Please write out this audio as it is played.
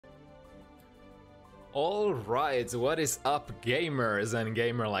Alright, what is up, gamers and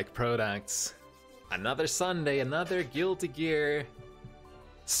gamer-like products? Another Sunday, another Guilty Gear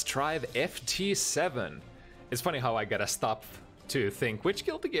Strive FT7. It's funny how I gotta stop to think, which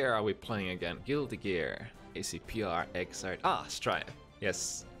Guilty Gear are we playing again? Guilty Gear, ACPR, XR... Strive,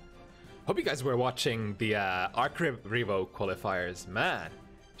 yes. Hope you guys were watching the Arc Revo qualifiers. Man,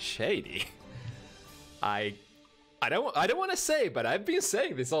 shady. I don't want to say, but I've been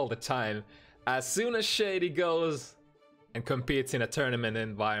saying this all the time. As soon as Shady goes and competes in a tournament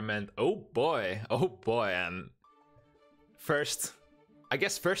environment, oh boy, and first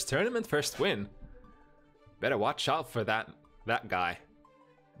tournament, first win. Better watch out for that guy.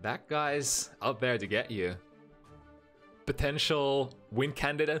 That guy's out there to get you. Potential win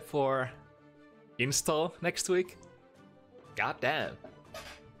candidate for install next week. God damn.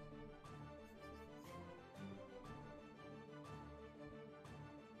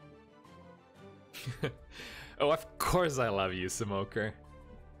 Oh, of course I love you, Cemoker.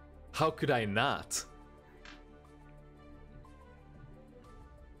 How could I not?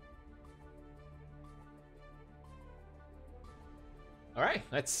 Alright,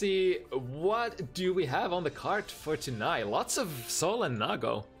 let's see, what do we have on the card for tonight? Lots of Sol and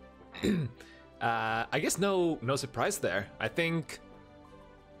Nago. I guess no surprise there. I think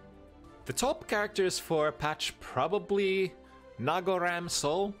the top characters for patch probably Nago, Ram,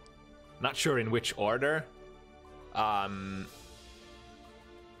 Sol. Not sure in which order.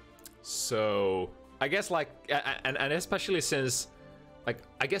 So I guess like, and especially since like,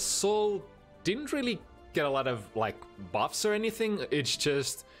 I guess Sol didn't really get a lot of like buffs or anything. It's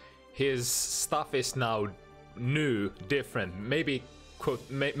just his stuff is now new, different, maybe quote,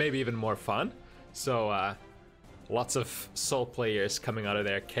 maybe even more fun. So lots of Sol players coming out of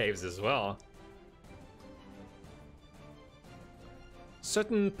their caves as well.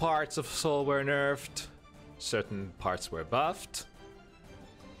 Certain parts of Sol were nerfed, certain parts were buffed.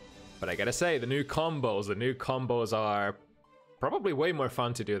 But I gotta say, the new combos are probably way more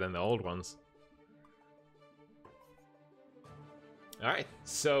fun to do than the old ones. Alright,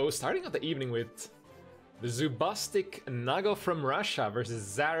 so starting out the evening with the Zoobustik Nago from Russia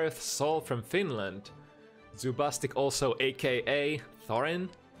versus Zarythe Sol from Finland. Zoobustik also aka Thorin,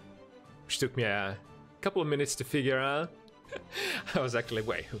 which took me a couple of minutes to figure out. I was actually,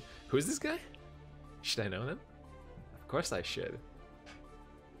 wait, who is this guy? Should I know him? Of course I should.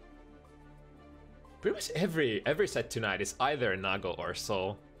 Pretty much every set tonight is either Nago or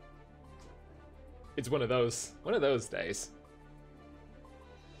Sol. It's one of those days.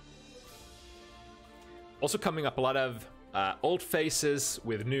 Also coming up a lot of old faces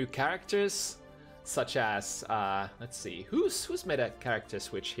with new characters, such as let's see, who's made a character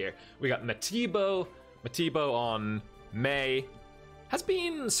switch here? We got Matiibo on May. Has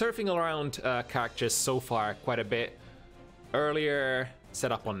been surfing around characters so far quite a bit. Earlier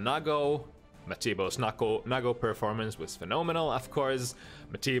set up on Nago. Matiibo's Nago performance was phenomenal, of course.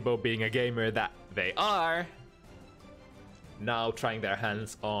 Matiibo being a gamer that they are, now trying their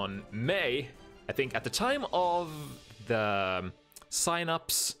hands on May. I think at the time of the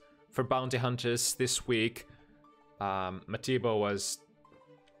sign-ups for bounty hunters this week, Matiibo was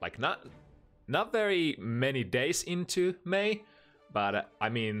like not very many days into May, but I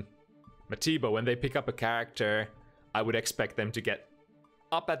mean, Matiibo, when they pick up a character, I would expect them to get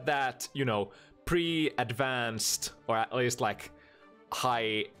up at that, you know, pre-advanced, or at least like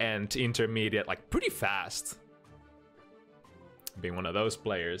high-end intermediate, like pretty fast. Being one of those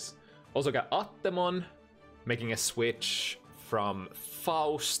players. Also got Attemon making a switch from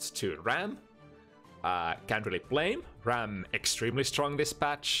Faust to Ram. Can't really blame. Ram extremely strong this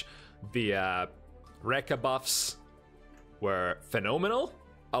patch. The Rekka buffs were phenomenal.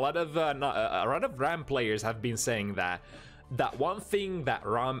 A lot of Ram players have been saying that one thing that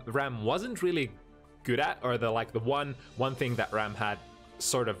Ram wasn't really good at, or the one thing that Ram had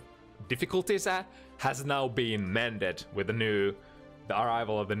sort of difficulties at, has now been mended with the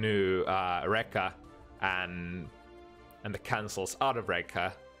arrival of the new Rekka and the cancels out of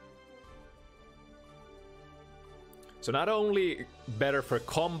Rekka. So not only better for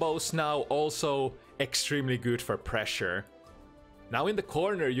combos now, also extremely good for pressure. Now in the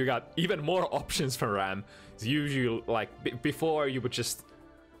corner you got even more options for Ram. It's usually like before you would just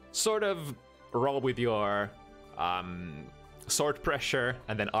sort of roll with your sword pressure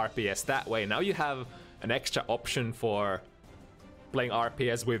and then RPS that way. Now you have an extra option for playing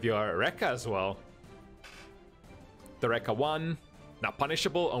RPS with your Rekka as well. The Rekka 1, now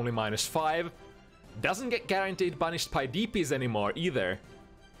punishable, only -5. Doesn't get guaranteed banished by DPs anymore either.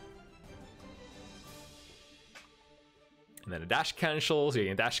 And then the dash cancels, you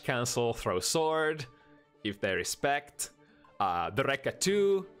can dash cancel, throw sword. if they respect. The Rekka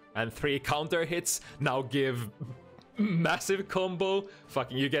 2 and 3 counter hits now give massive combo.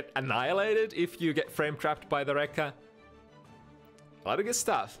 Fucking you get annihilated if you get frame trapped by the Rekka. A lot of good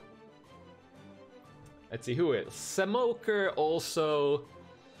stuff. Let's see who else. Cemoker also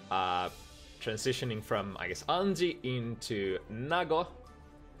transitioning from, I guess, Anji into Nago.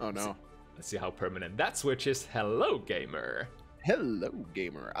 Oh no. Let's see how permanent that switch is. Hello, gamer. Hello,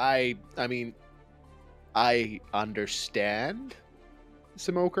 gamer. I mean, I understand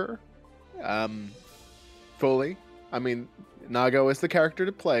Cemoker fully. I mean, Nago is the character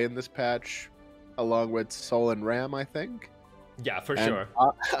to play in this patch, along with Sol and Ram, I think. Yeah, for sure.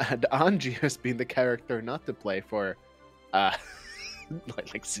 And Anji has been the character not to play for,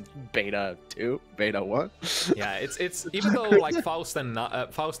 like beta 2, beta 1. Yeah, it's even though like Faust and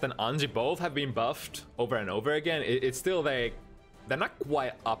Anji both have been buffed over and over again, it's still they're not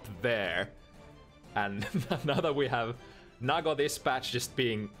quite up there. And now that we have Nago this patch just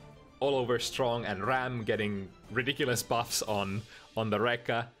being all over strong and Ram getting ridiculous buffs on the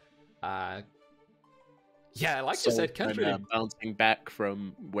Rekka, yeah, like you said, can't really bouncing back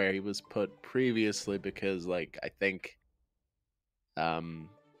from where he was put previously because, like, I think, for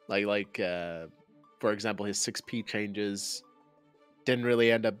example, his 6P changes didn't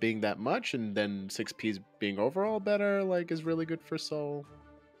really end up being that much, and then 6P's being overall better, like, is really good for Sol.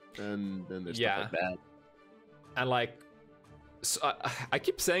 And then there's stuff like that. And like, so, I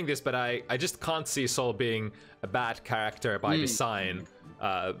keep saying this, but I just can't see Sol being a bad character by design.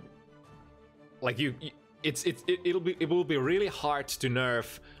 Like it will be really hard to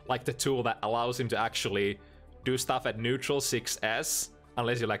nerf like the tool that allows him to actually do stuff at neutral 6S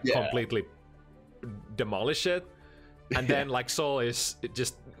unless you like completely demolish it. And then like Sol is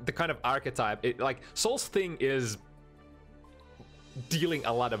just the kind of archetype. Like Sol's thing is dealing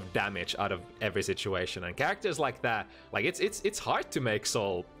a lot of damage out of every situation, and characters like that, like it's hard to make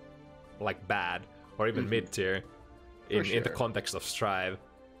Sol like bad or even mid tier in the context of Strive.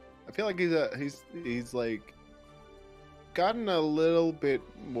 I feel like he's like gotten a little bit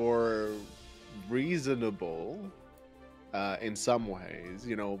more reasonable in some ways.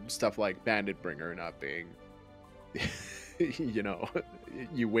 You know, stuff like Bandit Bringer not being, you know,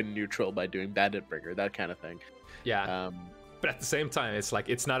 you win neutral by doing Bandit Bringer, that kind of thing. Yeah. But at the same time, it's like,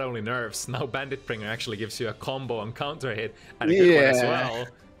 it's not only nerfs. Now Bandit Bringer actually gives you a combo and counter hit and a good one as well.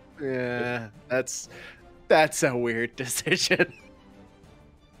 Yeah, that's a weird decision.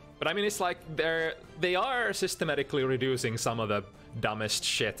 But I mean, it's like they are systematically reducing some of the dumbest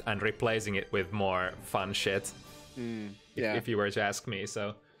shit and replacing it with more fun shit. If you were to ask me,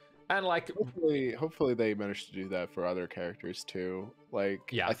 so. And like, hopefully they manage to do that for other characters too. Like,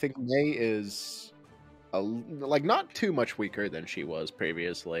 yeah. I think Mei is like not too much weaker than she was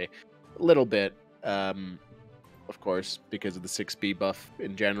previously, a little bit, of course, because of the 6B buff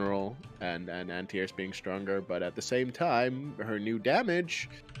in general and anti-airs being stronger. But at the same time, her new damage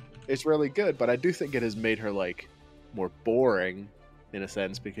is really good. But I do think it has made her like more boring in a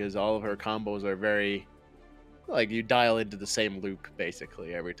sense, because all of her combos are very like you dial into the same loop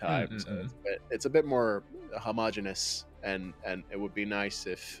basically every time. So it's a bit more homogenous, and it would be nice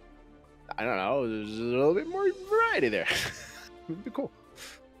if, I don't know, there's a little bit more variety there. It'd be cool.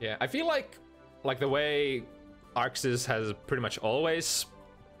 Yeah, I feel like the way Arxis has pretty much always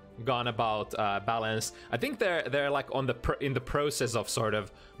gone about balance. I think they're like in the process of sort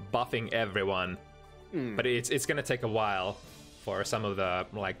of buffing everyone, but it's gonna take a while for some of the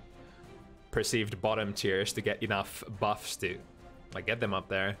like perceived bottom tiers to get enough buffs to like get them up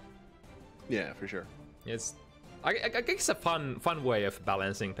there. Yeah, for sure. It's I guess a fun way of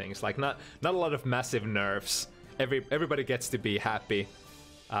balancing things. Like not a lot of massive nerfs. Everybody gets to be happy.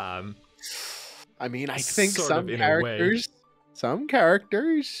 I mean, I think some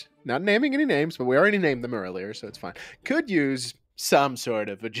characters, not naming any names, but we already named them earlier, so it's fine, could use some sort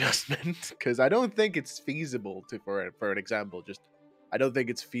of adjustment, because I don't think it's feasible to, for an example, I don't think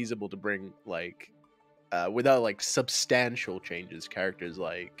it's feasible to bring like without like substantial changes characters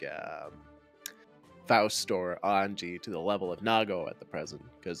like Faust or Anji to the level of Nago at the present,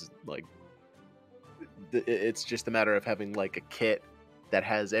 because like it's just a matter of having like a kit that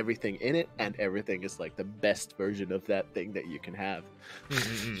has everything in it, and everything is like the best version of that thing that you can have.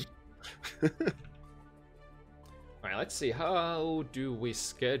 Alright, let's see, how do we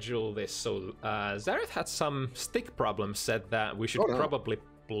schedule this? So Zarythe had some stick problems, said that we should probably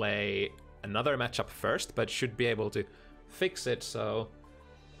play another matchup first, but should be able to fix it. So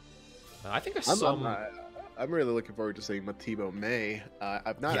I think I'm really looking forward to seeing Matiibo Mei.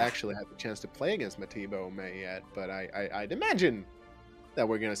 I've not actually had the chance to play against Matiibo Mei yet, but I'd imagine that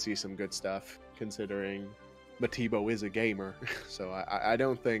we're gonna see some good stuff, considering Matiibo is a gamer. So I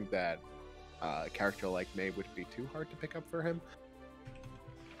don't think that a character like May would be too hard to pick up for him.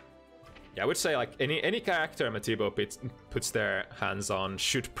 Yeah, I would say like any character Matiibo puts their hands on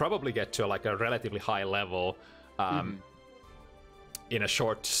should probably get to like a relatively high level in a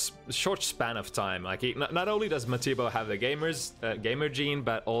short span of time. Like not only does Matiibo have the gamer gene,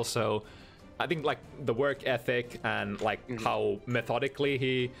 but also I think like the work ethic and like how methodically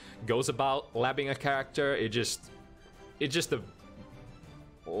he goes about labbing a character, it's just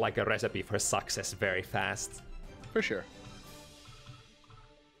like a recipe for success very fast. For sure.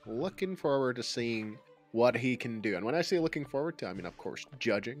 Looking forward to seeing what he can do. And when I say looking forward to, I mean, of course,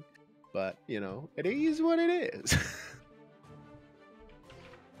 judging. But, you know, it is what it is.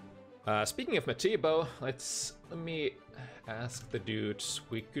 Speaking of Matiibo, let me ask the dudes.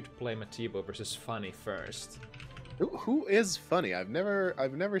 We could play Matiibo versus Funny first. Who is Funny? I've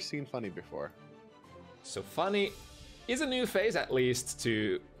never seen Funny before. So Funny is a new phase, at least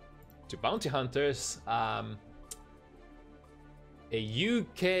to bounty hunters. A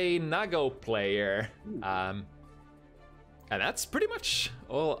UK Nago player, and that's pretty much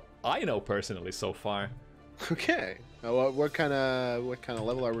all I know personally so far. Okay. What kind of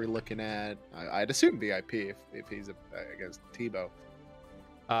level are we looking at? I'd assume VIP if he's against Matiibo.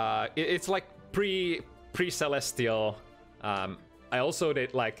 It's like pre-celestial. I also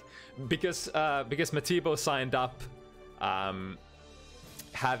did like because Matiibo signed up,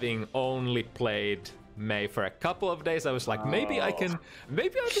 having only played May for a couple of days. I was like, maybe I can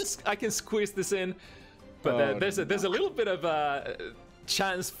squeeze this in, but there's a little bit of a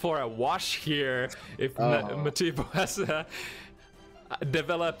chance for a wash here if Matiibo has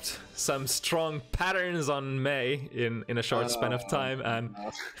developed some strong patterns on May in a short span of time, and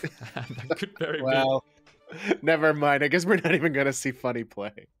that could very well. Never mind. I guess we're not even gonna see Funny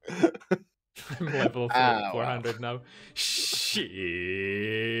play. I'm level 400 now. Shit.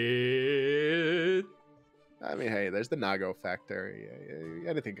 I mean, hey, there's the Nago factor. Yeah,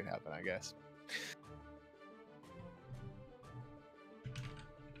 anything could happen, I guess.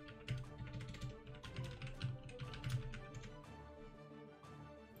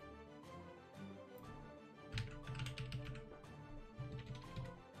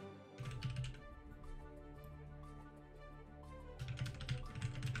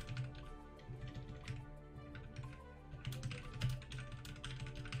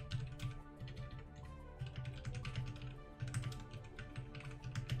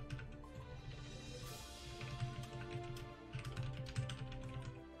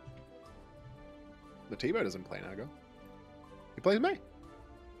 Matiibo doesn't play Nago. He plays May.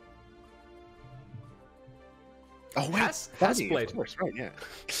 Oh, wait, has played. Of course, right? Yeah.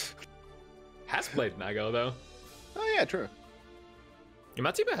 Has played Nago though. Oh yeah, true.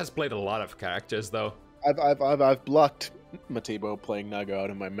 Matiibo has played a lot of characters though. I've blocked Matiibo playing Nago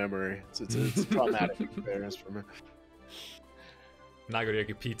out of my memory. It's a traumatic experience for me. Nago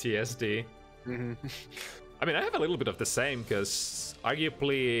PTSD. I mean, I have a little bit of the same because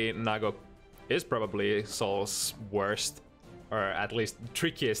arguably Nago is probably Soul's worst, or at least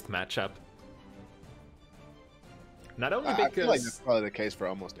trickiest matchup. Not only because I feel like that's probably the case for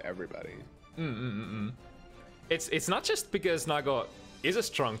almost everybody. It's not just because Nago is a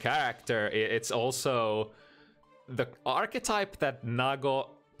strong character. It's also the archetype that Nago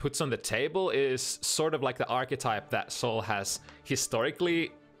puts on the table is sort of like the archetype that Soul has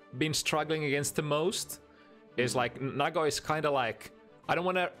historically been struggling against the most. Is like Nago is kind of like, I don't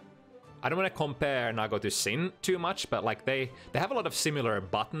want to compare Nago to Sin too much, but like they have a lot of similar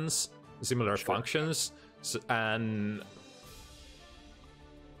buttons, similar functions, and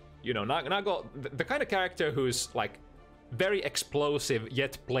you know, Nago, the kind of character who's like very explosive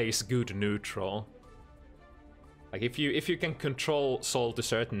yet plays good neutral. Like if you can control Soul to a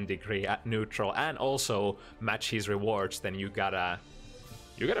certain degree at neutral and also match his rewards, then you got a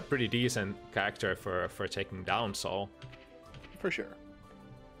pretty decent character for taking down Soul. For sure.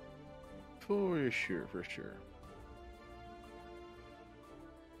 For sure.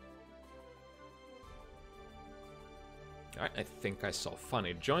 Alright, I think I saw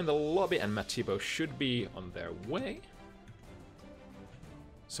Funny join the lobby and Matiibo should be on their way.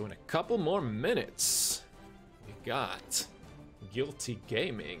 So in a couple more minutes, we got Guilty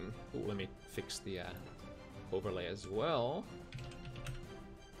Gaming. Ooh, let me fix the overlay as well.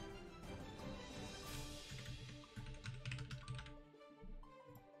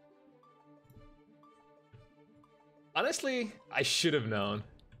 Honestly, I should have known.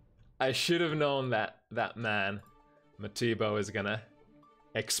 I should have known that man, Matiibo, is gonna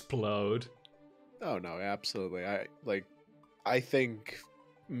explode. Oh no, absolutely. I think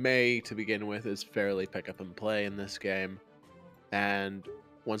Mei, to begin with, is fairly pick up and play in this game. And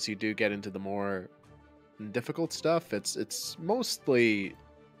once you do get into the more difficult stuff, it's mostly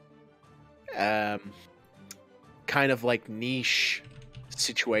kind of like niche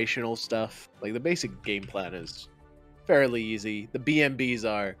situational stuff. Like the basic game plan is fairly easy. The BMBs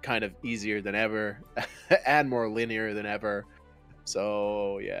are kind of easier than ever and more linear than ever.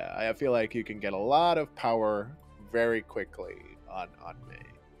 So yeah, I feel like you can get a lot of power very quickly on Mei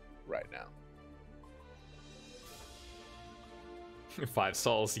right now. 5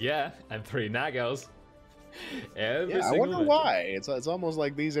 souls, yeah, and 3 Nagos. Yeah, I wonder why. It's almost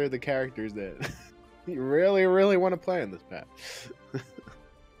like these are the characters that you really, really want to play in this pack.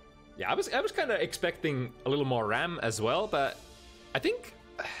 Yeah, I was kind of expecting a little more RAM as well, but I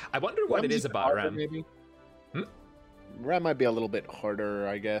wonder what it is about harder, RAM. Maybe? RAM might be a little bit harder,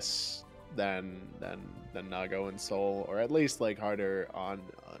 I guess, than Nago and Soul, or at least like harder on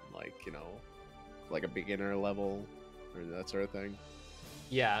like, you know, like a beginner level or that sort of thing.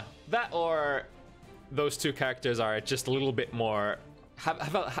 Yeah, that or those 2 characters are just a little bit more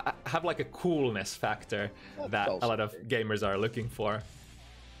have like a coolness factor that a lot of gamers are looking for.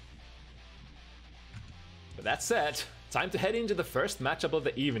 But that said, time to head into the first matchup of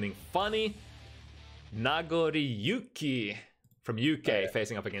the evening. Funny Nagoriyuki from UK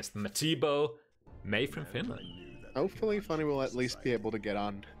facing up against Matiibo, Mei from Finland. Hopefully Funny will at least be able to get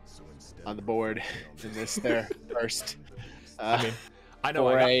on the board in this their first. I mean, I know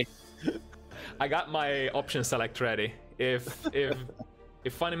I got my option select ready. If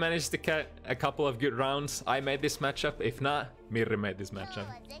Funny manages to get a couple of good rounds, I made this matchup. If not, Mirri made this matchup.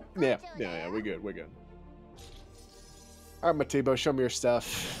 Yeah, we're good. All right, Matiibo, show me your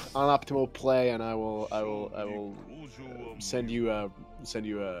stuff on optimal play, and I will send you a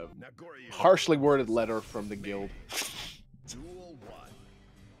harshly worded letter from the guild.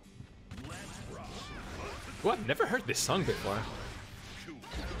 Oh, I've never heard this song before.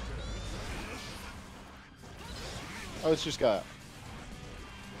 Oh, it's just got.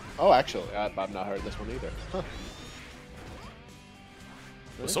 Oh, actually, I've not heard this one either. Huh.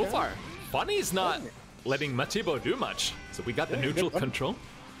 Well, so far, Funny's not letting Matiibo do much, so we got the neutral control.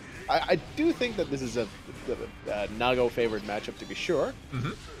 I do think that this is a Nago favored matchup, to be sure.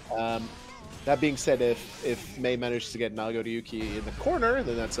 That being said, if Mei manages to get Nagoriyuki in the corner,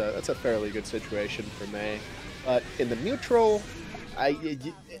 then that's a fairly good situation for Mei. But in the neutral,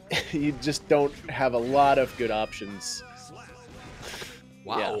 you just don't have a lot of good options.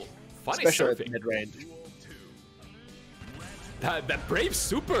 Wow, yeah. Funny especially surfing. At mid range. That brave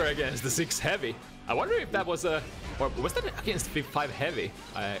super against the 6 heavy. I wonder if that was or was that against 5 heavy?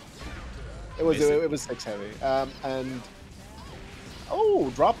 It was 6 heavy. And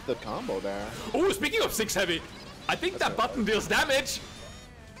oh, dropped the combo there. Oh, speaking of 6 heavy, I think that button deals damage.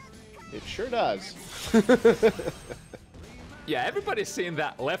 It sure does. Yeah, everybody's seen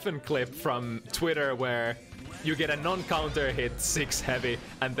that Leffen clip from Twitter where you get a non-counter hit 6 heavy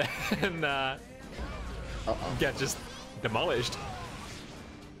and then get just demolished.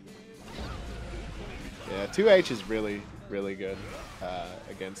 Yeah, 2H is really, really good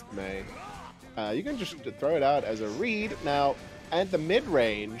against Mei. You can just throw it out as a read. Now, at the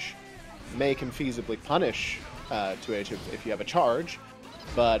mid-range, Mei can feasibly punish 2H if you have a charge,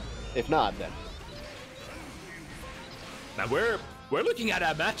 but if not, then... Now we're looking at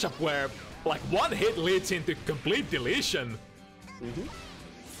a matchup where like one hit leads into complete deletion.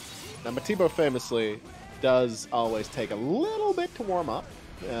 Now, Matiibo famously does always take a little bit to warm up,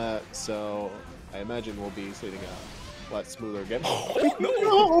 so I imagine we'll be seeing a lot smoother game. Oh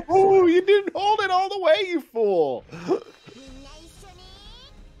no! Oh, you didn't hold it all the way, you fool!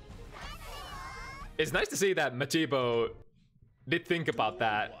 It's nice to see that Matiibo did think about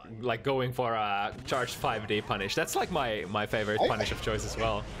that, like going for a charged 5D punish. That's like my favorite punish of choice as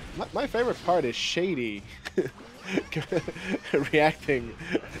well. My favorite part is Shady reacting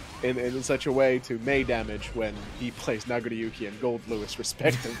in such a way to Mei damage when he plays Nagoriyuki and Gold Lewis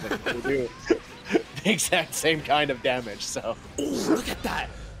respectively. They do the exact same kind of damage, so... Oh, look at that!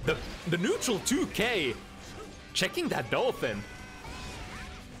 The neutral 2K checking that dolphin.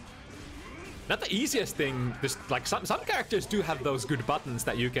 Not the easiest thing. Just like some characters do have those good buttons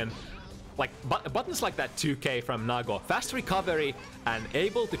that you can, like buttons like that 2K from Nago. Fast recovery and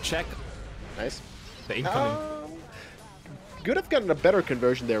able to check. Nice. The incoming. Could have gotten a better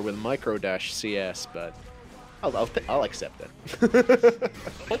conversion there with micro dash CS, but I'll accept it.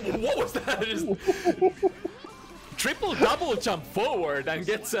 Oh, what was that? Just triple double jump forward and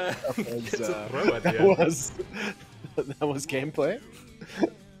gets a throw at the end. That was gameplay.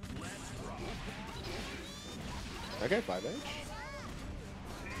 Okay, 5H.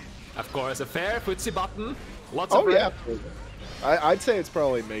 Of course, a fair footsie button. Lots Oh of yeah, absolutely. I'd say it's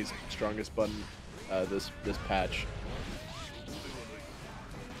probably May's strongest button this patch.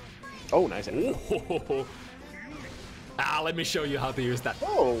 Oh, nice. Ooh. Ah, let me show you how to use that.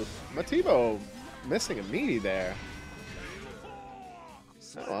 Oh, Matiibo missing a meaty there.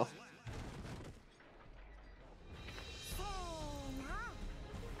 Oh well.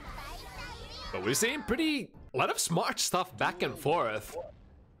 But we're seeing a lot of smart stuff back and forth.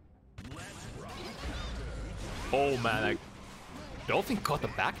 Oh man, I don't think caught the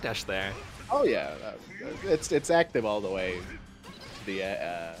backdash there. Oh yeah, it's active all the way to the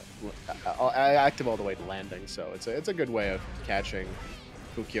active all the way to landing, so it's a good way of catching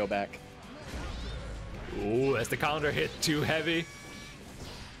Fukio back. Ooh, as the counter hit too heavy.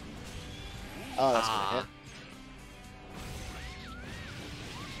 Oh, that's gonna hit.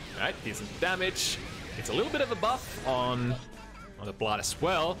 Alright, decent damage. It's a little bit of a buff on the blood as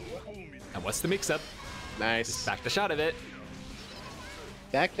well. And what's the mix-up? Nice. Backdash out of it.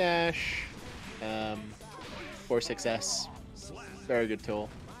 Backdash. 4-6S. Very good tool.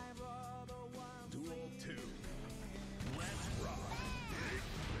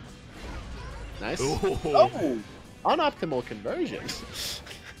 Nice. Ooh. Oh! Unoptimal conversion.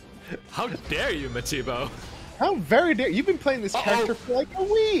 How dare you, Matiibo? How very dare you've been playing this character for like a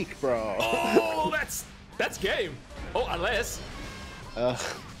week, bro. Oh, that's game. Oh, unless.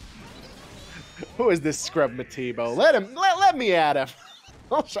 Who is this scrub Matiibo? Let me at him.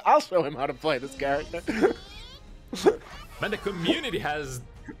 I'll show him how to play this character. Man, the community has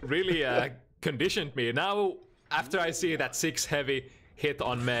really conditioned me. Now, after I see that 6 heavy hit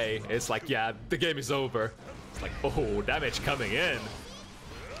on May, it's like, yeah, the game is over. It's like, oh, damage coming in.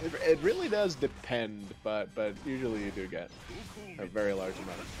 It really does depend, but usually you do get a very large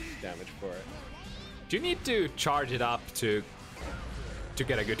amount of damage for it. Do you need to charge it up to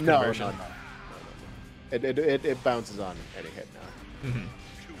get a good conversion? No. It bounces on any hit now.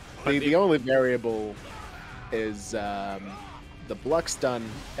 Mm-hmm. The only variable is the block stun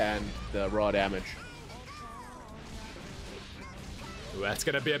and the raw damage. Ooh, that's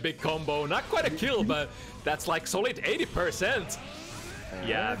gonna be a big combo. Not quite a kill, but that's like solid 80%.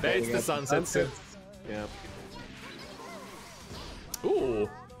 Yeah, baits the sunset. Yeah. Ooh.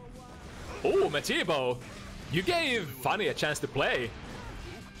 Ooh, Matiibo. You gave Funny a chance to play.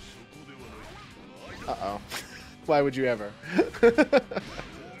 Uh-oh. Why would you ever?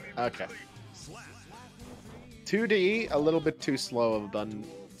 Okay. 2D, a little bit too slow of a button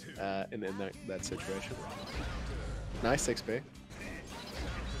in that situation. Nice 6B.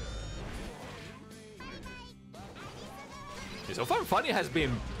 So far, Funny has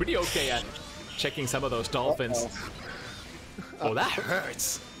been pretty okay at checking some of those dolphins. Oh, that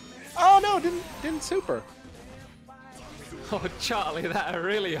hurts. Oh no, didn't super. Oh, Charlie, that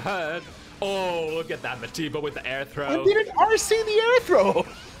really hurt. Oh, look at that Matiibo with the air throw. I didn't RC the air throw.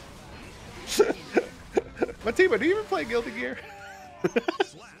 Matiibo, do you even play Guilty Gear?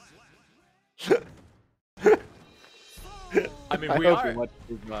 I mean, we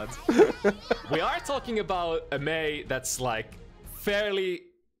are talking about a May that's like fairly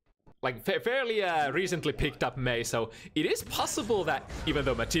recently picked up May, so it is possible that even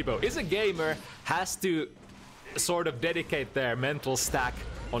though Matiibo is a gamer, has to sort of dedicate their mental stack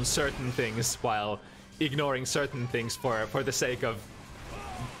on certain things while ignoring certain things for the sake of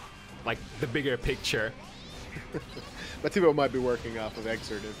like the bigger picture. Matiibo might be working off of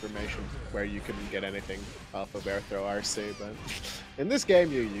exert information where you couldn't get anything off of air throw RC, but in this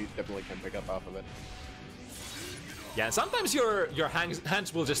game you definitely can pick up off of it. Yeah, sometimes your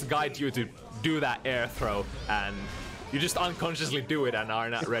hands will just guide you to do that air throw, and you just unconsciously do it and are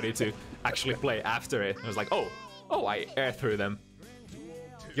not ready to actually play after it. It was like, oh, I air threw them.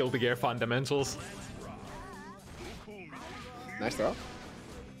 Guilty Gear fundamentals. Nice throw.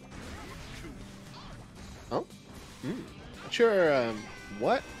 Oh. Not sure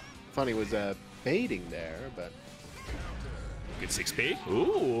what Funny was baiting there, but good 6P.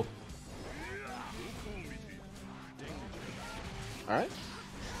 Ooh. All right.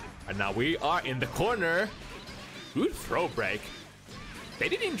 And now we are in the corner. Good throw break. They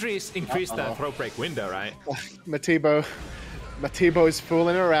did increase the throw break window, right? Matiibo's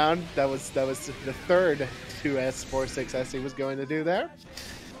fooling around. That was the third 2S 4-6S he was going to do there.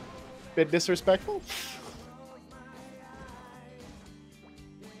 Bit disrespectful.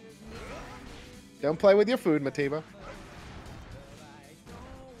 Don't play with your food, Matiibo.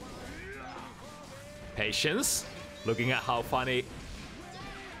 Patience. Looking at how Funny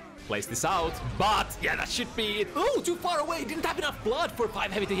plays this out. But, yeah, that should be it. Oh, too far away. Didn't have enough blood for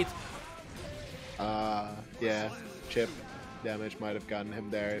 5 heavy to hit. Yeah. Chip. damage might have gotten him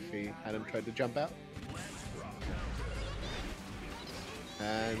there if he hadn't tried to jump out.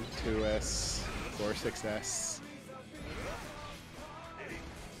 And 2S, 4-6S.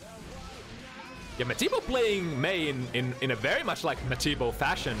 Yeah, Matiibo playing Mei in a very much like Matiibo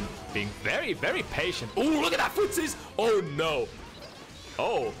fashion, being very, very patient. Oh, look at that footsies! Oh no!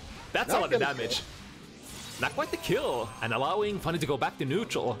 Oh, that's Not a lot of damage. Not quite the kill, and allowing Funny to go back to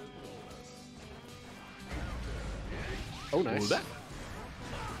neutral. Oh, nice. Ooh, that.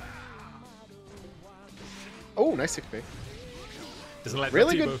 Oh, nice 6P. Doesn't let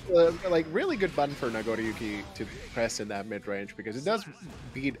Really Matiibo. good, really good button for Nagoriyuki to press in that mid range because it does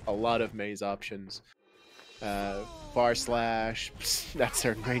beat a lot of Mei's options. Bar slash, at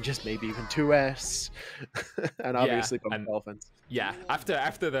certain ranges, maybe even 2S, and obviously both dolphins. Yeah,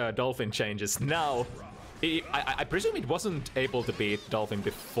 after the dolphin changes, now I presume it wasn't able to beat dolphin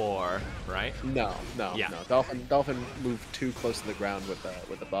before, right? No. Dolphin moved too close to the ground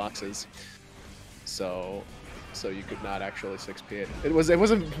with the boxes, so you could not actually 6P it. It was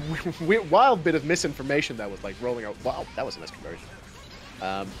a wild bit of misinformation that was like rolling out. Wow, that was a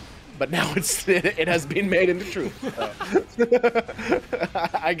misconversion. But now it has been made into truth.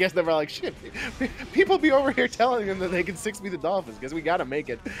 I guess they were like, shit, people be over here telling them that they can 6P the dolphins because we gotta make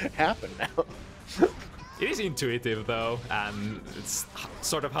it happen now. It is intuitive though, and it's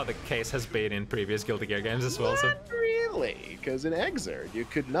sort of how the case has been in previous Guilty Gear games as well. Not really, because in Exerd you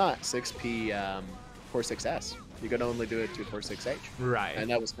could not 6P 4-6S. You could only do it to 4-6H. Right. And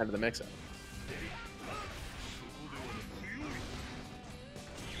that was kind of the mix-up.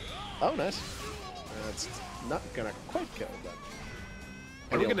 Oh, nice. That's not gonna quite kill, but...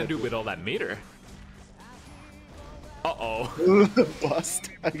 What are we gonna do with all that meter? Uh-oh. Bust,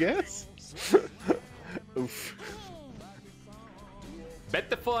 I guess. Oof. Bet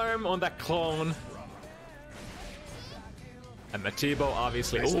the farm on that clone. And Matiibo,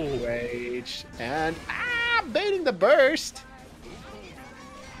 obviously. Nice Ooh. Rage. And baiting the burst.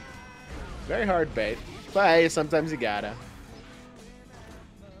 Very hard bait, but hey, sometimes you gotta.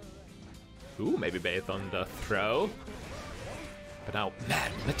 Ooh, maybe bait on the throw. But now,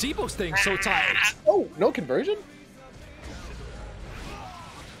 man, Matiibo's staying so tight. Oh, no conversion?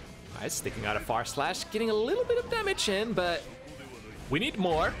 Nice, sticking out a far slash, getting a little bit of damage in, but we need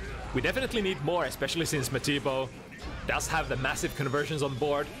more. We definitely need more, especially since Matiibo does have the massive conversions on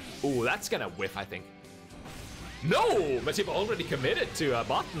board. Ooh, that's gonna whiff, I think. No! Matiibo already committed to a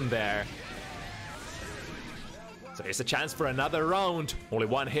button there. So here's a chance for another round. Only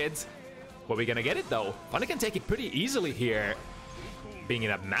one hit. But we're gonna get it though. Funny can take it pretty easily here, being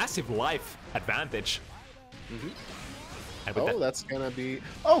in a massive life advantage. Mm-hmm. Oh, that's gonna be...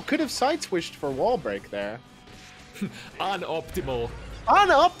 Oh, could have side switched for wall break there. Unoptimal.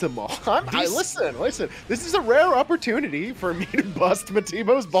 Unoptimal. Listen. This is a rare opportunity for me to bust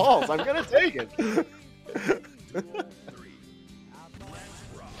Matiibo's balls. I'm gonna take it.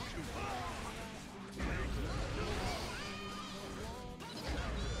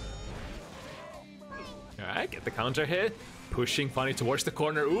 Alright, get the counter hit. Pushing Funny towards the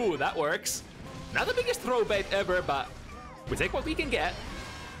corner. Ooh, that works. Not the biggest throw bait ever, but we take what we can get.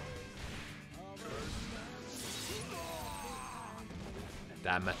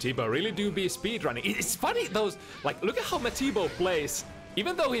 Damn, Matiibo really do be speedrunning. It's funny, those, like, look at how Matiibo plays.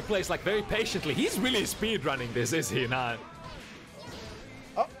 Even though he plays, like, very patiently, he's really speedrunning this, is he not?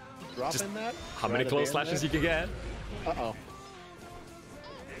 Oh, dropping that? How many close slashes you can get? Uh-oh.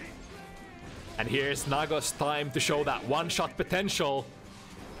 And here's Nago's time to show that one-shot potential.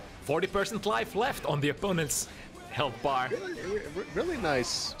 40% life left on the opponent's health bar. Really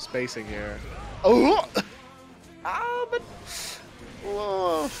nice spacing here. Oh! But...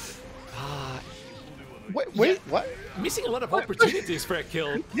 Oh. Wait, what? Missing a lot of opportunities for a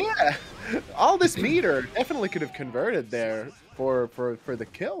kill. Yeah, all this meter definitely could have converted there for the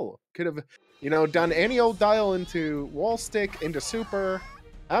kill. Could have, done any old dial into wall stick, into super.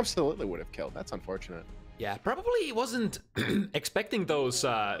 Absolutely would have killed. That's unfortunate. Yeah, probably he wasn't expecting those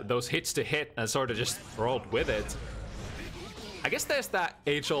hits to hit and sort of just rolled with it. I guess there's that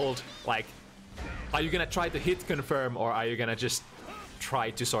age-old, like, are you gonna try to hit confirm or are you gonna just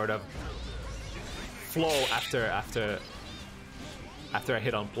try to sort of flow after a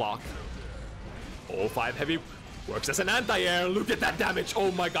hit on block? Oh, 5 heavy works as an anti-air. Look at that damage.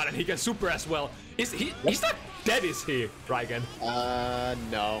 Oh my god, and he can super as well. He's not dead, is he, Reigen?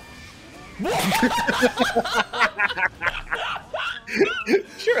 No.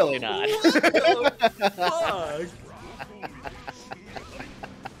 Surely not. What the fuck?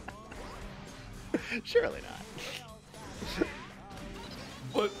 Surely not.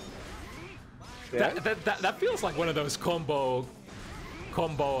 But That feels like one of those combo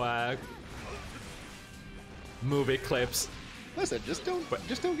movie clips. Listen, just don't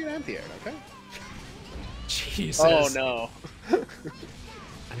get anti-aired, okay? Jesus. Oh no.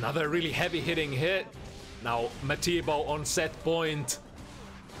 Another really heavy-hitting hit. Now Matiibo on set point.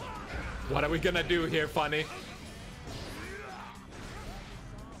 What are we gonna do here, Funny?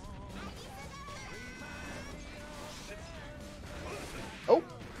 Oh,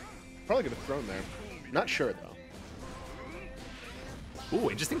 probably could have thrown there. Not sure though. Ooh,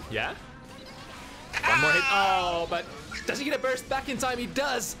 interesting. Yeah. One more hit. Oh, but does he get a burst back in time? He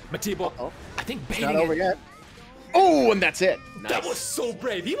does. Matiibo, I think baiting Not over it. yet. Oh, and that's it. Nice. That was so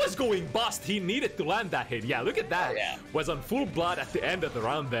brave. He was going bust. He needed to land that hit. Yeah, look at that. Yeah. Was on full blood at the end of the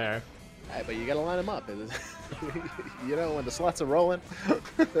round there. Hey, but you gotta line him up. You know, when the slots are rolling.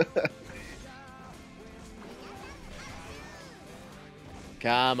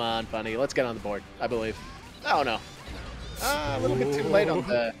 Come on, Funny. Let's get on the board, I believe. Oh, no. A little bit too late on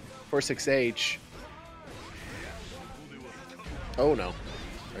the 4-6H. Oh, no.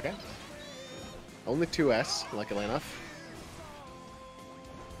 Okay. Only 2S, luckily enough.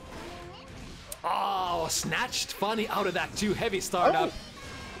 Oh, snatched Funny out of that too heavy startup. Oh.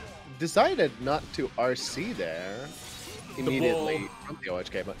 Decided not to RC there immediately from the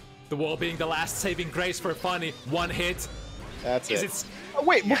OHK, but the wall being the last saving grace for Funny. One hit. That's it. Oh,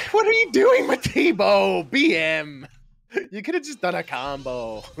 wait, what are you doing, Matiibo? BM. You could have just done a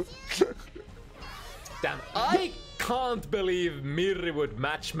combo. Damn, I can't believe Mirri would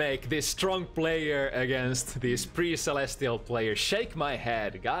matchmake this strong player against these pre-celestial players. Shake my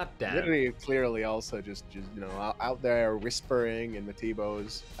head, goddamn. Literally, clearly, also just you know, out there whispering in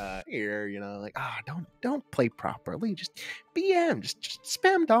Matiibo's ear, you know, like, don't play properly, just BM, just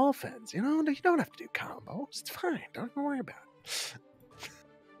spam dolphins, you know, you don't have to do combos, it's fine, don't worry about it.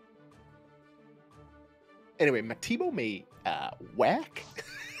 Anyway, Matiibo may whack.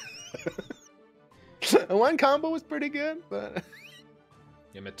 One combo was pretty good, but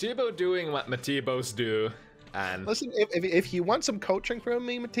yeah, Matiibo doing what Matiibos do. And listen, if you want some coaching from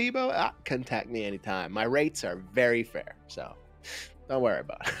me, Matiibo, contact me anytime. My rates are very fair, so don't worry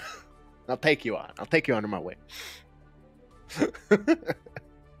about it. I'll take you on. I'll take you under my wing.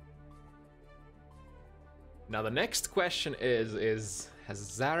 Now the next question is has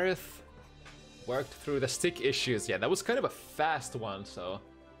Zarythe worked through the stick issues? Yeah, that was kind of a fast one, so.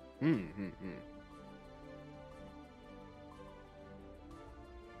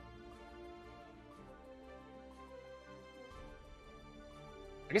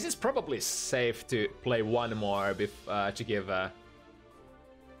 I guess it's probably safe to play one more to give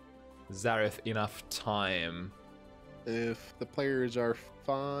Zarythe enough time. If the players are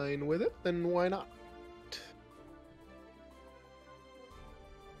fine with it, then why not?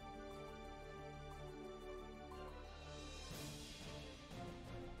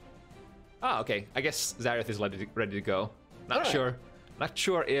 Ah, okay. I guess Zarythe is ready to go. Not sure. Not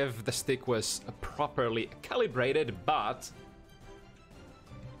sure if the stick was properly calibrated, but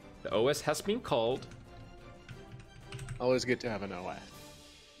the OS has been called. Always good to have an OS.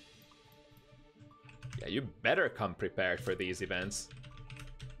 Yeah, you better come prepared for these events.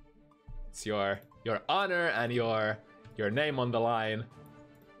 It's your honor and your name on the line.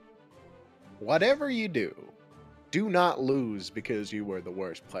 Whatever you do not lose because you were the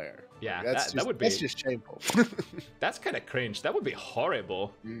worst player. Yeah, that's just shameful. That's kind of cringe. That would be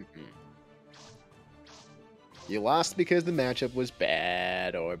horrible. You lost because the matchup was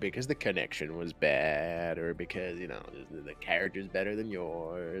bad, or because the connection was bad, or because, you know, the character's better than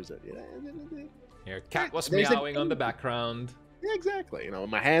yours. Your cat was meowing on the background. Yeah, exactly. You know,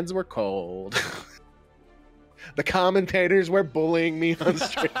 my hands were cold. The commentators were bullying me on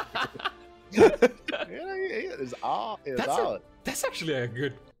stream. That's actually a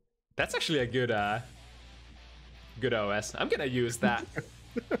good. That's actually a good. Good OS. I'm gonna use that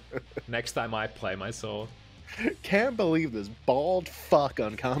next time I play my soul. Can't believe this bald fuck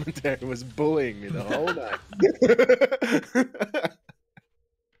on commentary was bullying me the whole night.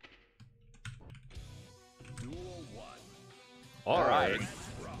 All right.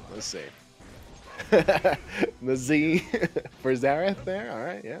 Let's see. The Z for Zarythe there. All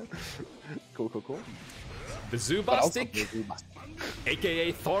right, yeah. Cool. The Zoobustik,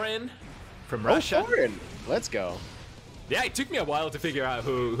 aka Thorin from Russia. Thorin. Let's go. Yeah, it took me a while to figure out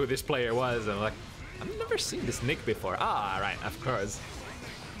who this player was. I'm like, I've never seen this nick before. Ah, right, of course.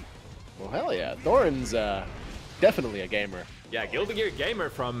 Well, hell yeah. Thorin's definitely a gamer. Yeah, Guilty Gear gamer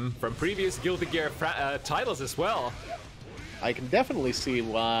from previous Guilty Gear titles as well. I can definitely see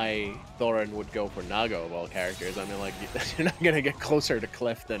why Thorin would go for Nago of all characters. I mean, like, you're not gonna get closer to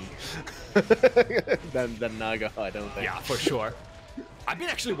Cliff than than Nago, I don't think. Yeah, for sure. I've been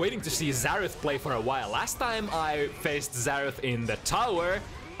actually waiting to see Zarythe play for a while. Last time I faced Zarythe in the tower,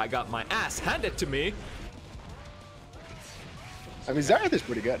 I got my ass handed to me. I mean, Zarythe is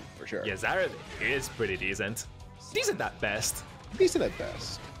pretty good, for sure. Yeah, Zarythe is pretty decent. Decent at best. Decent at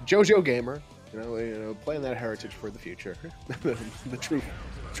best. JoJo gamer, you know, playing that heritage for the future. the true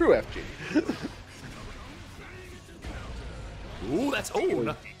FG. Ooh, that's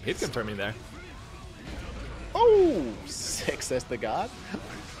no, hit confirming there. Oh, 6 as the god.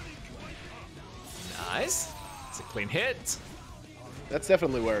 Nice. It's a clean hit. That's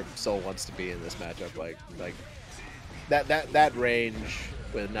definitely where Soul wants to be in this matchup. Like that range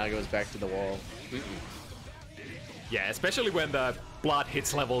when Nago's back to the wall. Yeah, especially when the blood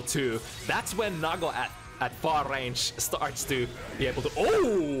hits level 2. That's when Nago at far range starts to be able to.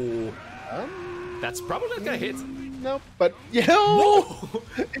 Oh, that's probably not gonna hit. Nope. But you know,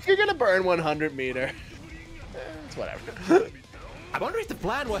 if you're gonna burn 100 meter, it's whatever. I wonder if the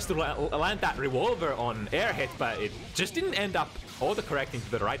plan was to land that revolver on air hit, but it just didn't end up auto-correcting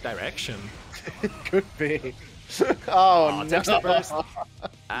to the right direction. Could be. Oh, no. Takes the burst.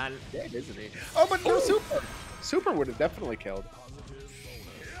 And dead, isn't he? Oh, but no super. Super would have definitely killed.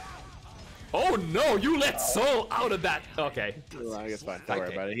 Oh no, you let Soul out of that. Okay. Well, I guess fine. Don't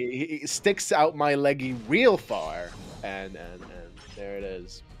worry about it. He sticks out my leggy real far, and there it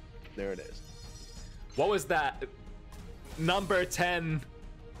is. There it is. What was that? Number 10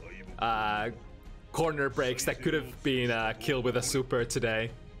 corner breaks that could have been killed with a super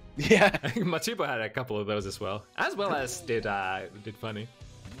today. Yeah. Matiibo had a couple of those as well as did Funny.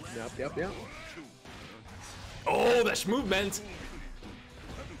 Yep. Oh, that's movement.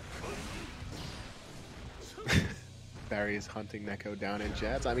 Barry's hunting Neko down in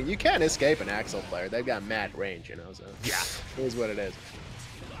jets. I mean, you can't escape an Axel player. They've got mad range, you know, so yeah, it is what it is.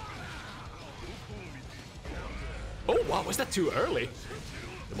 Oh, wow, was that too early?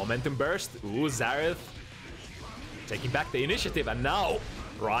 The momentum burst. Ooh, Zarythe taking back the initiative, and now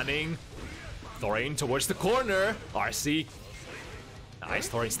running. Thorin towards the corner. RC. Nice,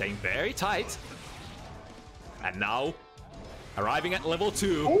 Thorin staying very tight. And now, arriving at level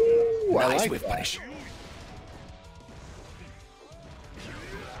 2. Ooh, nice I like whiff that. punish.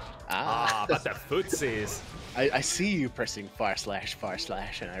 But the footsies. I see you pressing far slash,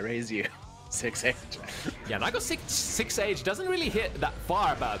 and I raise you 6H. Yeah, Nago 6H doesn't really hit that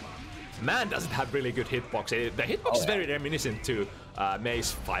far, but man doesn't have really good hitbox. The hitbox is very reminiscent to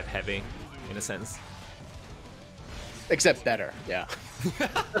May's 5 heavy, in a sense. Except better, yeah.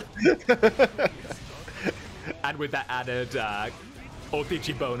 And with that added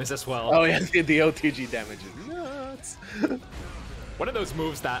OTG bonus as well. Oh yeah, the OTG damage is nuts. One of those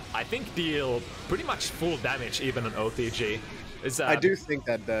moves that I think deal pretty much full damage even on OTG. I do think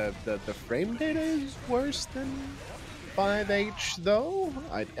that the frame data is worse than 5H though.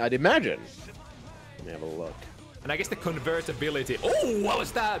 I'd imagine. Let me have a look. And I guess the convertibility. Oh, what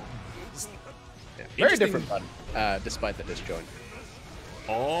was that? Yeah, very different button, despite the disjoint.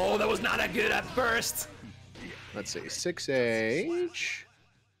 Oh, that was not a good at first. Let's see, 6H.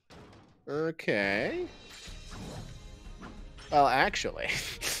 Okay. Well, actually,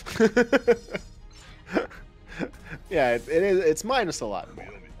 yeah, it's minus a lot more,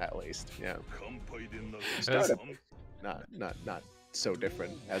 at least. Yeah. Not so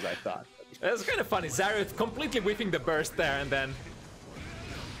different as I thought. It's kind of funny. Zarythe completely whiffing the burst there, and then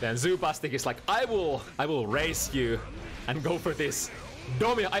Zoobustik is like, I will race you and go for this.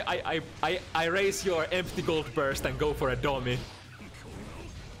 Domi, I raise your empty gold burst and go for a Domi.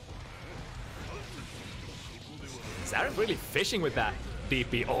 Zarythe really fishing with that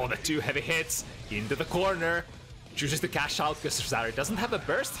DP. Oh, the 2 heavy hits into the corner. Chooses to cash out because Zarythe doesn't have a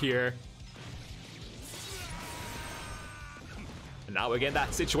burst here. And now again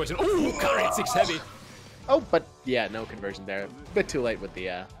that situation. Oh, counter hit 6 heavy. Oh, but yeah, no conversion there. A bit too late with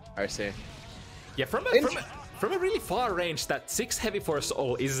the RC. Yeah, from a really far range, that 6 heavy for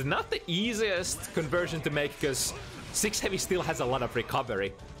Soul is not the easiest conversion to make because 6 heavy still has a lot of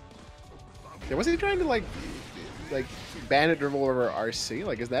recovery. Yeah, was he trying to like bandit revolver RC?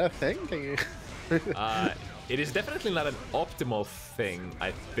 Like, is that a thing? Can you... It is definitely not an optimal thing,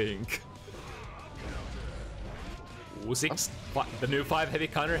 I think. Ooh, 6, the new 5 heavy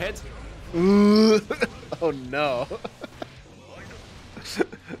counter hit. Oh no.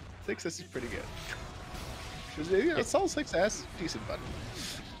 6S is pretty good. You know, Soul 6S, decent button.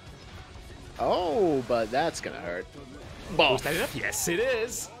 Oh, but that's gonna hurt. Is that enough? Yes, it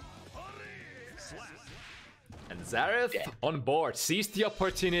is. And Zarythe on board, sees the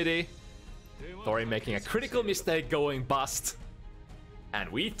opportunity. Thorin making a critical mistake going bust. And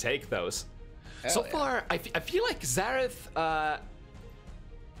we take those. So far, I feel like Zarythe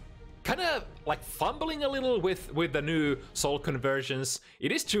kind of like fumbling a little with the new soul conversions.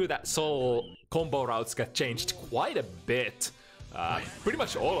 It is true that soul combo routes got changed quite a bit. Pretty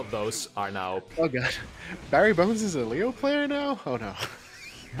much all of those are now... Oh god. Barry Bones is a Leo player now? Oh no.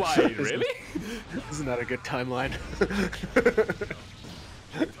 Why, really? This is not a good timeline.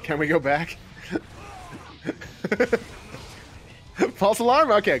 Can we go back? False alarm?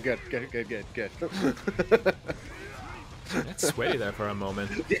 Okay, good. Got sweaty there for a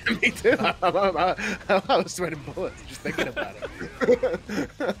moment. Yeah, me too. I was sweating bullets just thinking about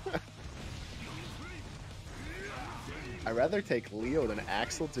it. I'd rather take Leo than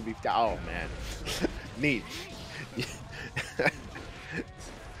Axel to be... Oh, man. Neat.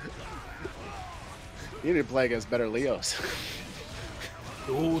 You need to play against better Leos.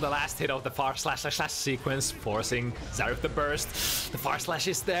 Ooh, the last hit of the far slash sequence, forcing Zarythe to burst. The far slash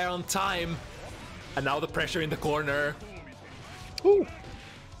is there on time. And now the pressure in the corner. Ooh.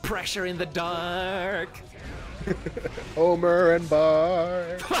 Pressure in the dark. Homer and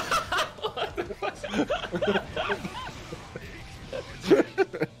Bar.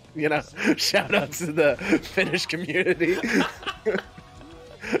 You know, shout out to the Finnish community.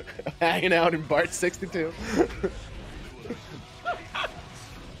 Hanging out in Bart 62.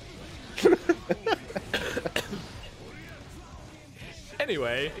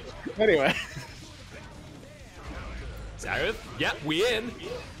 Anyway. Zarythe, yeah, we in.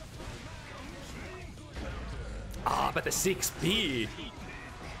 Ah, but the 6P.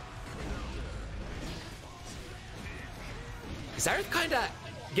 Zarythe kinda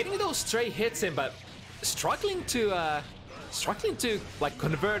getting those stray hits in, but struggling to like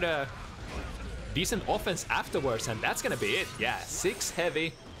convert a decent offense afterwards, and that's gonna be it. Yeah, 6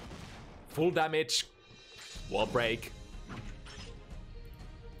 heavy, full damage, wall break.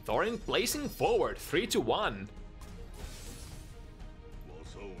 Thorin placing forward, 3-1.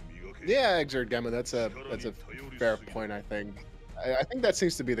 Yeah, Exert Gamma, that's a fair point, I think. I think that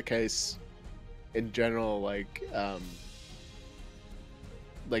seems to be the case in general, like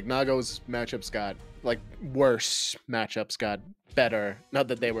Nago's matchups got, like, worse matchups got better. Not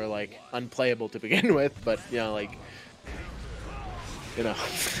that they were, like, unplayable to begin with, but, you know, like, you know,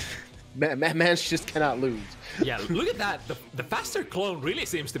 Mans just cannot lose. Yeah, look at that. The faster clone really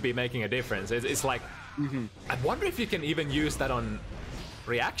seems to be making a difference. It's like, I wonder if you can even use that on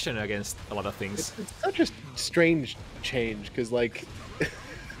reaction against a lot of things. It's such a strange change, because, like,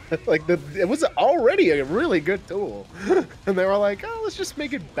 it was already a really good tool, and they were like, "Oh, let's just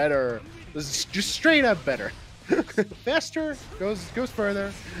make it better. Let's just straight up better, faster, goes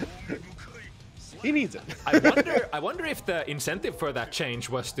further." He needs it. I wonder if the incentive for that change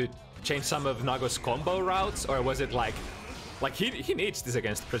was to change some of Nago's combo routes, or was it like he needs this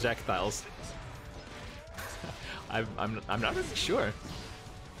against projectiles? I'm not really sure.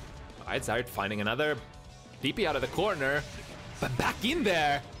 Alright, Zarythe finding another DP out of the corner, but back in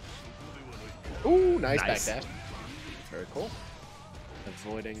there. Ooh, nice. Backdash. Very cool.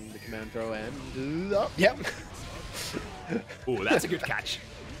 Avoiding the command throw and... yep. Ooh, that's a good catch.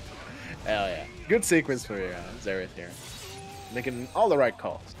 Hell yeah. Good sequence for Zarythe here. Making all the right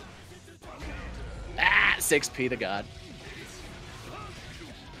calls. Ah, 6P the god.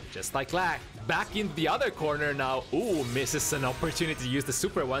 Just like that. Back in the other corner now. Ooh, misses an opportunity to use the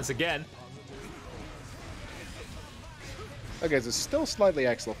super once again. Okay, so still slightly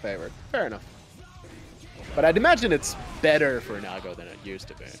Axel favored. Fair enough. But I'd imagine it's better for Nago than it used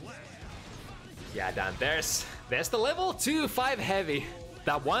to be. Yeah, Dan, there's the level 2 5 heavy.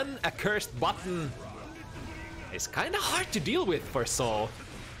 That one accursed button is kind of hard to deal with for Soul.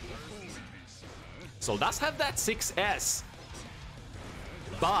 Soul does have that 6S.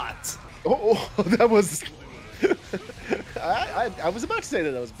 But... Oh, that was... I was about to say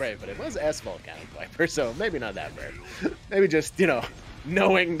that was brave, but it was S-Vault Cannon Viper, so maybe not that brave. Maybe just, you know,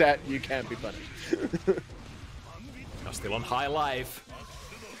 knowing that you can't be punished. Now still on high life.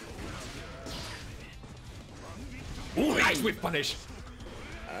 Ooh, nice whip punish!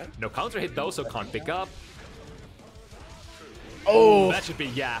 No counter hit though, so can't pick up. Oh! That should be,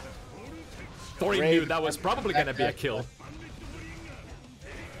 yeah. Thorin knew that was probably gonna be a kill.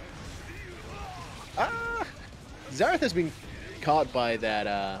 Zarythe has been caught by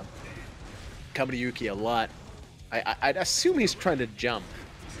that Kamariyuki a lot. I'd assume he's trying to jump,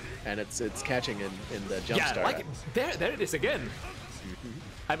 and it's catching in the jump start. Yeah, like there it is again.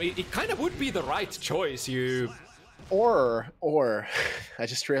 I mean, it kind of would be the right choice. You Or, I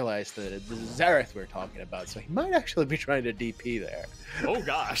just realized that this is Zarythe we're talking about, so he might actually be trying to DP there. Oh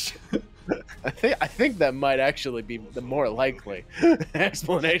gosh. I think that might actually be the more likely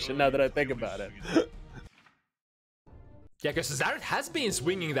explanation now that I think about it. Yeah, because Zarythe has been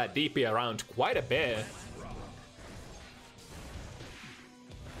swinging that DP around quite a bit.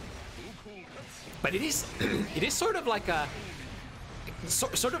 But it is sort of like a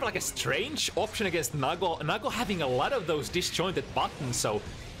strange option against Nuggle. Nuggle having a lot of those disjointed buttons, so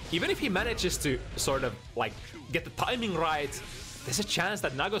even if he manages to sort of like get the timing right, there's a chance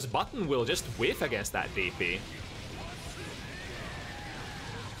that Nuggle's button will just whiff against that DP.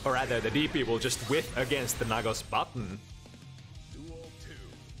 Or rather, the DP will just whiff against the Nuggle's button.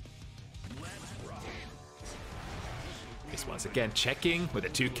 This once again checking with a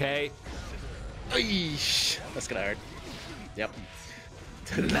 2K. Eesh, that's gonna hurt. Yep.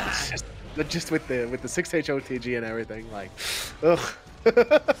 just with the 6H OTG and everything, like, ugh.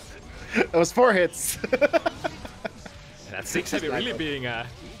 That was 4 hits. And that 6 heavy really being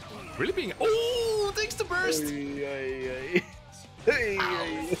oh, thanks to burst.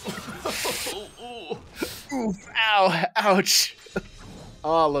 Oof, ow, ouch.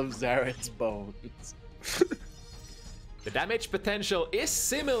 All of Zarythe's bones. The damage potential is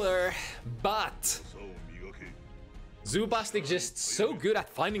similar, but Zoobustik just so good at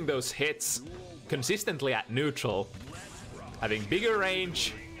finding those hits consistently at neutral. Having bigger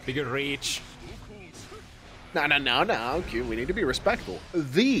range, bigger reach. No, Q, we need to be respectful.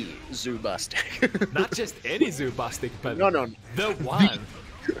 The Zoobustik. Not just any Zoobustik, but no. The one.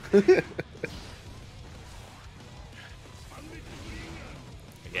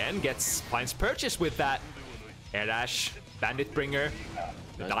 Again, finds purchase with that. Air dash, Bandit Bringer,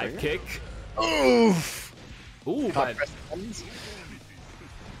 the dive kick. Oof! Ooh, but...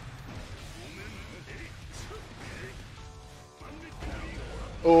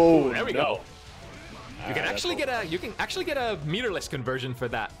 Oh, there we go. You can actually get a meterless conversion for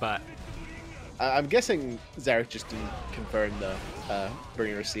that, but I'm guessing Zarythe just didn't confirm the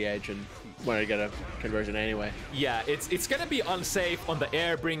Bringer CH and wanted to get a conversion anyway. Yeah, it's gonna be unsafe on the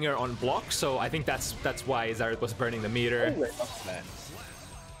air bringer on block, so I think that's why Zarythe was burning the meter.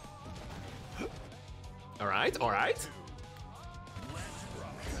 All right.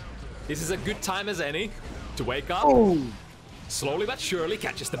 This is a good time as any to wake up. Oh. Slowly but surely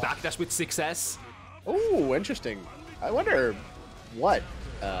catches the backdash with 6S. Oh, interesting. I wonder what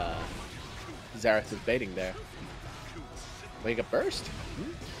Zarythe is baiting there. Wake up burst?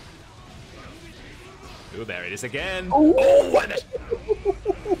 Ooh, there it is again. Oh, oh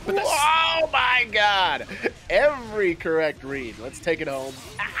my god! Every correct read. Let's take it home.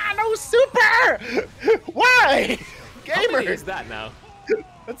 Ah, no super! Why? Gamer! How many is that now?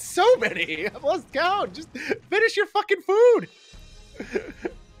 That's so many. I've lost count. Just finish your fucking food.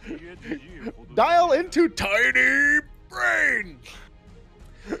 Dial into tiny brain.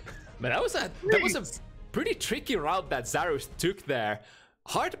 Man, that was a pretty tricky route that Zarythe took there.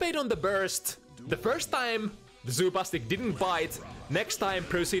 Hard bait on the burst. The first time the Zoobustik didn't bite. Next time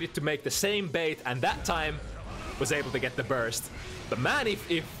proceeded to make the same bait, and that time was able to get the burst. But man,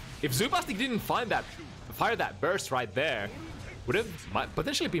 if Zoobustik didn't fire that burst right there, might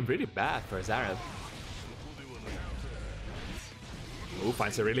potentially been really bad for Zarythe. Ooh,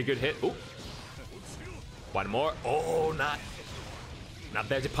 finds a really good hit. Ooh. One more. Oh, not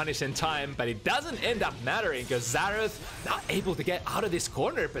there to punish in time, but it doesn't end up mattering because Zarythe not able to get out of this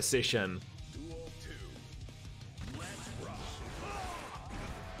corner position.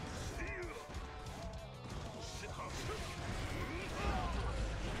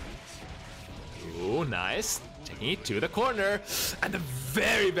 Ooh, nice. Taking it to the corner. And a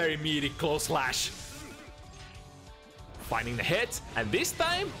very, very meaty close slash. Finding the hit. And this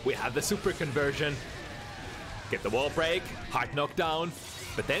time, we have the super conversion. Get the wall break. Hard knockdown.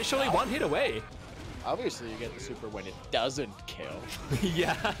 Potentially one hit away. Obviously, you get the super when it doesn't kill.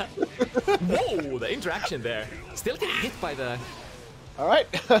 Yeah. Whoa, the interaction there. Still getting hit by the... All right,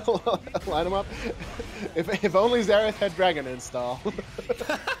 line them up. If only Zarythe had Dragon install.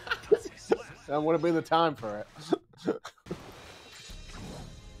 That would have been the time for it.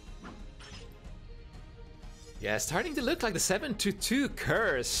 Yeah, starting to look like the 7-2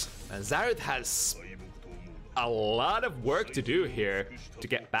 curse. And Zarythe has a lot of work to do here to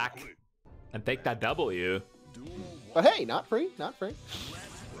get back and take that W. But hey, not free, not free.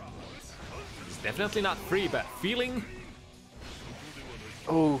 It's definitely not free, but feeling...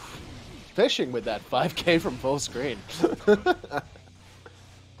 Oh, fishing with that 5K from full screen.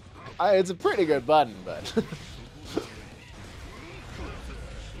 It's a pretty good button, but...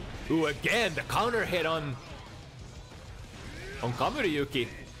 Ooh, again, the counter hit on on Kamuriyuki.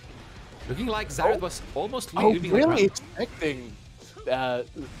 Looking like Zarythe was almost leaving the really ground. expecting the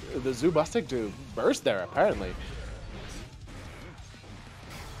Zoobustik to burst there, apparently.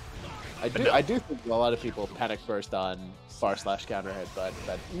 I do think a lot of people panic burst on / counter hit, but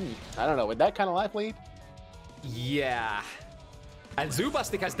I don't know, with that kind of life lead? Yeah. And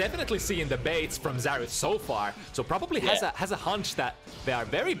Zoobustik has definitely seen the baits from Zarythe so far, so probably has a hunch that they are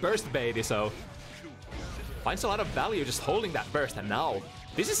very burst baity, so finds a lot of value just holding that burst. And now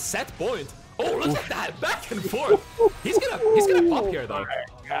this is set point. Oh, look at that, back and forth. He's gonna pop here though. Oh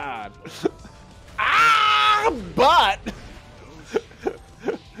my god. But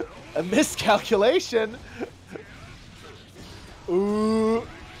a miscalculation. Ooh,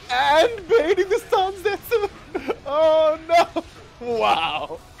 and baiting the Sanzetsu. Oh no.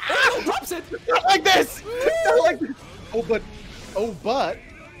 Wow. Oh, drops it. Not like this. Not like this. Oh, but.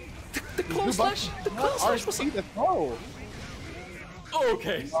 The close slash. The close slash was the throw.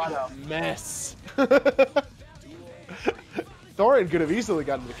 Okay. What a mess. Thorin could have easily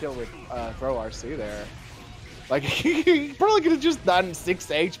gotten the kill with throw RC there. Like, he probably could have just done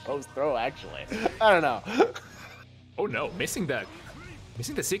 6H post throw, actually. I don't know. Oh no, missing the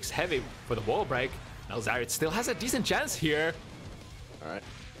 6 heavy for the wall break. Now Zarythe still has a decent chance here. Alright.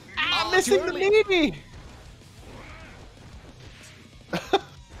 Missing the meaty!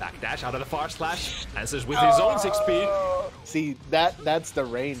 Backdash out of the far slash. Answers with his own 6P. See, that's the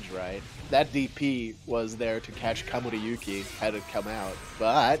range, right? That DP was there to catch Kamuriyuki had it come out,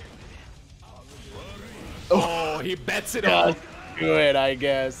 but... Oh, he bets it all. Good, I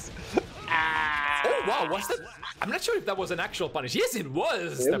guess. Oh, wow, was that? I'm not sure if that was an actual punish. Yes, it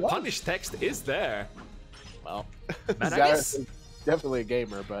was. The punish text is there. Well, Man, I Zarythe guess... is definitely a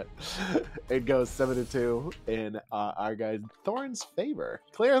gamer, but it goes 7-2 in our guy's Thorin's favor.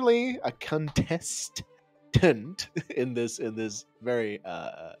 Clearly a contestant in this very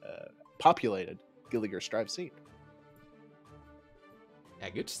populated Guilty Gear Strive scene. Yeah,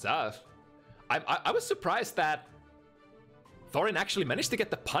 good stuff. I was surprised that Thorin actually managed to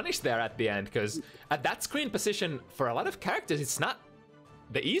get the punish there at the end, because at that screen position, for a lot of characters, it's not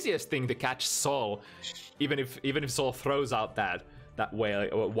the easiest thing to catch Soul, even if Soul throws out that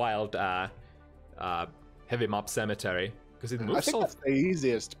wild heavy mob cemetery, because it moves. I think that's the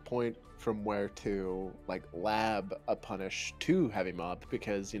easiest point from where to like lab a punish to heavy mob,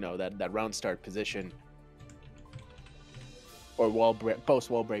 because you know that round start position or post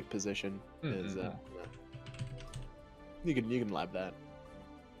wall break position is you can lab that.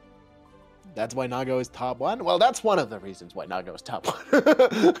 That's why Nago is top 1. Well, that's one of the reasons why Nago is top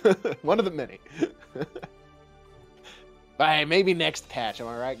 1. One of the many. Alright, maybe next patch, am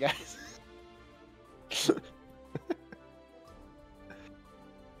I right, guys?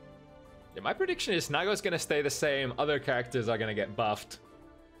 Yeah, my prediction is Nago's gonna stay the same, other characters are gonna get buffed.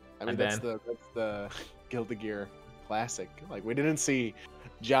 I mean, that's the Guilty Gear classic. Like, we didn't see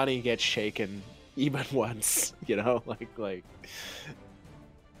Johnny get shaken even once, you know? Like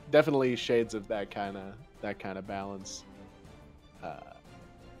definitely shades of that kind of balance.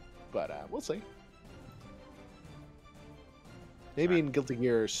 But we'll see. Maybe in Guilty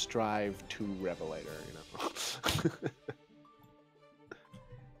Gear Strive 2 Revelator, you know.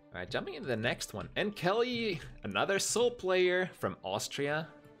 Alright, jumping into the next one. NKellyy, another Soul player from Austria,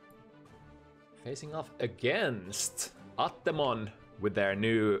 facing off against Attemon with their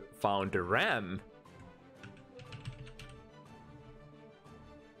new found Ram.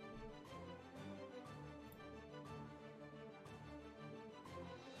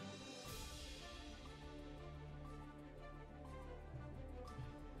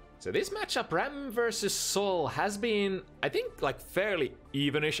 So this matchup, Ram versus Soul, has been, I think, like fairly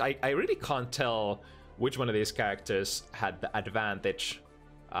evenish. I really can't tell which one of these characters had the advantage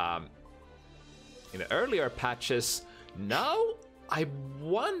in the earlier patches. Now, I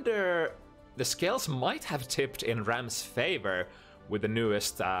wonder, the scales might have tipped in Ram's favor with the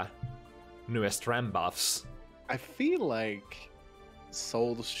newest Ram buffs. I feel like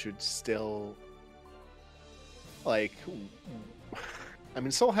Soul should still, like... I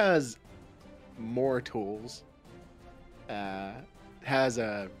mean, Soul has more tools, has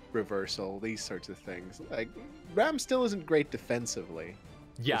a reversal, these sorts of things. Like, Ram still isn't great defensively,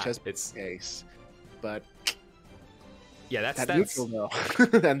 yeah, which has been the case, but yeah, that's neutral though,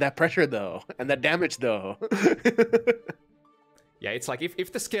 and that pressure though, and that damage though. Yeah, it's like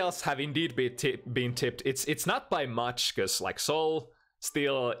if the scales have indeed been tipped, it's not by much, because like Soul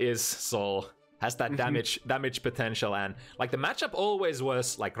still is Soul. Has that damage potential, and like the matchup always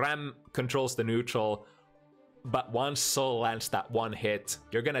was like Ram controls the neutral, but once Soul lands that one hit,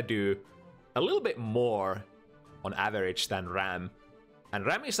 you're gonna do a little bit more on average than Ram. And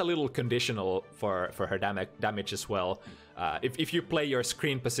Ram is a little conditional for her damage as well. If you play your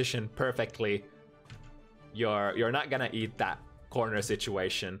screen position perfectly, you're not gonna eat that corner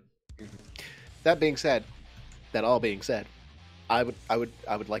situation. That being said, that all being said, I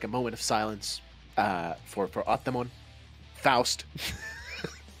would like a moment of silence for Attemon, Faust,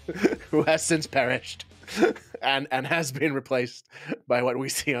 who has since perished and has been replaced by what we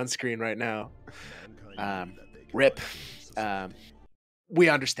see on screen right now. Rip. We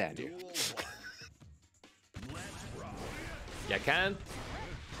understand you. Yeah,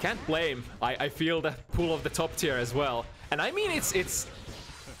 can't blame. I feel the pull of the top tier as well. And I mean, it's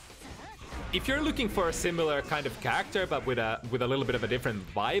if you're looking for a similar kind of character but with a little bit of a different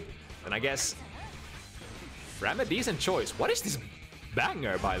vibe, then I guess Ram a decent choice. What is this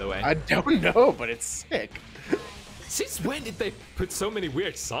banger, by the way? I don't know, but it's sick. Since when did they put so many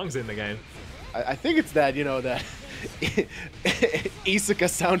weird songs in the game? I think it's that, you know, that Isuka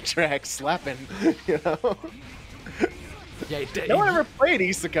soundtrack slapping, you know? Yeah, it did. No one ever played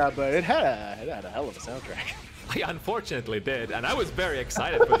Isuka, but it had a hell of a soundtrack. I unfortunately did, and I was very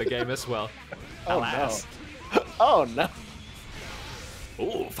excited for the game as well. Oh, alas. No. Oh no.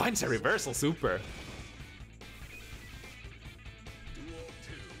 Ooh, finds a reversal super.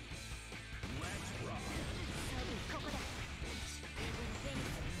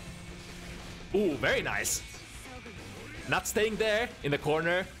 Ooh, very nice. Not staying there in the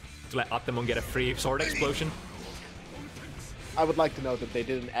corner to let Attemon get a free sword explosion. I would like to note that they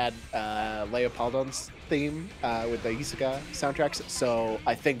didn't add Leopoldon's theme with the Isuka soundtracks, so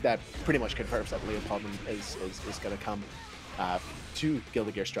I think that pretty much confirms that Leopoldon is going to come to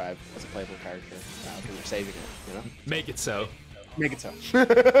Guilty Gear Strive as a playable character because they're saving it, you know? Make it so. Make it so.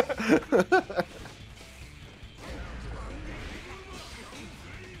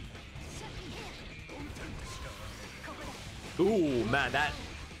 Ooh, man,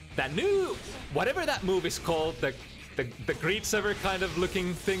 that new, whatever that move is called, the Greed Sever kind of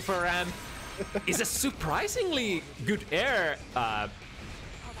looking thing for Ram, is a surprisingly good air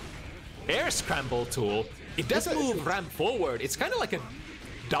scramble tool. It does move Ram forward. It's kind of like a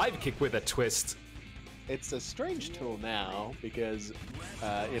dive kick with a twist. It's a strange tool now because,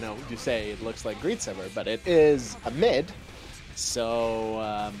 you know, you say it looks like Greed Sever, but it is a mid.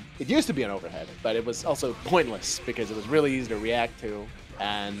 So it used to be an overhead, but it was also pointless because it was really easy to react to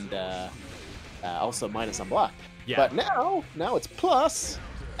and also minus on block. Yeah. But now it's plus,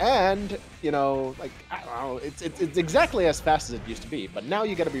 and you know, like I don't know, it's exactly as fast as it used to be. But now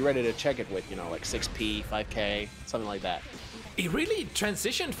you got to be ready to check it with, you know, like 6P, 5K, something like that. It really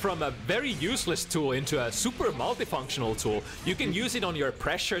transitioned from a very useless tool into a super multifunctional tool. You can use it on your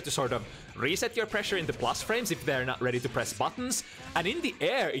pressure to sort of reset your pressure into plus frames if they're not ready to press buttons. And in the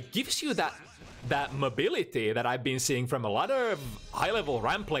air, it gives you that mobility that I've been seeing from a lot of high-level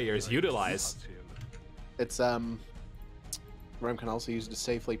Ram players utilize. It's Ram can also use it to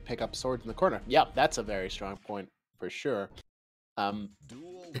safely pick up swords in the corner. Yeah, that's a very strong point for sure.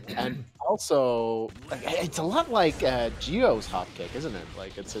 And also, it's a lot like Geo's hopkick, isn't it?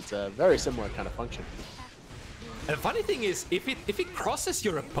 Like it's a very similar kind of function. And the funny thing is, if it crosses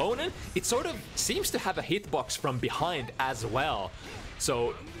your opponent, it sort of seems to have a hitbox from behind as well.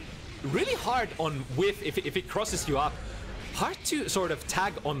 So really hard on whiff if it crosses you up. Hard to sort of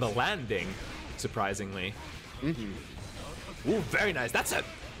tag on the landing, surprisingly. Ooh, very nice. That's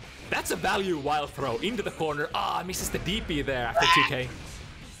a value wild throw into the corner. Ah, misses the DP there after 2K.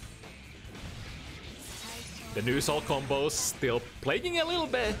 The new Soul combos still plaguing a little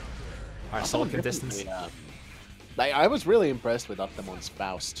bit our Soul contestants. I was really impressed with Attemon's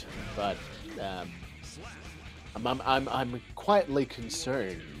Faust, but I'm quietly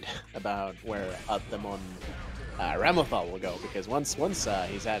concerned about where Attemon Ramothal will go, because once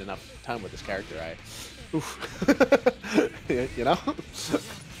he's had enough time with this character, you know.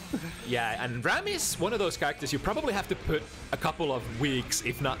 Yeah, and Ram is one of those characters you probably have to put a couple of weeks,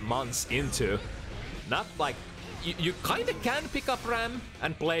 if not months, into. Not like you kind of can pick up Ram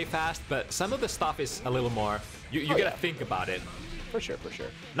and play fast, but some of the stuff is a little more. You gotta think about it. For sure.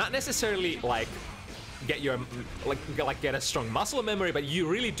 Not necessarily like get your get a strong muscle memory, but you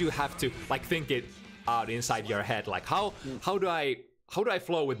really do have to like think it out inside your head. Like how do I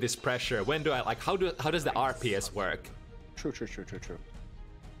flow with this pressure? When do I how does the RPS work? True.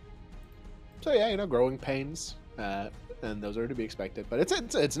 So yeah, you know, growing pains, and those are to be expected. But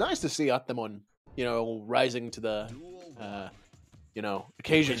it's nice to see Attemon, you know, rising to the you know,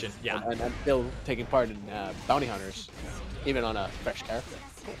 occasion. Yeah, and still taking part in bounty hunters, even on a fresh character.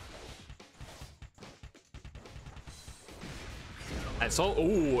 And so,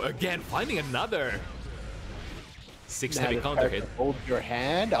 ooh, again finding another 6 heavy counter hit. Hold your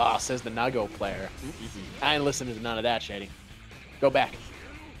hand. Ah, says the Nago player. I ain't listening to none of that, Shady. Go back.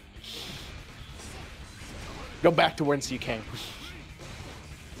 Go back to whence you came.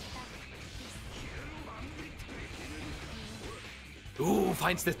 Ooh,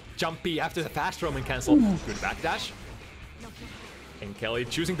 finds the jumpy after the fast Roman cancel. Good backdash. NKellyy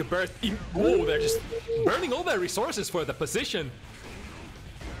choosing to burst. Oh, they're just burning all their resources for the position.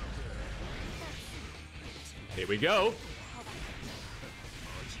 Here we go.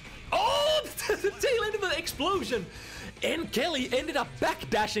 Oh, the tail end of the explosion. NKellyy ended up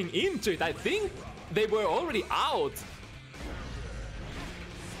backdashing into it. I think they were already out.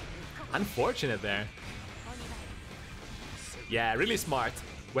 Unfortunate there. Yeah, really smart.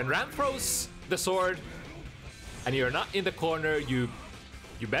 When Ram throws the sword and you're not in the corner, you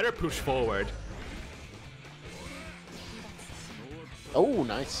better push forward. Oh,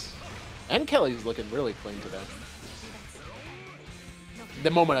 nice. NKelly's looking really clean today. The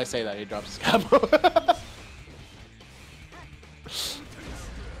moment I say that, he drops his combo.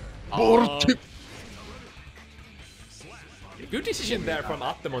 Good decision there from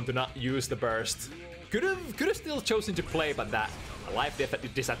Attemon to not use the burst. Could have still chosen to play, but that life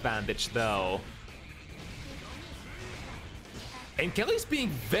disadvantage though. And NKelly's being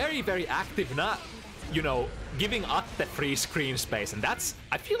very, very active, not, you know, giving up the free screen space, and that's,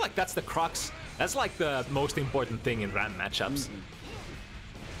 I feel like that's the crux. That's like the most important thing in Ram matchups.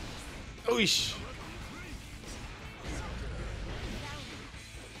 Oish.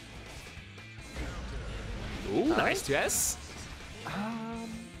 Ooh, nice yes.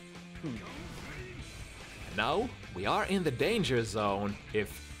 Now we are in the danger zone.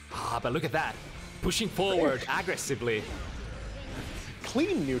 But look at that, pushing forward aggressively.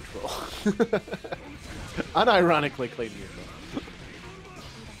 Clean neutral. Unironically clean neutral.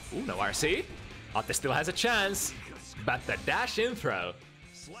 Ooh, no RC. Atte still has a chance, but the dash in throw.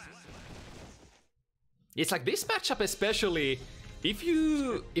 It's like this matchup, especially if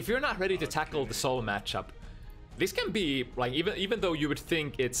you're not ready to tackle the solo matchup, this can be like, even though you would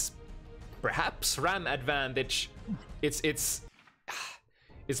think it's perhaps Ram advantage, it's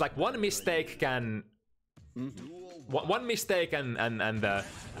like one mistake can one mistake and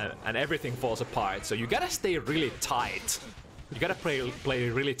everything falls apart. So you gotta stay really tight. You gotta play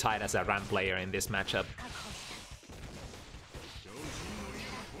really tight as a Ram player in this matchup.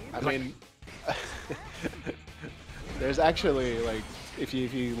 I mean, there's actually, like, if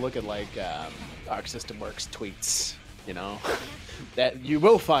you look at like Arc System Works tweets, you know, that you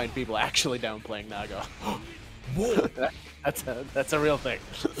will find people actually downplaying Nago. Whoa, that's a real thing.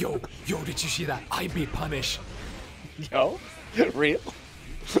 Yo, did you see that IB punish? Yo, real?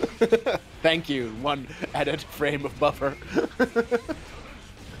 Thank you, one added frame of buffer.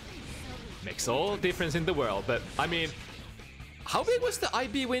 Makes all difference in the world, but I mean, how big was the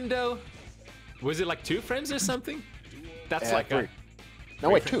IB window? Was it like 2 frames or something? That's like 3.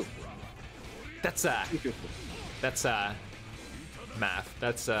 No, wait, 2. That's math.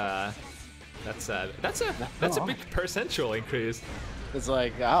 That's a big percentual increase. It's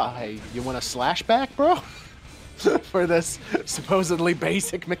like, hey, you want a slash back, bro? For this supposedly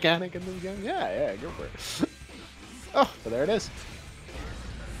basic mechanic in this game? Yeah, go for it. Oh, but there it is.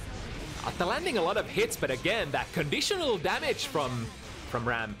 After landing a lot of hits, but again, that conditional damage from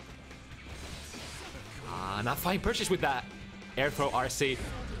Ram. Not fine purchase with that air throw RC.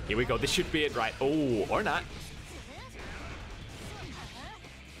 Here we go, this should be it, right? Oh, or not.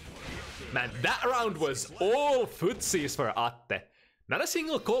 Man, that round was all footsies for Atte. Not a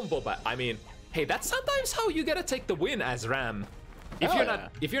single combo, but I mean, hey, that's sometimes how you gotta take the win as Ram.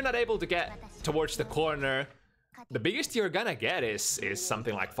 If you're not able to get towards the corner, the biggest you're gonna get is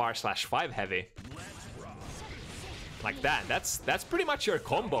something like 4/5 heavy. Like that. That's pretty much your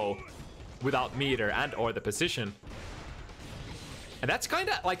combo without meter and or the position. And that's kind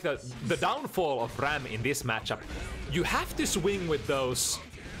of like the downfall of Ram in this matchup. You have to swing with those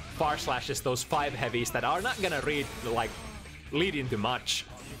 4/, those 5 heavies that are not gonna lead into much,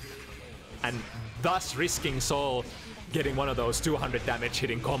 and thus risking Soul getting one of those 200 damage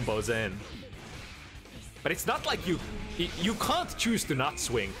hitting combos in. But it's not like you can't choose to not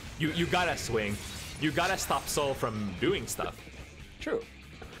swing. You gotta swing. You gotta stop Soul from doing stuff. True.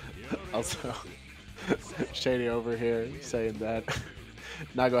 Also, Shady over here saying that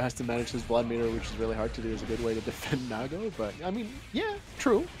Nago has to manage his blood meter, which is really hard to do, is a good way to defend Nago. But I mean, yeah,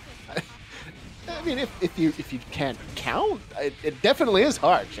 true. I mean, if you can't count, it definitely is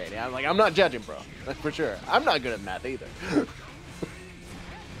hard, Shady. I'm not judging, bro, for sure. I'm not good at math either.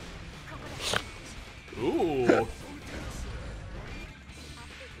 Ooh.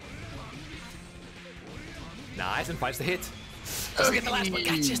 Nice, and finds the hit. Doesn't get the last one,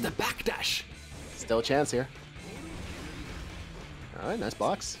 catches the backdash. Still a chance here. All right, nice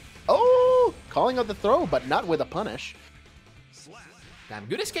blocks. Oh, calling out the throw, but not with a punish. Damn,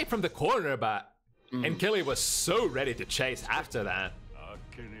 good escape from the corner, but NKellyy was so ready to chase after that.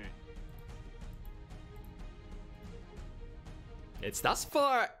 It's thus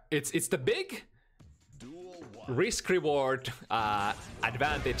far, it's the big risk-reward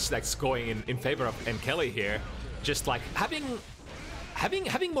advantage that's going in favor of NKellyy here. Just like having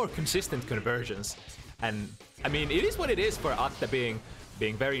more consistent conversions. And I mean, it is what it is for Atte being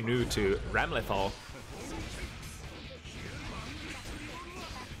very new to Ramlethal.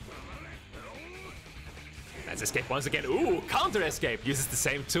 Nice escape once again. Ooh, counter escape. Uses the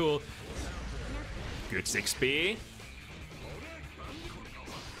same tool. Good 6B.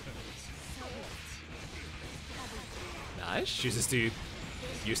 Nice. Chooses to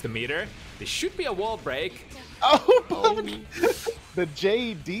use the meter. This should be a wall break. Oh. The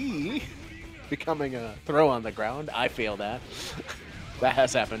JD becoming a throw on the ground. I feel that. That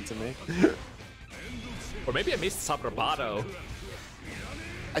has happened to me. Or maybe I missed Sabrabato.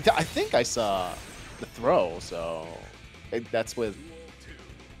 I think I saw the throw, so that's with.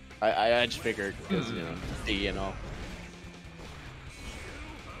 I just figured because you know D and all.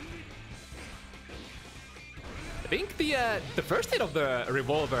 I think the first hit of the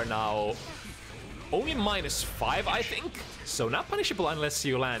revolver now only -5, I think. So not punishable unless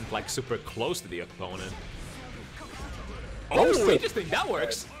you land like super close to the opponent. Oh, interesting. That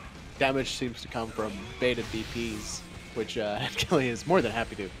works. Damage seems to come from baited BPs, which NKellyy is more than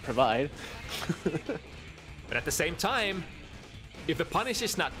happy to provide. But at the same time, if the punish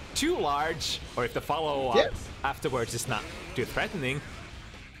is not too large, or if the follow-up afterwards is not too threatening,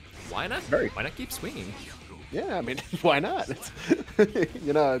 why not? Why not keep swinging? Yeah, I mean, why not?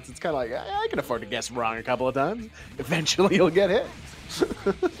 You know, it's kind of like, I can afford to guess wrong a couple of times. Eventually you'll get hit.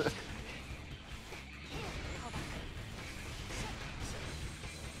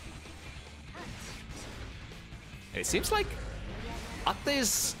 It seems like Atte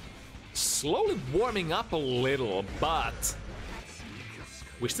is slowly warming up a little, but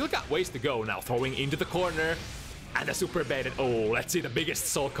we still got ways to go now. Throwing into the corner and a super baited. Oh, let's see the biggest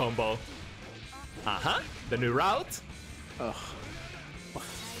soul combo. The new route. Oh,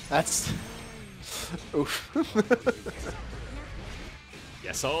 that's oof.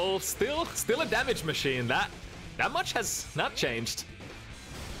 Yeah, so still a damage machine. That much has not changed.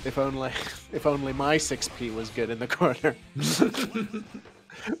 If only my 6P was good in the corner.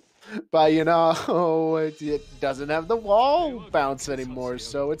 But you know, it doesn't have the wall bounce anymore,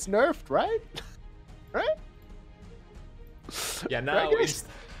 so it's nerfed, right? Right? Yeah,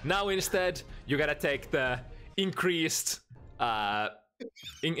 now instead you gotta take the increased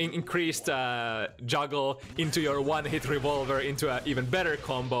juggle into your one-hit revolver into an even better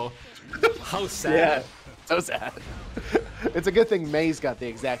combo. How sad. Yeah, so sad. It's a good thing May's got the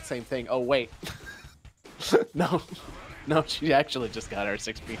exact same thing. Oh wait, no, she actually just got her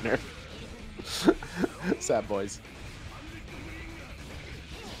 6P nerf. Sad boys.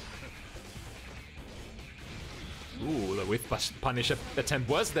 Ooh, the whiff punish attempt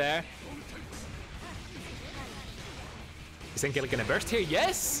was there. Is NKellyy gonna burst here?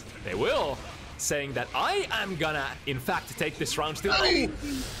 Yes, they will. Saying that I am gonna, in fact, take this round still. Oh.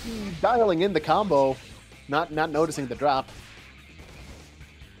 Dialing in the combo, not noticing the drop.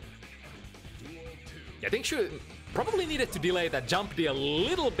 I think she probably needed to delay that jump D a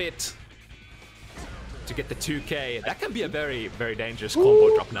little bit to get the 2K. That can be a very, very dangerous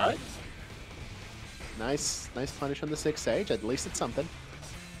combo drop now. Nice punish on the 6 Sage. At least it's something.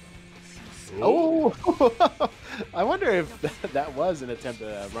 Ooh. Oh! I wonder if that was an attempt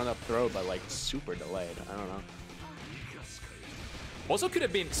to run up throw, but like super delayed. I don't know. Also could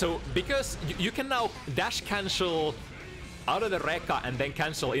have been, so because you can now dash cancel out of the Rekka and then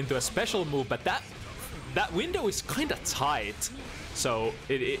cancel into a special move, but that window is kind of tight. So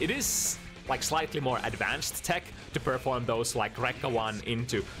it is like slightly more advanced tech to perform those like Rekka 1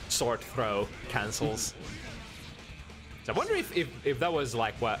 into sword throw cancels. So I wonder if that was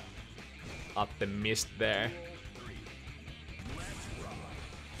like what Atte missed there.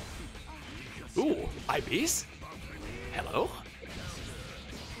 Ooh, IBs? Hello?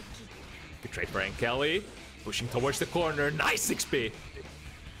 Good trade for NKellyy. Pushing towards the corner. Nice 6P.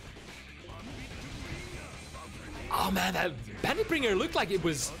 Oh man, that Bandit Bringer looked like it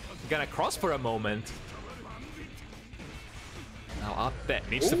was gonna cross for a moment. Now Atte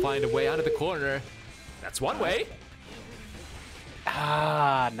needs to find a way out of the corner. That's one way.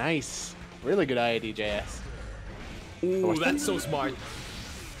 Ah, nice. Really good IADJS. Ooh, that's so smart.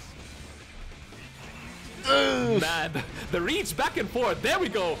 Man, the reach back and forth. There we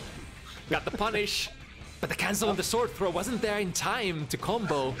go. Got the punish. But the cancel on the sword throw wasn't there in time to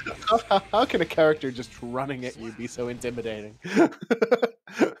combo. How can a character just running at you be so intimidating?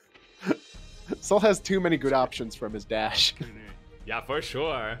 Sol has too many good options from his dash. Yeah, for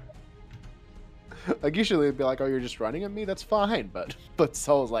sure. Like, usually it'd be like, oh, you're just running at me? That's fine. But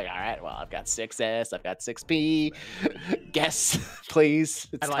Sol's like, all right, well, I've got 6S, I've got 6P. Guess, please.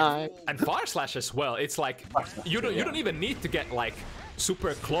 It's time. And far slash as well. It's like, you don't even need to get, like,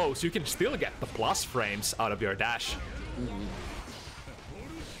 super close. You can still get the plus frames out of your dash.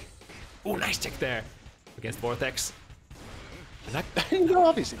 Oh, nice check there against Vortex. And that,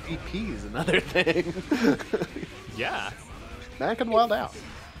 obviously, PP is another thing. yeah. Man can wild out.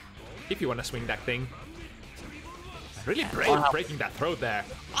 If you want to swing that thing. Really breaking that throw there.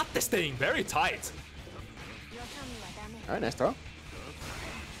 Atte staying very tight. All right, nice throw.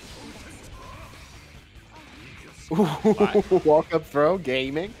 Walk up throw,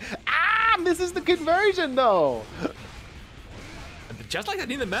 gaming. Ah, misses the conversion though. And just like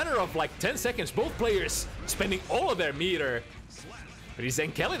that, in the matter of like 10 seconds, both players spending all of their meter. But it's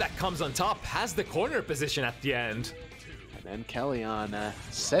NKellyy that comes on top, has the corner position at the end. And NKellyy on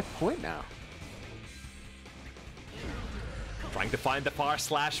set point now. Trying to find the far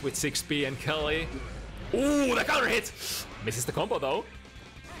slash with 6P and NKellyy. Ooh, the counter hit! Misses the combo though.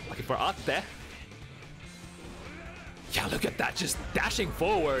 Looking for Atte. Yeah, look at that, just dashing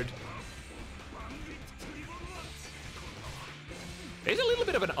forward. There's a little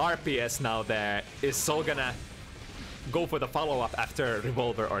bit of an RPS now there. Is Sol gonna go for the follow-up after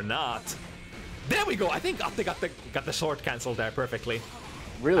Revolver or not? There we go, I think Atte got the short cancel there perfectly.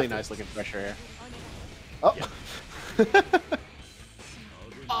 Really nice looking pressure here. Oh. Yeah.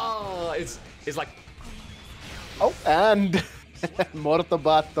 Oh, it's like... Oh, and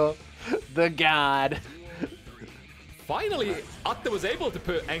Mortobato, the god. Finally, Atte was able to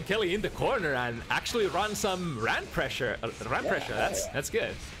put NKellyy in the corner and actually run some ramp pressure. That's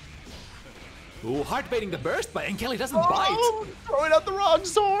good. Ooh, hard baiting the burst, but NKellyy doesn't bite. Throwing out the wrong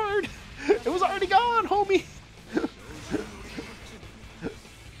sword. It was already gone, homie.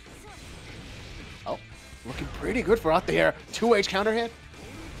 Oh, looking pretty good for Atte here. 2H counter hit.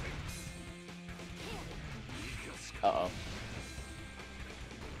 Uh-oh.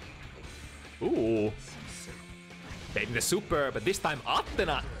 Ooh. Baiting the super, but this time Atte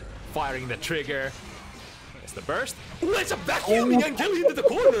not firing the trigger. It's the burst. Ooh, it's a vacuum! NKellyy into the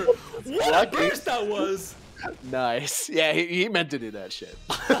corner! What a burst that was! Nice. Yeah, he meant to do that shit.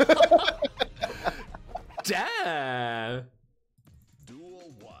 Damn!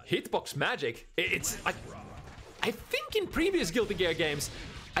 Hitbox magic. It's like... I think in previous Guilty Gear games,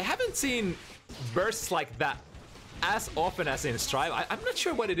 I haven't seen bursts like that as often as in Strive. I'm not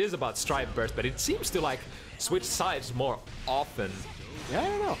sure what it is about Strive burst, but it seems to like switch sides more often. Yeah, I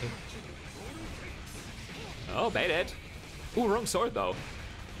don't know. Oh, baited. Ooh, wrong sword though.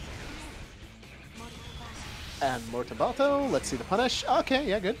 And Mortobato, let's see the punish. Okay,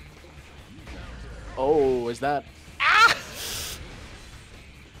 yeah, good. Oh, is that... Ah!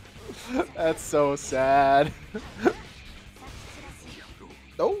 That's so sad.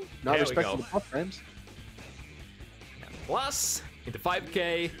 Oh, not respecting the buff frames. Plus, into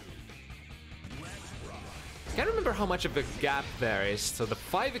 5k. Can't remember how much of a gap there is. So the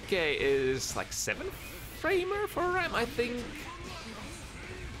 5k is like 7 framer for RAM, I think.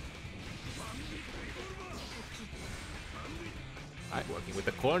 Alright, working with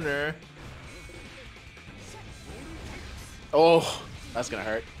the corner. Oh, that's gonna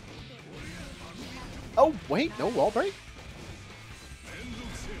hurt. Oh, wait, no wall break?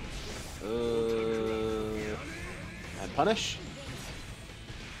 And punish.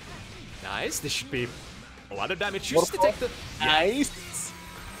 Nice, this should be a lot of damage just to take the... Nice!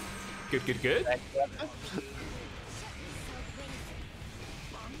 Good, good, good.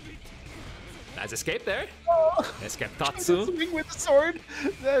 Nice escape there. Oh. Escape Tatsu. Swing with the sword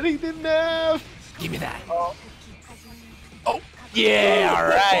that he didn't have. Give me that. Oh, yeah,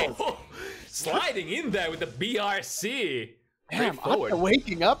 alright. Sliding in there with the BRC. Damn, I'm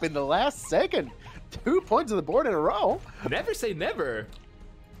waking up in the last second. 2 points on the board in a row. Never say never.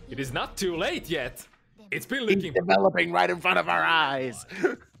 It is not too late yet. It's been looking... developing right in front of our eyes.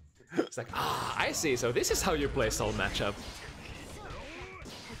 It's like, ah, I see. So this is how you play Soul matchup.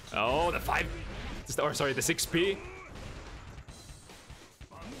 Oh, the 5... Or sorry, the 6P.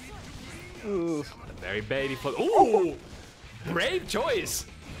 Ooh. A very baity flow. Ooh! Brave choice.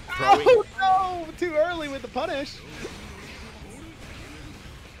 Oh no! Too early with the punish.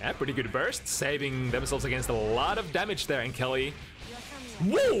 Yeah, pretty good burst, saving themselves against a lot of damage there, NKellyy.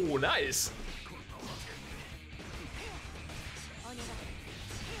 Whoa, nice!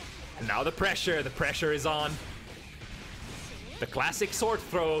 Now the pressure is on. The classic sword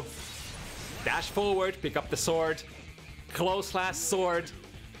throw. Dash forward, pick up the sword. Close last sword.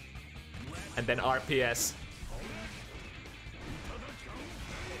 And then RPS.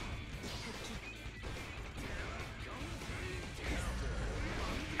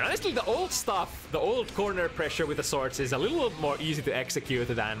 Honestly, the old stuff, the old corner pressure with the swords is a little more easy to execute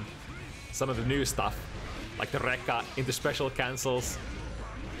than some of the new stuff. Like the Rekka into special cancels.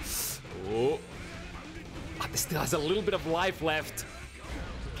 Oh. But this still has a little bit of life left.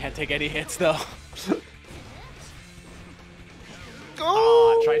 Can't take any hits though.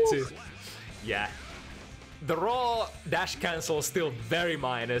 Tried to. Yeah. The raw dash cancel is still very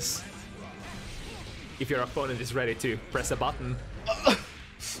minus. If your opponent is ready to press a button.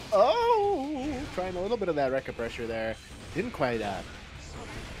 Oh, trying a little bit of that Rekka pressure there. Didn't quite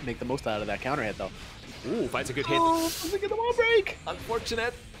make the most out of that counter hit though. Ooh, finds a good hit. Oh, look at the wall break.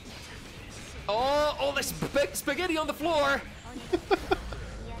 Unfortunate. Oh, there's spaghetti on the floor.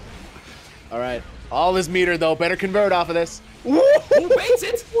 All right, all this meter though. Better convert off of this. Who baits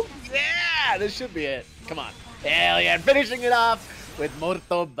it? Yeah, this should be it. Come on. Hell yeah, finishing it off with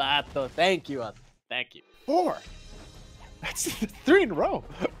Morto Bato. Thank you, thank you. 4. That's 3 in a row.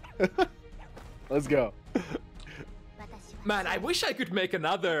 Let's go. Man, I wish I could make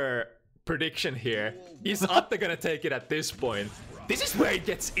another prediction here. Is Atte gonna take it at this point? This is where it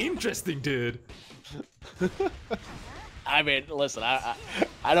gets interesting, dude. I mean, listen, I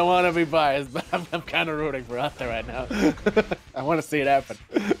don't want to be biased, but I'm kind of rooting for Atte right now. I want to see it happen.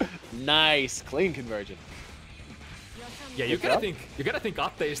 Nice, clean conversion. Yeah, you gotta think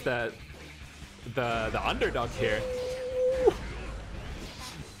Atte is the underdog here.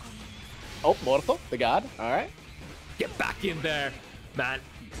 Oh, Morto, the god. All right. Get back in there, man.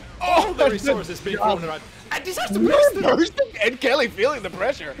 Oh, the resources being thrown around. And this has to burst him. NKellyy feeling the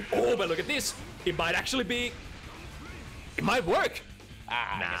pressure. Oh, but look at this. It might actually be... It might work.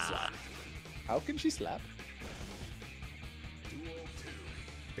 Nah. How can she slap?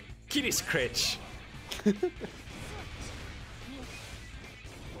 The kitty scratch.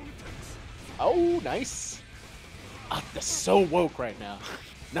 Oh, nice. Atte's so woke right now.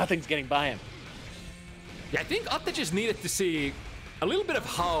 Nothing's getting by him. Yeah, I think Atte just needed to see a little bit of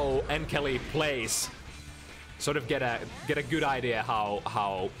how NKellyy plays. Sort of get a good idea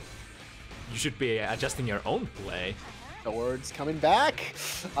how you should be adjusting your own play. Swords coming back.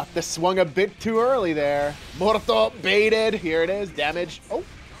 Atte swung a bit too early there. Morto baited. Here it is. Damage. Oh.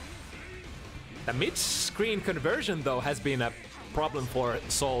 The mid-screen conversion, though, has been a problem for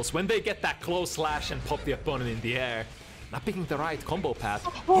Souls. When they get that close slash and pop the opponent in the air, not picking the right combo path.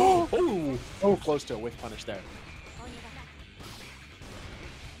 Oh, close to a whiff punish there.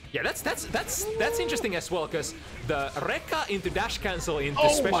 Yeah, that's interesting as well, because the Rekka into dash cancel into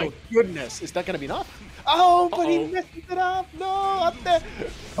Oh my goodness, is that gonna be enough? Oh, but he messed it up. No, Atte.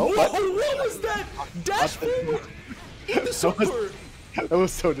 Oh, what was that? Dash forward into super. That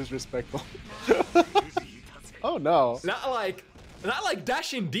was so disrespectful. Oh no. Not like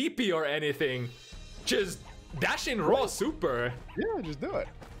dashing DP or anything. Just dashing raw super. Yeah, just do it.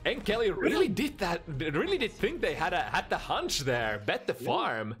 NKellyy really did that. Really did think they had the hunch there. Bet the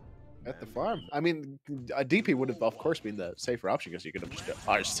farm. At the farm. I mean, a DP would have, of course, been the safer option because you could have just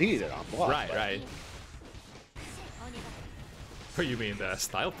RC'd it on block. Right. What you mean, the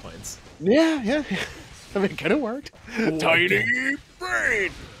style points? Yeah. I mean, it kind of worked. Tiny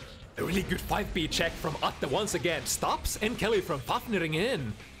brain. A really good 5B check from Atte once again. Stops NKellyy from Fafnering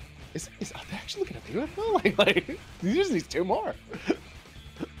in. Is Atte actually gonna do it though? Like he just needs 2 more.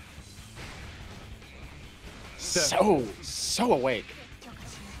 So awake.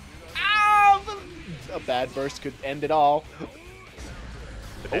 Ow! A bad burst could end it all.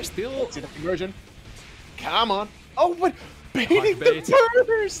 But there's still... See the conversion. Come on. Oh, but baiting the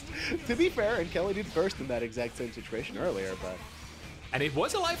burst! To be fair, NKellyy did burst in that exact same situation earlier, but... And it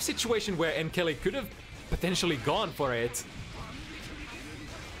was a life situation where NKellyy could have potentially gone for it.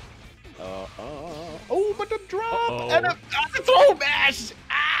 Oh, but the drop! And a throw mash!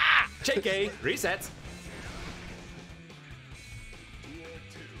 Ah! JK, reset.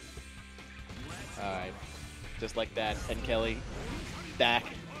 Alright. Just like that, NKellyy back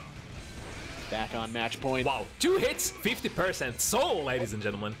on match point. Wow, 2 hits, 50% soul, ladies and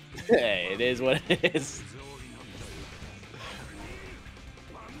gentlemen. Hey, it is what it is.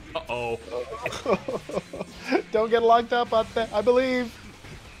 Uh-oh. Don't get locked up, Atte, I believe.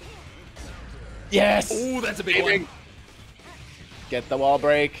 Yes! Ooh, that's a big one. Get the wall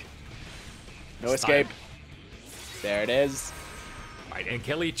break. No escape. There it is. Right,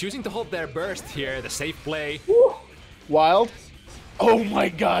 NKellyy choosing to hold their burst here, the safe play. Woo. Wild. Oh my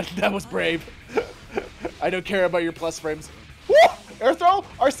god, that was brave. I don't care about your plus frames. Woo! Air throw?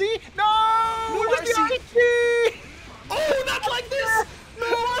 RC? No! Where's the RC? Oh, not like this! No!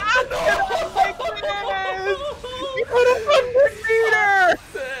 You put a 100 meter!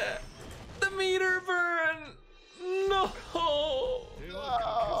 The meter burn! No! Oh,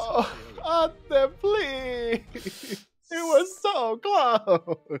 Attemon, please! It was so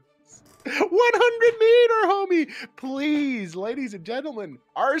close! 100 meter, homie! Please, ladies and gentlemen,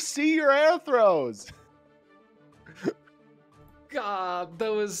 RC your air throws! God,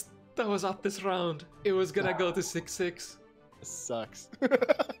 that was up this round. It was gonna go to 6-6. Sucks.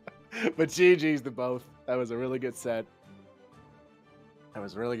 But GG's to both. That was a really good set. That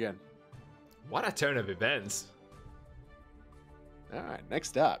was really good. What a turn of events. Alright,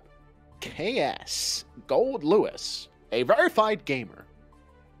 next up. KS Gold Lewis, a verified gamer,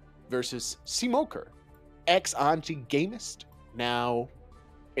 versus Cemoker, ex-Anji gamist, now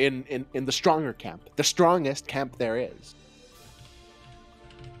in the stronger camp. The strongest camp there is.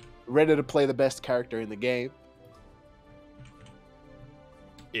 Ready to play the best character in the game.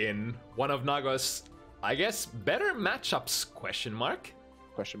 In one of Nago's, I guess, better matchups, question mark?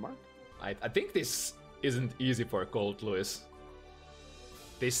 Question mark? I think this isn't easy for Gold Lewis.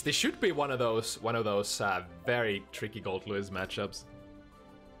 This should be one of those very tricky Gold Lewis matchups.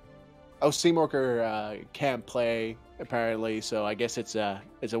 Oh, Cemoker can't play apparently, so I guess it's a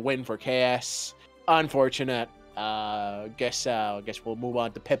win for KS. Unfortunate. Guess we'll move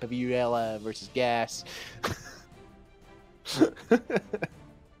on to Pepe Viyuela versus Gas.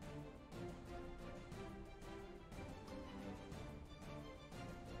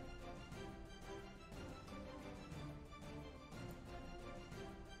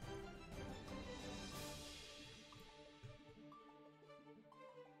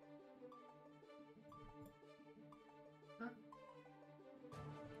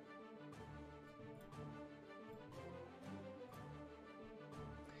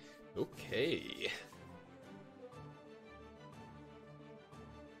 Okay.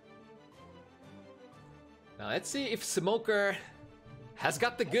 Now let's see if Cemoker has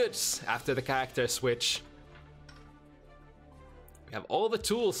got the goods after the character switch. We have all the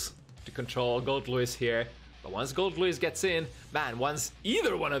tools to control Gold Lewis here, but once Gold Lewis gets in, man, once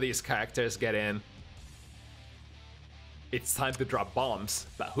either one of these characters get in, it's time to drop bombs.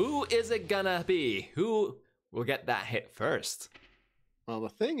 But who is it gonna be? Who will get that hit first? Well, the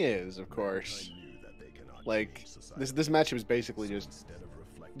thing is, of course, like, this matchup is basically just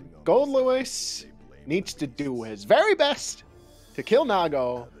Gold Lewis needs to do his very best to kill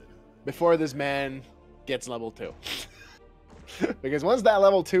Nago before this man gets level 2. Because once that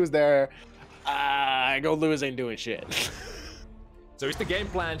level 2 is there, Gold Lewis ain't doing shit. So is the game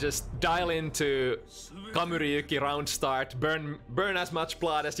plan just dial into Kamuriyuki round start, burn as much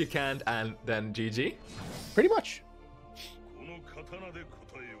blood as you can, and then GG? Pretty much.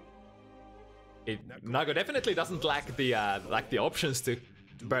 Nago definitely doesn't lack the options to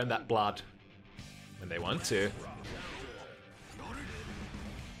burn that blood when they want to.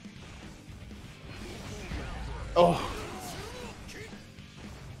 Oh.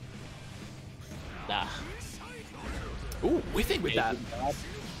 Nah. Ooh, we think with that.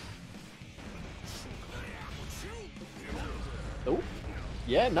 Oh.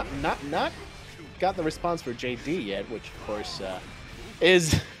 Yeah, not got the response for JD yet, which of course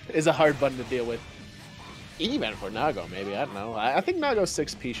is a hard button to deal with. Even for Nago, maybe, I don't know. I think Nago's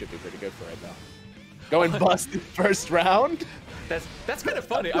 6P should be pretty good for it though. Going busted first round. That's kind of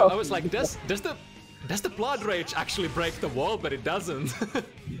funny. I was like, does the blood rage actually break the wall? But it doesn't.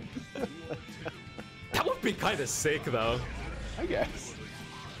 That would be kind of sick though. I guess.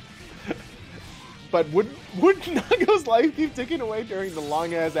 But would Nago's life keep ticking away during the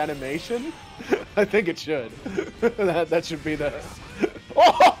long ass animation? I think it should. that should be the.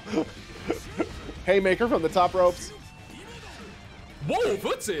 Oh! Haymaker from the top ropes. Whoa,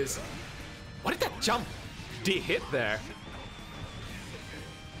 footsies! What did that jump D hit there?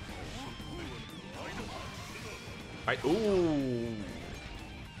 Alright, ooh.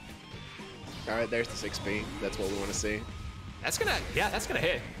 Alright, there's the 6P. That's what we want to see. That's gonna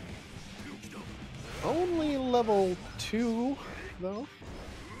hit. Only level 2, though.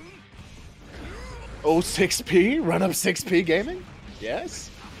 Oh, 6P? Run up 6P gaming? Yes.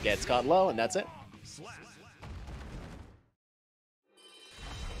 Gets caught low, and that's it.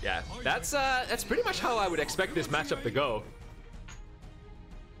 Yeah, that's pretty much how I would expect this matchup to go.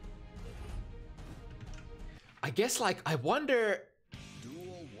 I guess, like, I wonder...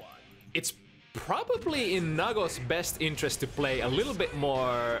 It's probably in Nago's best interest to play a little bit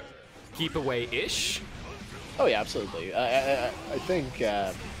more keep away-ish. Oh yeah, absolutely. I think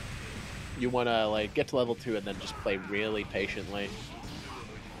you want to like get to level 2 and then just play really patiently.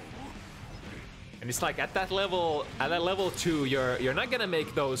 And it's like at that level 2, you're not gonna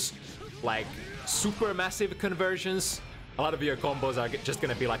make those like super massive conversions. A lot of your combos are just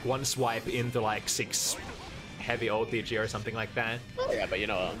gonna be like one swipe into like 6 heavy OTG or something like that. Oh yeah, but you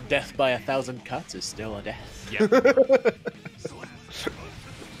know, death by 1,000 cuts is still a death. Yeah.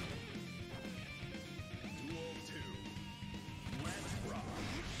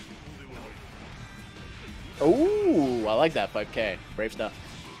 Ooh, I like that 5k. Brave stuff.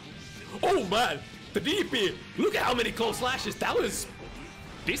 Oh man, the DP! Look at how many close slashes. That was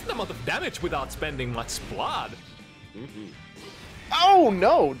decent amount of damage without spending much blood. Oh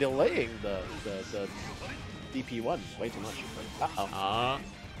no, delaying the DP1 way too much. Uh-oh.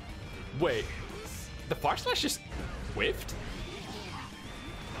 Wait, the far slash just whiffed?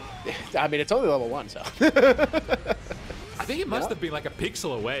 I mean, it's only level 1, so. I think it must have been like a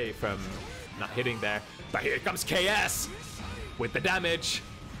pixel away from not hitting there. But here comes KS with the damage.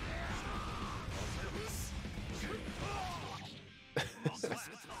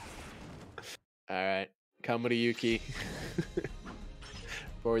 Alright, Yuki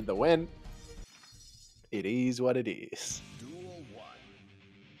for the win. It is what it is.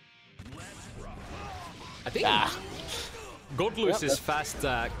 I think Goldluz is fast,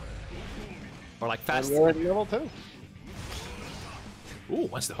 or like fast. And we're at level 2. Ooh,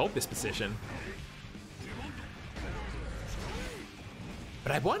 wants to hold this position.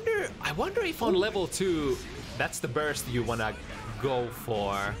 But I wonder if on level 2, that's the burst you wanna go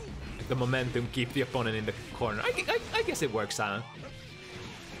for. Like the momentum, keep the opponent in the corner. I guess it works out.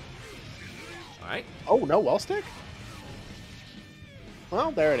 Alright. Oh, no wall stick?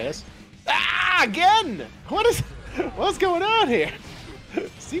 Well, there it is. Ah, again! What's going on here?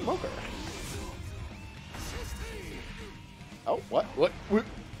 Cemoker. Oh, what?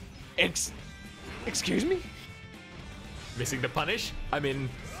 Excuse me? Missing the punish. I mean,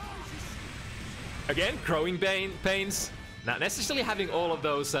 again, growing pains. Not necessarily having all of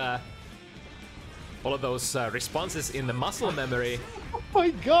those responses in the muscle memory. Oh my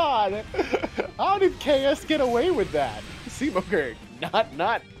god! How did KS get away with that? Cemoker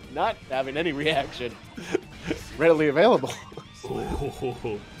not having any reaction. Readily available.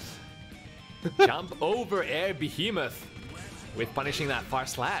 Ooh. Jump over air behemoth with punishing that far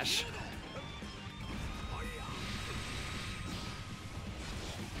slash.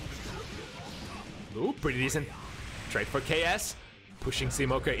 Ooh, pretty decent trade for KS. Pushing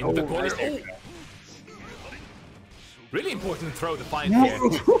Cemoker into the corner. Nice. Really important throw to find here.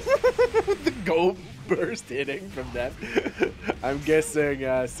 The gold burst hitting from that. I'm guessing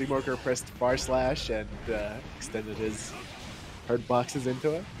Cemoker pressed far slash and extended his hurt boxes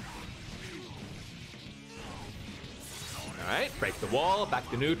into it. Alright, break the wall, back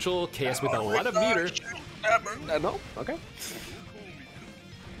to neutral. KS with a lot of meter. No? Okay.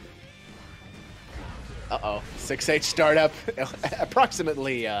 Uh-oh. 6H startup.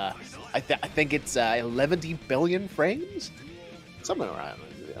 Approximately, I think it's 11 billion frames? Something around,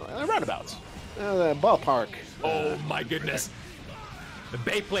 roundabouts. Ballpark. Oh my goodness. The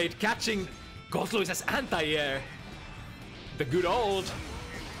Beyblade catching Goldluz's anti-air. The good old.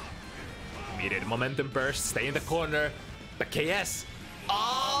 Immediate momentum burst, stay in the corner. But KS.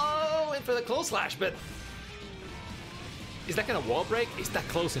 Oh, went for the close slash, but is that gonna wall break? Is that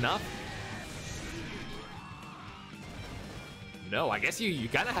close enough? No, I guess you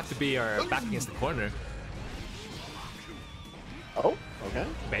kind of have to be back against the corner. Oh, okay.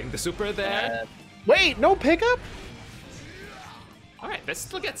 Baiting the super there. Wait, no pickup? Alright, let's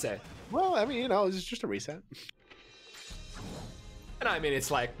still get set. Well, I mean, you know, it's just a reset. And I mean,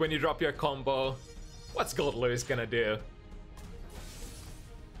 it's like when you drop your combo, what's Goldluz gonna do?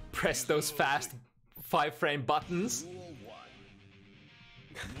 Press those fast 5-frame buttons.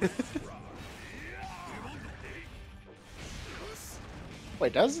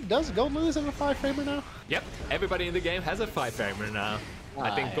 Wait, does Goldluz have a 5-framer now? Yep, everybody in the game has a 5-framer now.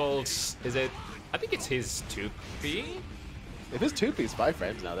 I think Gold's, I think it's his 2P? If his 2P's 5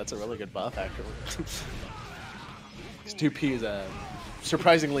 frames now, that's a really good buff, actually. His 2P is a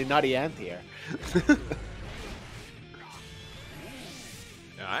surprisingly nutty anti-air.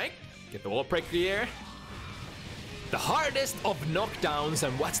 Alright, get the wall break here. The hardest of knockdowns,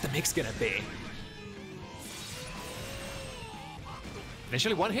 and what's the mix gonna be?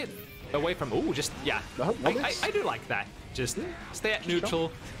 Initially one hit away from, ooh, just, yeah. I do like that. Just stay at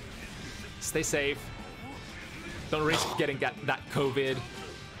neutral, stay safe. Don't risk getting that COVID.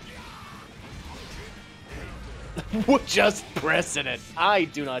 Just pressing it. I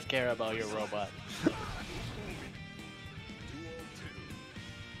do not care about your robot.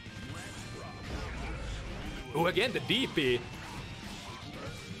 Ooh, again, the DP.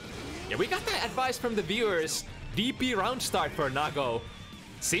 Yeah, we got that advice from the viewers. DP round start for Nago.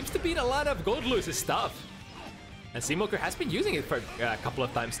 Seems to beat a lot of Goldluce's stuff. And Cemoker has been using it for a couple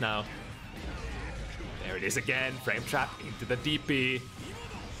of times now. There it is again. Frame trap into the DP.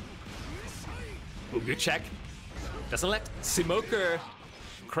 Ooh, good check. Doesn't let Cemoker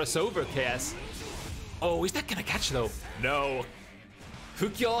cross over KS. Oh, is that gonna catch though? No.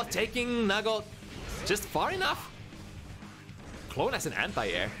 Fukyo taking Nago just far enough. Clone as an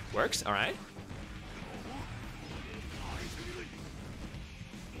anti-air. Works, alright.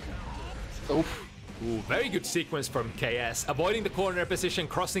 Oof. Ooh, very good sequence from KS. Avoiding the corner position,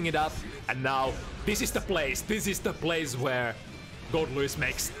 crossing it up. And now, this is the place. This is the place where Goldluce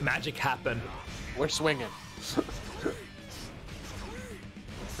makes magic happen. We're swinging.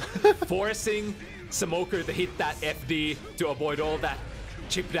 Forcing Cemoker to hit that FD to avoid all that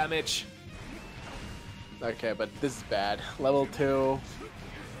chip damage. Okay, but this is bad. Level 2.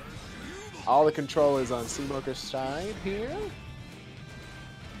 All the control is on Cemoker's side here.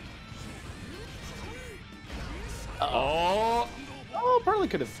 Oh! Oh, probably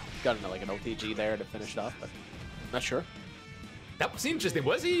could have gotten like an OTG there to finish it off, but not sure. That was interesting.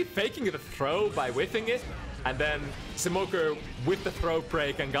 Was he faking the throw by whiffing it? And then Cemoker with the throw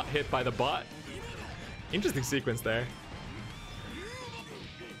break and got hit by the bot? Interesting sequence there.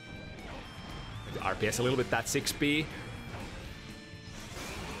 RPS a little bit that 6B.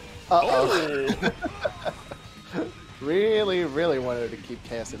 Uh-oh. Really, really wanted to keep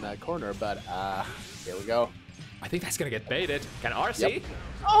KS in that corner, but here we go. I think that's gonna get baited. Can RC? Yep.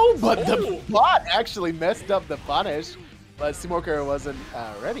 Oh, but the bot actually messed up the punish, but Cemoker wasn't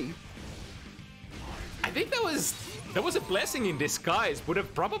ready. I think that was a blessing in disguise. Would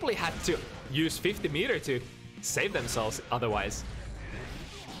have probably had to use 50 meter to save themselves otherwise.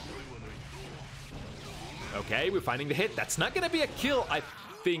 Okay, we're finding the hit. That's not gonna be a kill, I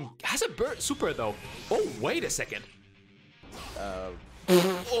think. Has a bird super though. Oh, wait a second.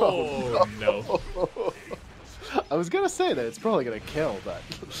 Oh no. I was gonna say that it's probably gonna kill, but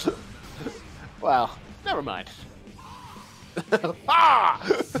well, never mind. Ah!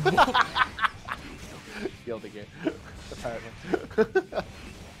 Killed again, apparently.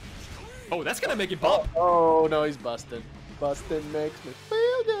 Oh, that's gonna make him pop. Oh no, he's busted. Busted makes me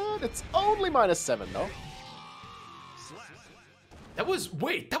feel good. It's only -7 though. That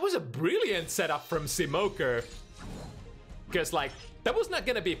was a brilliant setup from Cemoker. Because like, that was not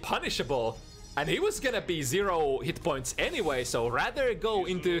gonna be punishable. And he was gonna be 0 hit points anyway, so rather go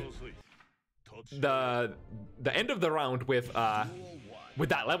into the end of the round with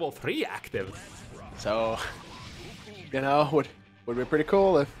that level 3 active. So, you know, would be pretty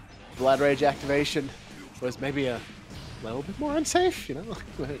cool if Blood Rage activation was maybe a little bit more unsafe, you know?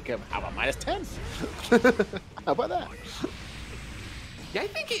 How about -10? How about that? Yeah, I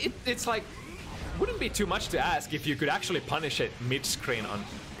think it's like, wouldn't be too much to ask if you could actually punish it mid-screen on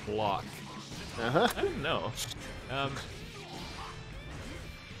block. Uh-huh. I don't know.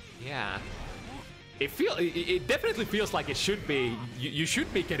 Yeah. It definitely feels like it should be. You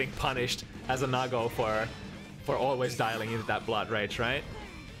should be getting punished as a Nago for always dialing into that blood rage, right?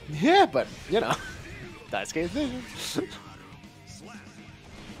 Yeah, but you know, Daisuke's vision.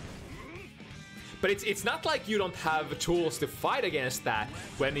 But it's not like you don't have tools to fight against that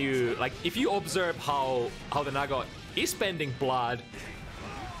when you like if you observe how the Nago is spending blood.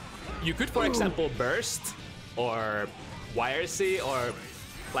 You could, for example, burst or YRC or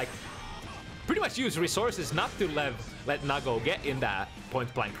like pretty much use resources not to let Nago get in that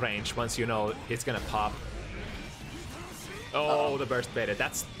point blank range once you know it's gonna pop. Oh, the burst baited.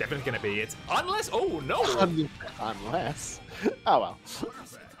 That's definitely gonna be it. Unless, oh no! Unless, oh well.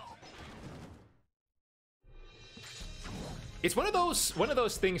 It's one of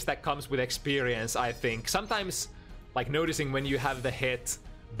those things that comes with experience, I think. Sometimes, like noticing when you have the hit,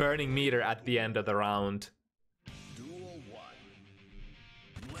 burning meter at the end of the round.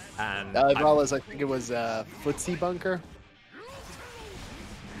 And as well as I think it was Footsie Bunker.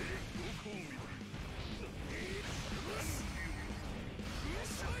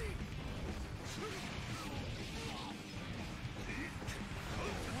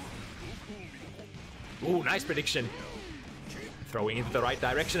 Ooh, nice prediction. Throwing into the right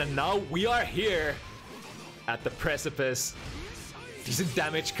direction, and now we are here at the precipice. Decent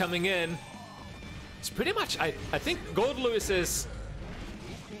damage coming in. It's pretty much, I think Goldluce's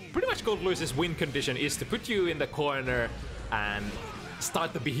win condition is to put you in the corner and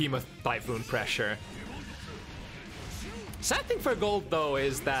start the behemoth typhoon pressure. Sad thing for Gold though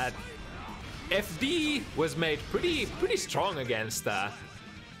is that FD was made pretty strong against the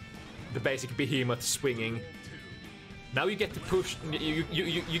basic behemoth swinging. Now you get to push.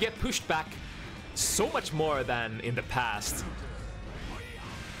 You get pushed back so much more than in the past.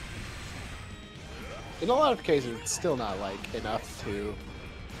 In a lot of cases, it's still not like enough to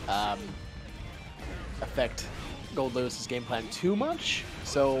affect Gold Lewis's game plan too much.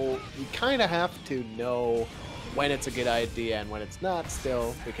 So you kind of have to know when it's a good idea and when it's not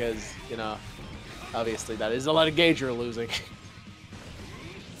still, because, you know, obviously that is a lot of gauge you're losing.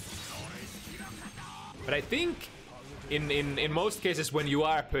 But I think in most cases when you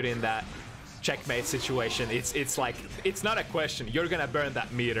are put in that checkmate situation, it's like, it's not a question. You're gonna burn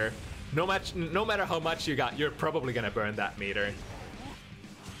that meter. No matter how much you got, you're probably gonna burn that meter.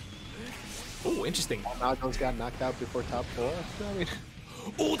 Oh, interesting. Nago's got knocked out before top 4. I mean,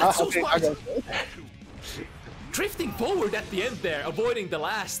 oh, that's so smart! Drifting forward at the end there, avoiding the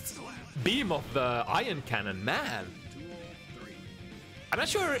last beam of the iron cannon. Man, I'm not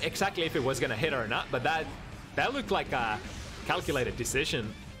sure exactly if it was gonna hit or not, but that looked like a calculated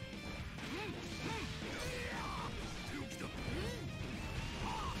decision.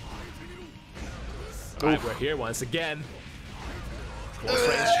 Alright, we're here once again. Close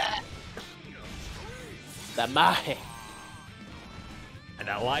range. Damahe. And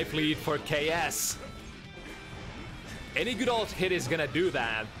a life lead for KS. Any good ult hit is gonna do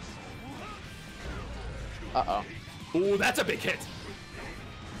that. Uh-oh. Ooh, that's a big hit.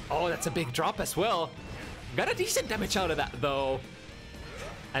 Oh, that's a big drop as well. Got a decent damage out of that, though.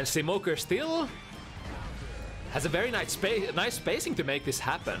 And Cemoker still has a very nice spacing to make this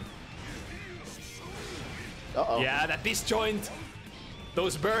happen. Uh-oh. Yeah, that disjoint,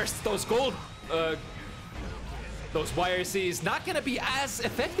 those bursts, those gold, those YRCs, not gonna be as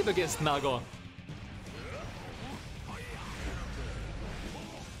effective against Nago.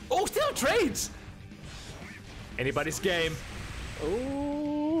 Oh, still trades! Anybody's game.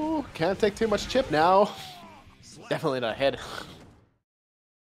 Ooh, can't take too much chip now. Definitely not head.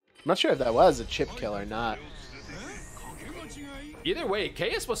 I'm not sure if that was a chip kill or not. Either way,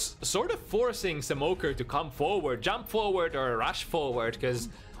 KS was sort of forcing Cemoker to come forward, jump forward, or rush forward, because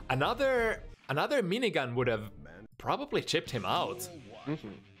another minigun would have probably chipped him out.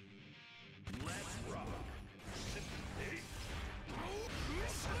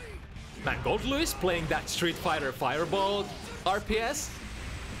 Man, Gold Lewis playing that Street Fighter Fireball RPS.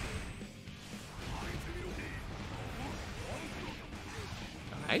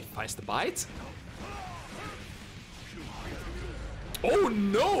 Alright, finds the bite. Oh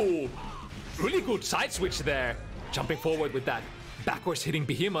no! Really good side switch there. Jumping forward with that backwards hitting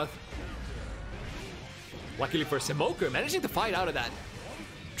behemoth. Luckily for Cemoker, managing to fight out of that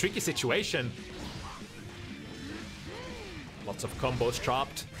tricky situation. Lots of combos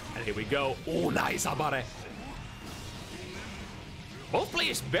dropped. And here we go. Oh, nice, Abare. Both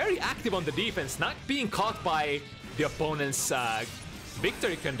players very active on the defense, not being caught by the opponent's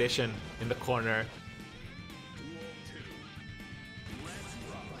victory condition in the corner.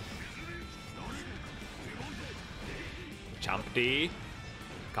 Jump D.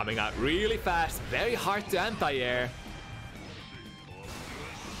 Coming out really fast, very hard to anti-air.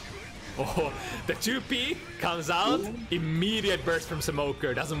 Oh, the 2P comes out, immediate burst from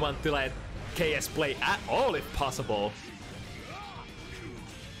Cemoker, doesn't want to let KS play at all if possible.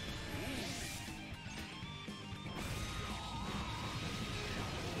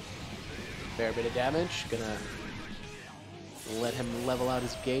 Fair bit of damage, gonna let him level out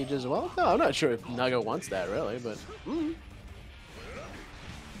his gauge as well. No, I'm not sure if Nago wants that really, but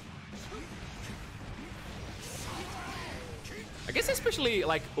I guess especially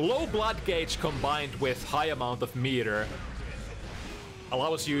like low blood gauge combined with high amount of meter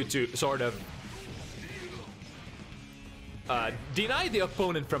allows you to sort of deny the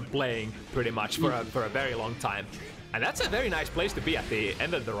opponent from playing pretty much for a very long time. And that's a very nice place to be at the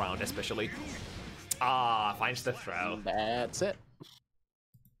end of the round especially. Ah, finds the throw. That's it.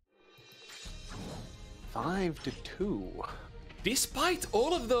 5-2. Despite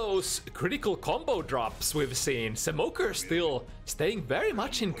all of those critical combo drops we've seen, Cemoker still staying very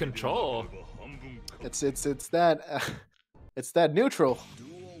much in control. It's that it's that neutral,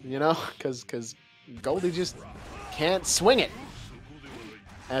 you know, because Goldie just can't swing it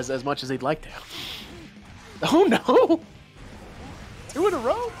as much as he'd like to. Oh no! 2 in a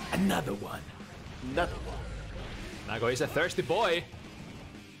row. Another one. Another one. Nago is a thirsty boy.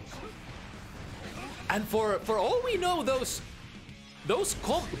 And for all we know, those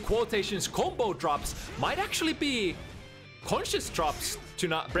quotations combo drops might actually be conscious drops to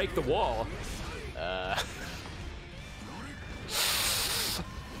not break the wall.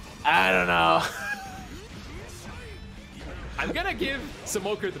 I don't know. I'm gonna give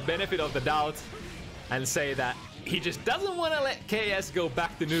Cemoker the benefit of the doubt. and say that he just doesn't want to let KS go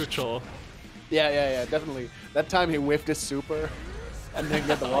back to neutral. Yeah, definitely. That time he whiffed his super and then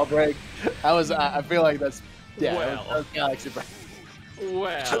get the wall break. I feel like that's, yeah, Well. that was Galaxy Break.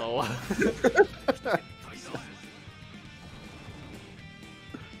 Well.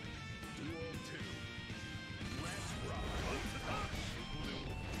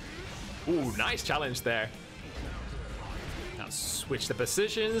 Ooh, nice challenge there. Now switch the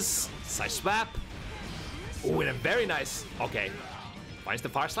positions. Side swap. Ooh, and a very nice. Okay. Finds the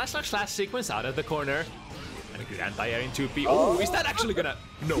far slash sequence out of the corner. And a good anti-air in 2P. Oh, is that actually gonna.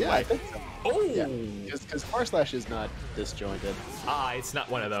 No Yeah, way. I think so. Oh! Yeah, because far slash is not disjointed. Ah, it's not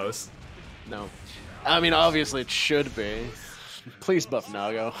one of those. No. I mean, obviously it should be. Please buff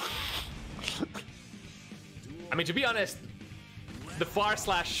Nago. I mean, to be honest, the far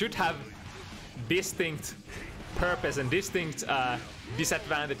slash should have distinct purpose and distinct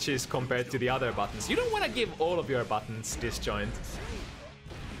disadvantages compared to the other buttons. You don't want to give all of your buttons disjoint.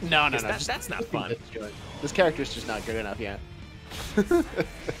 No. That's not fun. This character's just not good enough yet.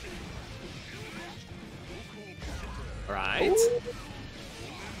 Right.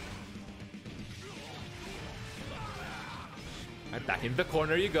 Right, back into the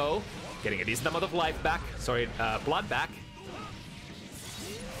corner you go. Getting a decent amount of life back. Sorry, blood back.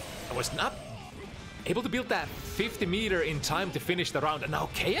 I was not able to build that 50 meter in time to finish the round. And now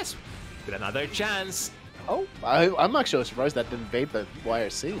KS with another chance. Oh, I'm actually surprised that didn't bait the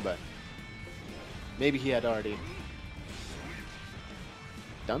YRC, but maybe he had already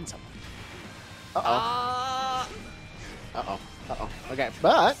done something. Uh-oh. Okay,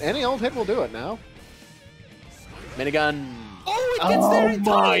 but any old hit will do it now. Minigun. Oh, it gets there in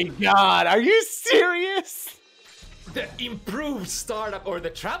time! Oh my god, are you serious? The improved startup or the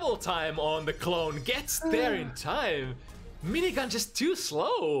travel time on the clone gets there in time. Minigun just too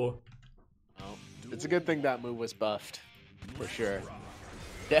slow. Oh, it's a good thing that move was buffed, for sure.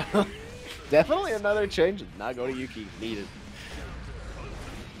 Definitely another change. Not go to Yuki needed,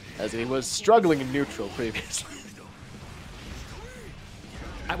 as he was struggling in neutral previously.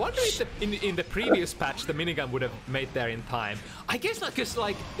 I wonder if in the previous patch the minigun would have made there in time. I guess not, because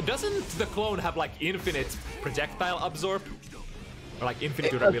like, doesn't the clone have like infinite projectile absorb? Or like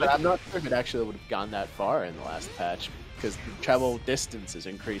infinite durability? I'm not sure if it actually would have gone that far in the last patch, because the travel distance is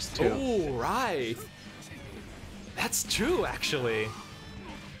increased too. Oh, right. That's true, actually.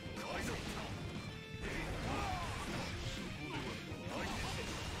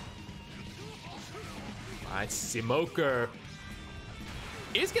 Alright, Cemoker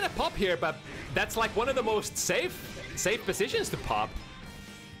is gonna pop here, but that's like one of the most safe positions to pop.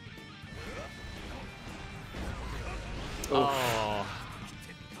 Oof. Oh.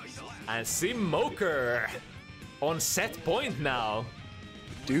 And Cemoker on set point now.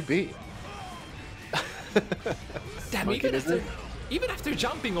 Do be. Damn, even after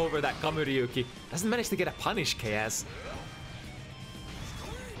jumping over that Kamuryuki, doesn't manage to get a punish, KS.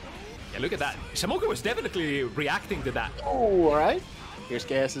 Yeah, look at that. Cemoker was definitely reacting to that. Oh, alright. Here's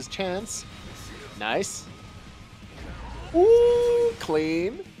KS's chance. Nice. Ooh,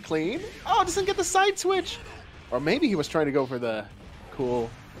 clean. Oh, doesn't get the side switch. Or maybe he was trying to go for the cool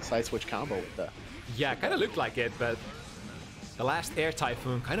side switch combo with the... Yeah, kind of looked like it, but the last Air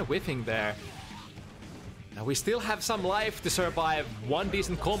Typhoon kind of whiffing there. Now we still have some life to survive one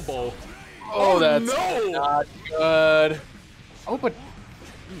decent combo. Oh, that's no! Not good. Oh, but...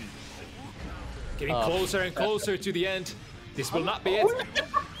 Getting closer and closer to the end. This will not be it.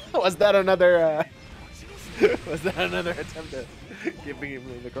 Was that another was that another attempt at giving him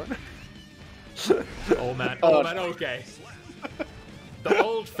in the corner? Oh man, okay. The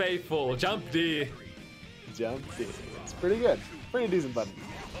old faithful, jump D. Jump D. It's pretty good. Pretty decent button.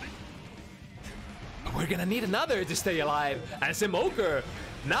 We're gonna need another to stay alive. And Cemoker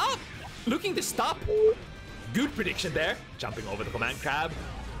now looking to stop. Good prediction there. Jumping over the command crab.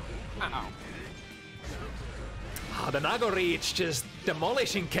 Ow. The Nago reach just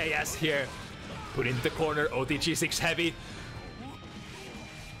demolishing KS here. Put into the corner, OTG6 heavy.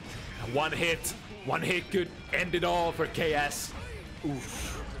 One hit could end it all for KS.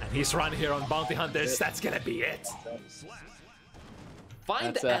 Oof. And his run here on Bounty Hunters, that's gonna be it.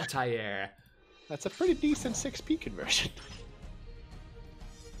 Find the anti-air. That's a pretty decent 6P conversion.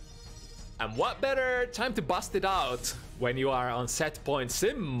 And what better time to bust it out when you are on set point?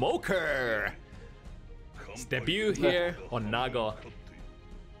 Cemoker! His debut here on Nago.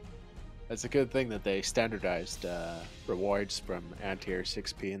 It's a good thing that they standardized rewards from anti-air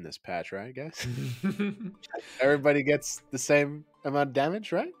 6P in this patch, right, guys? Everybody gets the same amount of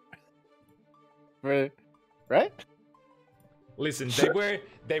damage, right? Right? Listen,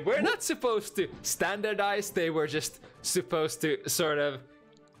 they were not supposed to standardize. They were just supposed to sort of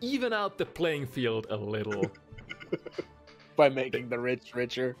even out the playing field a little. By making the rich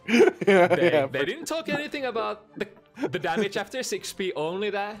richer. They didn't talk anything about the damage after 6p, only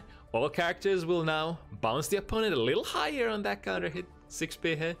that all characters will now bounce the opponent a little higher on that counter hit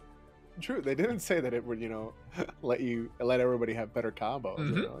 6p hit. True, they didn't say that it would, let everybody have better combos.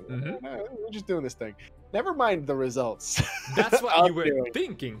 No, we're just doing this thing. Never mind the results. That's what you were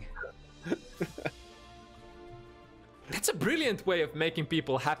thinking. That's a brilliant way of making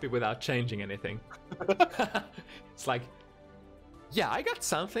people happy without changing anything. It's like, yeah, I got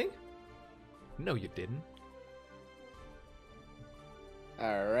something. No, you didn't.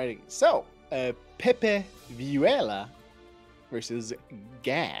 Alrighty, so Pepe Viyuela versus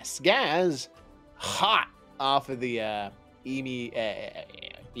Gaz, hot off of the EMEA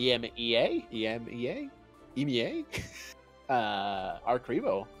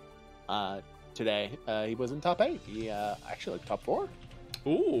Arcrivo today. He was in top 8. He actually top 4.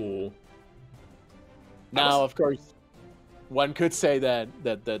 Ooh. Now, of course, one could say that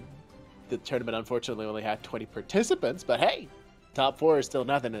the tournament unfortunately only had 20 participants, but hey, top 4 is still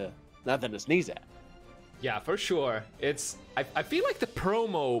nothing to sneeze at. Yeah, for sure. I feel like the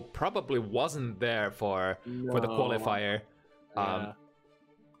promo probably wasn't there for the qualifier. Yeah.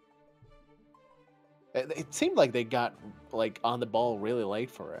 It seemed like they got on the ball really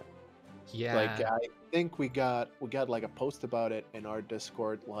late for it. Yeah. I think we got like a post about it in our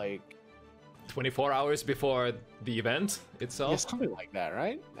Discord 24 hours before the event itself. Yeah, something like that,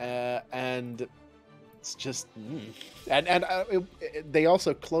 right? And it's just they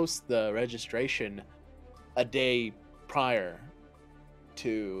also closed the registration a day prior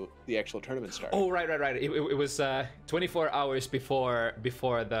to the actual tournament start. Oh, right. It was 24 hours before the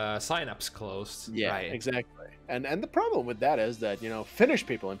signups closed. Yeah, right. Exactly. And the problem with that is that Finnish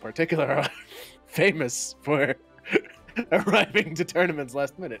people in particular are famous for arriving to tournaments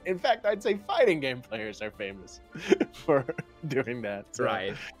last minute. In fact, I'd say fighting game players are famous for doing that. So,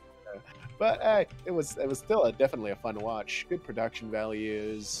 right. But it was still definitely a fun watch. Good production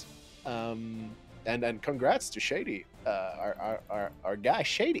values. And congrats to Shady, our guy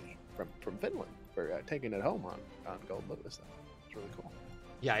Shady from Finland for taking it home on gold. Look at this thing; it's really cool.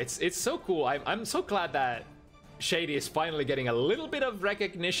 Yeah, it's so cool. I'm so glad that Shady is finally getting a little bit of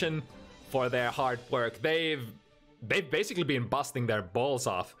recognition for their hard work. They've basically been busting their balls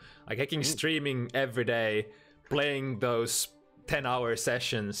off, streaming every day, playing those 10-hour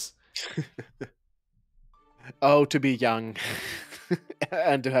sessions. Oh, to be young.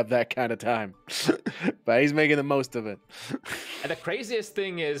 And to have that kind of time. But he's making the most of it. And the craziest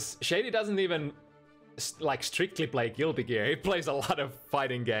thing is, Shady doesn't even strictly play Guilty Gear. He plays a lot of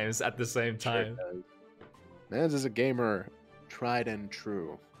fighting games at the same time. Sure. Mans is a gamer, tried and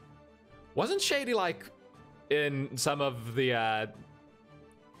true. Wasn't Shady in some of the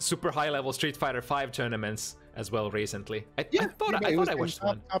super high level Street Fighter V tournaments as well recently? I thought I watched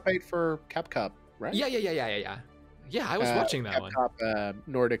one. Top 8 for Cap, right? Yeah. Yeah, I was watching that one.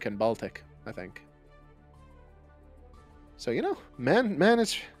 Nordic and Baltic, I think. So man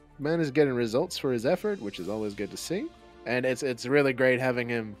is getting results for his effort, which is always good to see. And it's really great having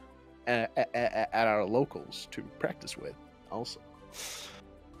him at our locals to practice with, also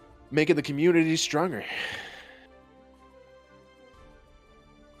making the community stronger.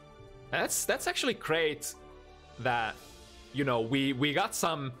 That's actually great that we got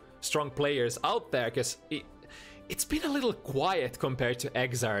some strong players out there, because it's been a little quiet compared to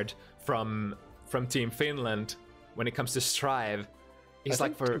Exard from Team Finland when it comes to Strive. It's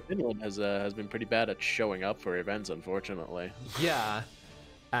Team Finland has been pretty bad at showing up for events, unfortunately. Yeah,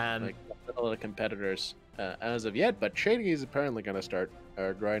 and a lot of competitors as of yet, but Shady is apparently going to start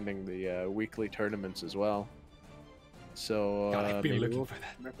grinding the weekly tournaments as well. So I've been looking for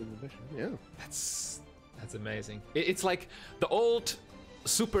that. Yeah, that's amazing. It's like the old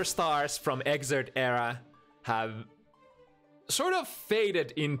superstars from Exard era have sort of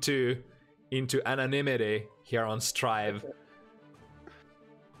faded into anonymity here on Strive,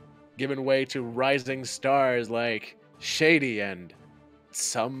 giving way to rising stars like Shady and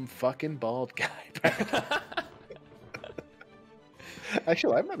some fucking bald guy.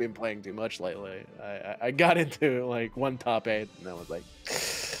 Actually, I've not been playing too much lately. I got into one top 8 and I was like,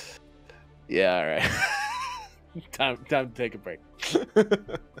 yeah, all right. time to take a break.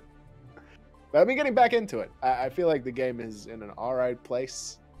 But I've been getting back into it. I feel like the game is in an alright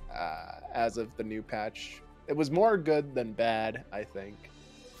place as of the new patch. It was more good than bad, I think.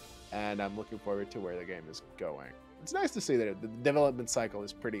 And I'm looking forward to where the game is going. It's nice to see that the development cycle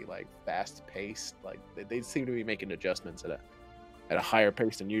is pretty fast-paced. They seem to be making adjustments at a higher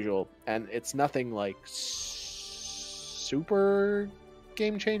pace than usual, and it's nothing like super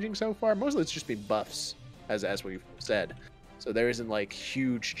game-changing so far. Mostly it's just been buffs, as we've said. So there isn't like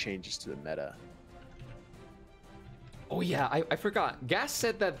huge changes to the meta. Oh yeah, I forgot. Gas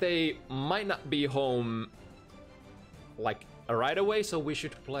said that they might not be home like right away, so we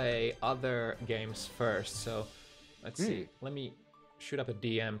should play other games first. So let's see. Let me shoot up a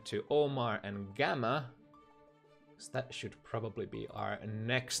DM to Omar and Gamma. That should probably be our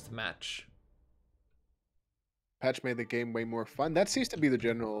next match. Patch made the game way more fun. That seems to be the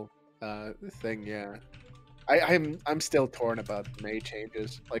general thing, yeah. I'm still torn about the May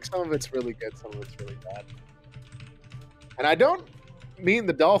changes. Like, some of it's really good, some of it's really bad. And I don't mean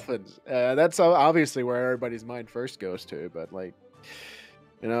the Dolphins. That's obviously where everybody's mind first goes to, but, like,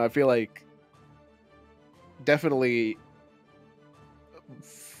 you know, I feel like definitely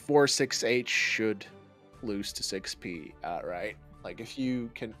 4-6H should lose to 6P outright. Like, if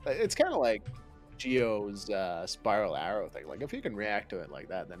you can, it's kind of like Geo's spiral arrow thing. Like, if you can react to it like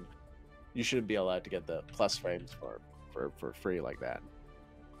that, then you shouldn't be allowed to get the plus frames for free like that.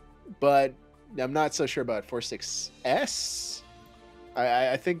 But I'm not so sure about 4-6S.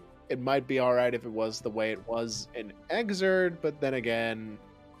 I think it might be alright if it was the way it was in Exerd, but then again,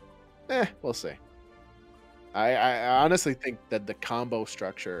 we'll see. I honestly think that the combo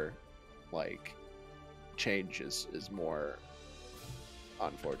structure, like, change is more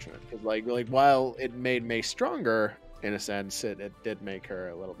unfortunate. Because like while it made May stronger, in a sense, it did make her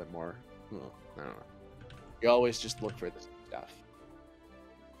a little bit more, well, I don't know. You always just look for this stuff.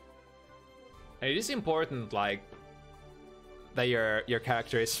 And it is important, like, that your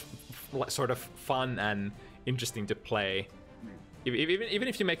character is sort of fun and interesting to play. Even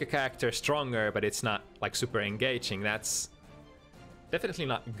if you make a character stronger, but it's not like super engaging, that's definitely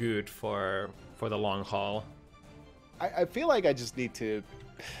not good for the long haul. I feel like I just need to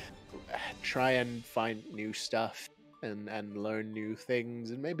try and find new stuff and learn new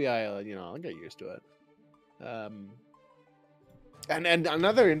things, and maybe I'll get used to it. And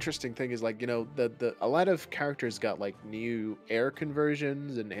another interesting thing is, like, you know, a lot of characters got like new air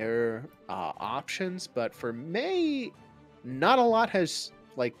conversions and air options, but for May, not a lot has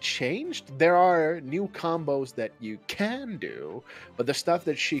like changed. There are new combos that you can do, but the stuff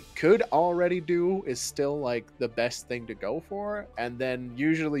that she could already do is still like the best thing to go for. And then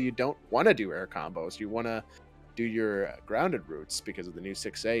usually you don't want to do air combos. You want to do your grounded routes because of the new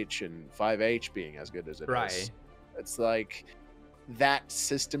 6H and 5H being as good as it is. It's like that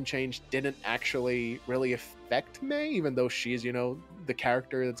system change didn't actually really affect May, even though she's, you know, the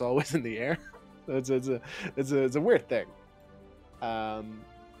character that's always in the air. It's a weird thing. But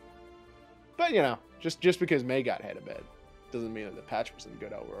you know, just because May got hit a bit doesn't mean that the patch wasn't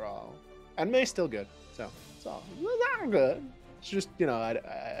good overall. And May's still good, so it's not good. It's just, you know,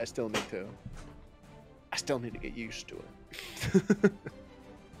 I still need to get used to it.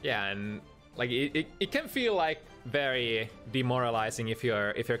 Yeah, and like it can feel like very demoralizing if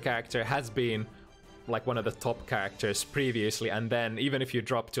your character has been like one of the top characters previously, and then even if you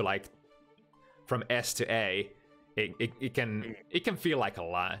drop to like from S to A, it can feel like a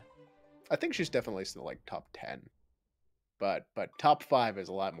lot. I think she's definitely still like top 10, but top 5 is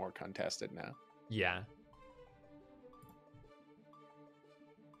a lot more contested now. Yeah.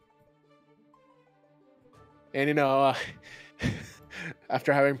 And you know,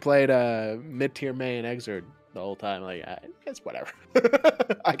 after having played mid-tier May and Exerd the whole time, like, it's whatever.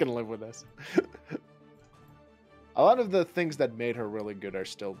 I can live with this. A lot of the things that made her really good are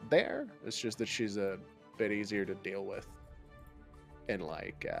still there. It's just that she's a bit easier to deal with in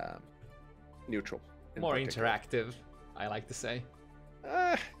like neutral. More interactive, I like to say.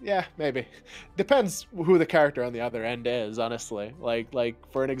 Yeah, maybe. Depends who the character on the other end is, honestly. Like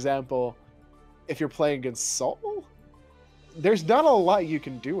for an example, if you're playing against Soul, there's not a lot you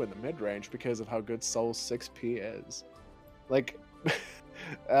can do in the mid-range because of how good Soul's 6P is. Like,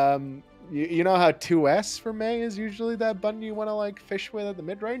 you know how 2S for May is usually that button you want to like fish with at the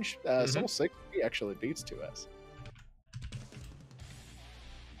mid-range? Soul 6P actually beats 2S.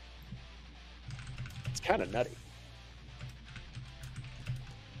 It's kind of nutty.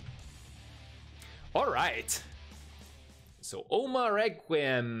 All right. So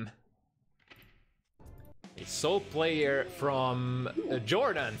Omarequiem, a Soul player from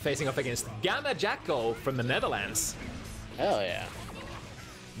Jordan, facing off against Gamma Jacko from the Netherlands. Hell yeah.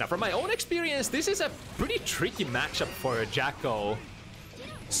 Now, from my own experience, this is a pretty tricky matchup for Jacko.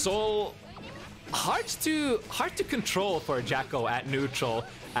 Soul, hard to control for Jacko at neutral,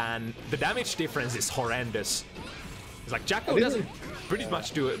 and the damage difference is horrendous. It's like Jacko doesn't pretty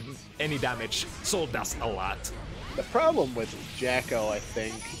much do any damage. Soul does a lot. The problem with Jacko, I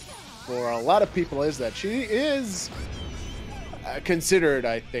think, for a lot of people is that she is considered,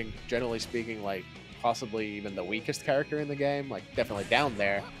 I think, generally speaking, like possibly even the weakest character in the game, like definitely down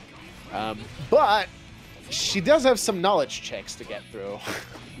there. But she does have some knowledge checks to get through.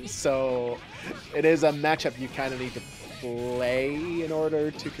 So it is a matchup you kind of need to play in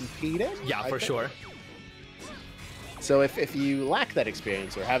order to compete in. Yeah, for sure. So if you lack that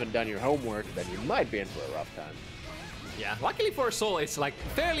experience or haven't done your homework, then you might be in for a rough time. Yeah, luckily for Soul, it's like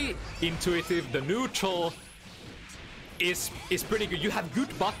fairly intuitive. The neutral is pretty good. You have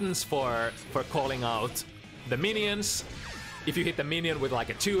good buttons for calling out the minions. If you hit the minion with like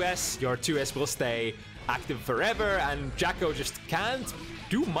a 2S, your 2S will stay active forever, and Jacko just can't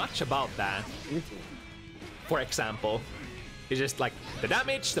do much about that. For example, it's just like the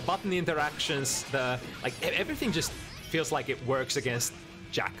damage, the button interactions, the like everything just feels like it works against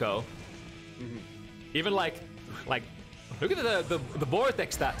Jacko. Even like look at the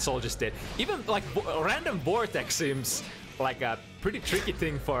vortex that Soul just did. Even like random vortex seems like a pretty tricky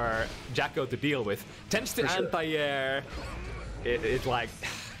thing for Jacko to deal with. Tends to anti-air. It like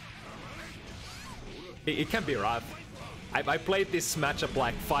it can be rough. I played this matchup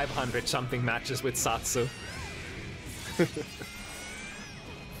like 500 something matches with Satsu.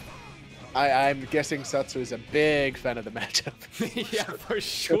 I'm guessing Satsu is a big fan of the matchup. Yeah, for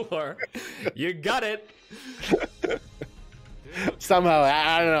sure. You got it. Somehow,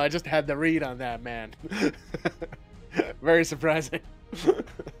 I don't know, I just had the read on that, man. Very surprising.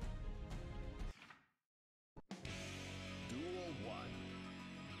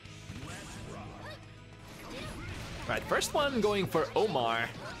 Right, first one going for Omar.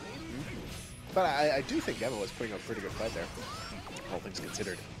 But I do think Gamma was putting up a pretty good fight there, all things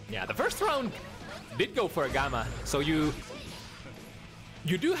considered. Yeah, the first round did go for a Gamma, so you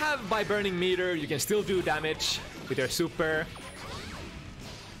do have by burning meter, you can still do damage with your super.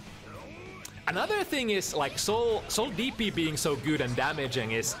 Another thing is like Soul DP being so good and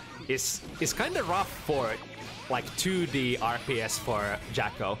damaging is kind of rough for like 2D RPS for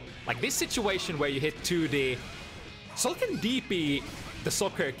Jacko. Like this situation where you hit 2D, Soul can DP the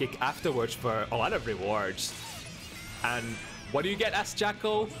soccer kick afterwards for a lot of rewards. And what do you get as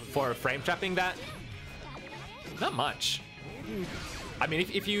Jacko for frame trapping that? Not much. I mean,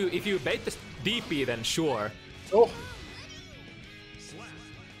 if you bait the DP, then sure. Oh,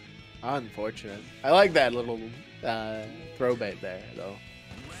 unfortunate. I like that little throw bait there, though.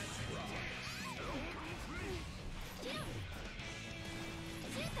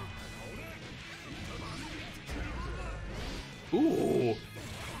 Ooh,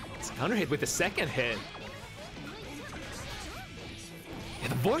 it's counter hit with the second hit. Yeah,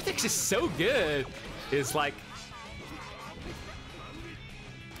 the vortex is so good. It's like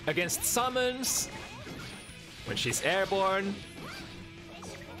against summons when she's airborne.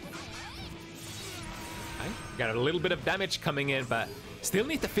 Okay, got a little bit of damage coming in, but still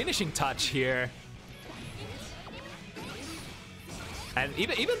need the finishing touch here. And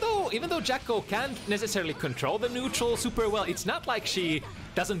even though Jacko can't necessarily control the neutral super well, it's not like she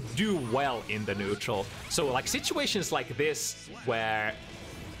doesn't do well in the neutral. So like situations like this where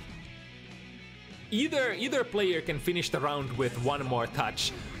either player can finish the round with one more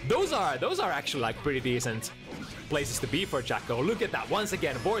touch, those are actually like pretty decent places to be for Jacko. Look at that, once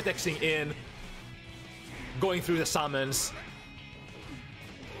again, vortexing in, going through the summons.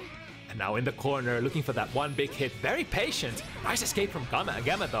 And now in the corner, looking for that one big hit. Very patient. Nice escape from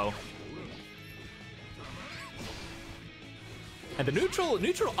Gamma though. And the neutral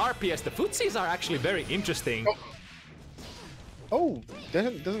RPS, the footsies are actually very interesting. Oh,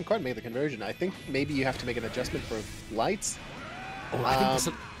 doesn't quite make the conversion. I think maybe you have to make an adjustment for lights. Oh, I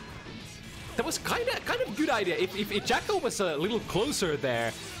think that was kind of good idea. If Jacko was a little closer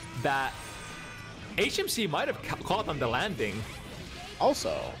there, that HMC might have caught on the landing.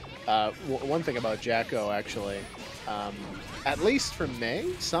 Also, one thing about Jacko, actually, at least for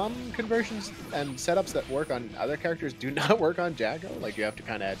me, some conversions and setups that work on other characters do not work on Jacko. Like, you have to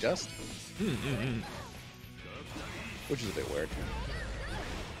kind of adjust. Which is a bit weird.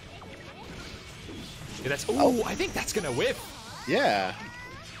 Yeah, that's, oh, I think that's gonna whip. Yeah.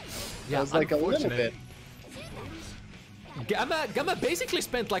 Yeah, it was like a little bit. Gamma basically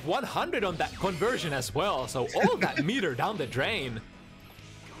spent like 100 on that conversion as well, so all that meter down the drain.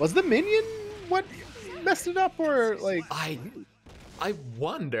 Was the minion what messed it up, or like? I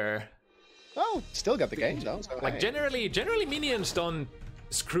wonder. Oh, still got the game though. So like generally minions don't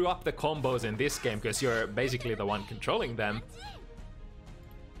screw up the combos in this game because you're basically the one controlling them,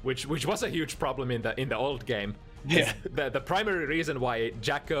 which was a huge problem in the old game. Yeah. The primary reason why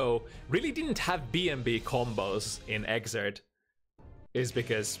Jacko really didn't have BMB combos in Exert is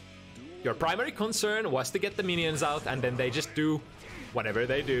because your primary concern was to get the minions out, and then they just do whatever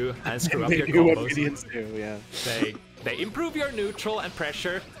they do and screw up your do what combos. minions do, yeah. They improve your neutral and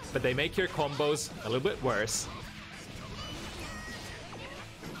pressure, but they make your combos a little bit worse.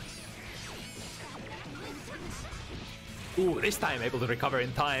 Ooh, this time able to recover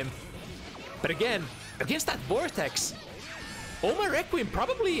in time. But again, against that Vortex, Omarequiem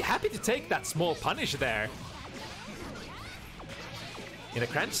probably happy to take that small punish there. In the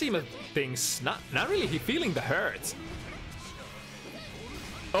grand scheme of things, not really feeling the hurt.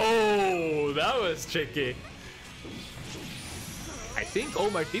 Oh, that was tricky. I think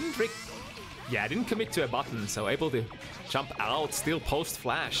Omar didn't commit to a button, so able to jump out, still post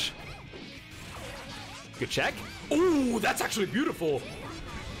flash. Good check. Ooh, that's actually beautiful.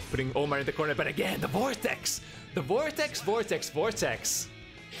 Putting Omar in the corner, but again, the Vortex. The Vortex.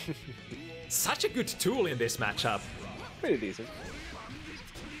 Such a good tool in this matchup. Pretty decent.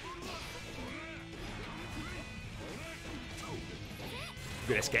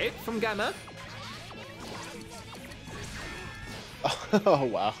 Good escape from Gamma. Oh,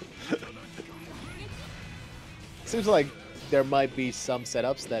 wow. Seems like there might be some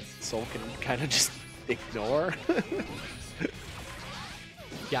setups that Soul can kind of just ignore.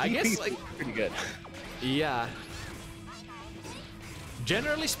 Yeah, I guess like pretty good. Yeah.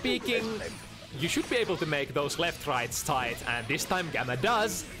 Generally speaking, you should be able to make those left-rights tight, and this time Gamma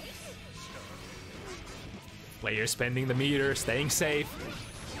does. Player spending the meter, staying safe.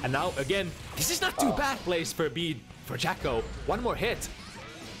 And now again, this is not too bad place for Jacko. One more hit.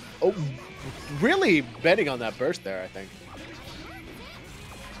 Oh, really betting on that burst there, I think.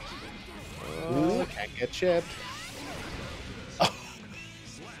 Oh, can't get chipped.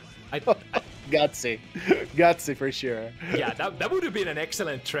 Gutsy. Gutsy for sure. Yeah, that would have been an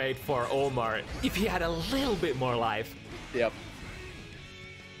excellent trade for Omar if he had a little bit more life. Yep.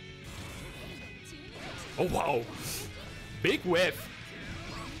 Oh, wow. Big whiff.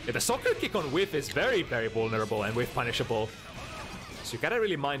 Yeah, the soccer kick on whiff is very, very vulnerable and whiff punishable. So you gotta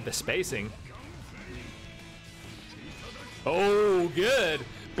really mind the spacing. Oh, good.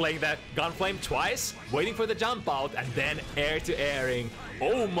 Playing that Gunflame twice, waiting for the jump out, and then air to airing.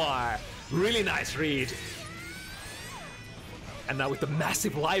 Omar, really nice read. And now with the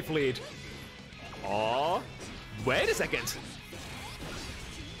massive life lead. Oh, wait a second.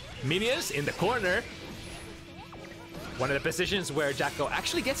 Minions in the corner. One of the positions where Jacko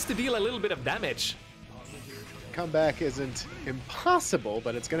actually gets to deal a little bit of damage. Comeback isn't impossible,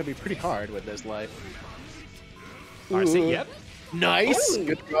 but it's going to be pretty hard with this life. RC, yep. Nice. Ooh.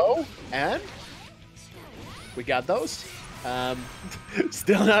 Good go. And we got those.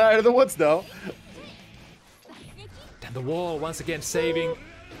 Still not out of the woods, though. And the wall once again saving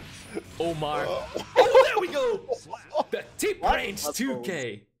Omar. Oh, there we go. The tip range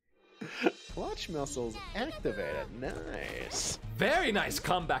 2K. Clutch muscles activated. Nice. Very nice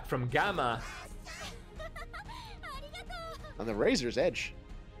comeback from Gamma. On the Razor's Edge.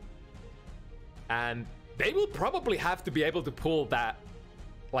 And they will probably have to be able to pull that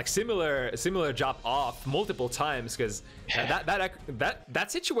like similar job off multiple times, because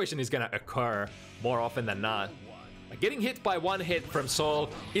that situation is gonna occur more often than not. Like getting hit by one hit from Soul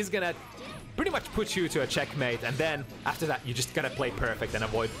is gonna pretty much put you to a checkmate, and then after that you just gotta play perfect and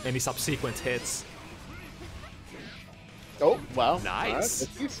avoid any subsequent hits. Oh, wow. Nice.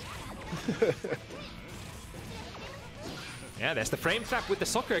 Yeah, there's the frame trap with the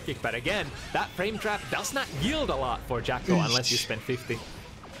soccer kick, but again, that frame trap does not yield a lot for Jacko unless you spend 50.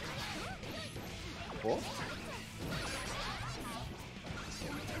 Cool.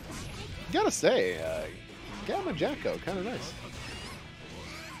 Gotta say, Gamma Jacko, kind of nice.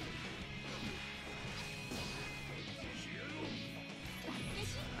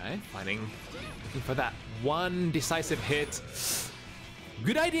 Alright, looking for that one decisive hit.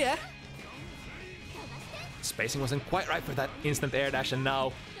 Good idea. Spacing wasn't quite right for that instant air dash, and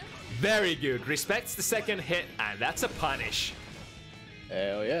now very good. Respects the second hit, and that's a punish.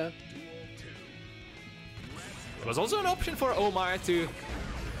 Hell yeah. It was also an option for Omar to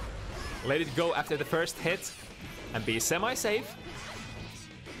let it go after the first hit and be semi-safe.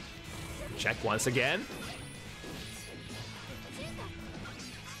 Check once again.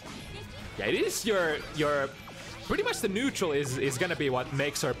 Yeah, it is your pretty much the neutral is gonna be what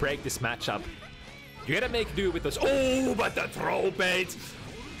makes or break this matchup. You gotta make do with those. Oh, but the throw bait.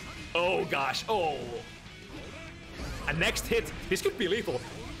 Oh gosh. Oh. And next hit, this could be lethal.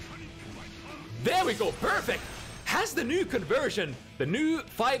 There we go. Perfect. has the new conversion, the new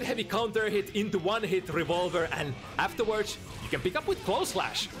 5 heavy counter hit into 1 hit revolver, and afterwards you can pick up with close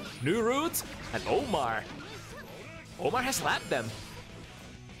slash. New route, and Omar has lapped them.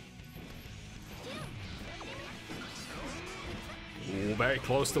 Ooh, very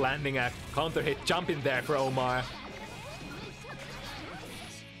close to landing a counter hit jump in there for Omar.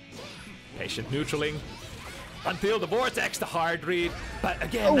 Patient neutraling until the vortex, the hard read, but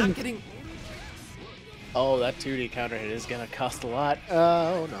again, not getting. Oh, that 2D counter hit is gonna cost a lot.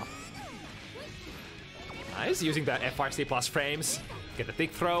 Oh no. Nice, using the FRC plus frames. Get the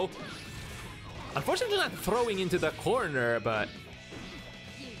thick throw. Unfortunately not throwing into the corner, but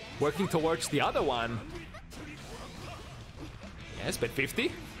working towards the other one. Yes, but 50.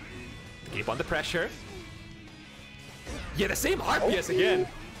 To keep on the pressure. Yeah, the same RPS again.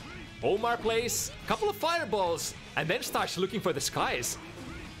 Omar plays a couple of fireballs and then starts looking for the skies.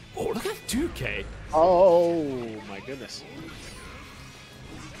 Oh, look at 2K. Oh my goodness.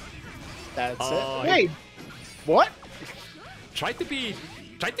 That's it. Wait, what? Tried to be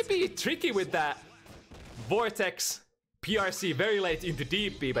tricky with that vortex PRC very late into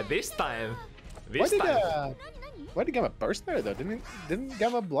DP, but this time. Why did Gamma burst there though? Didn't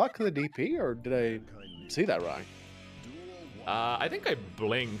Gamma block the DP, or did I see that wrong? I think I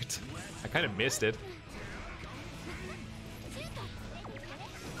blinked. I kind of missed it.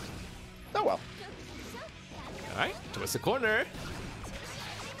 Oh well. Alright, towards the corner.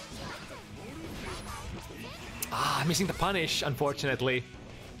 Ah, missing the punish, unfortunately.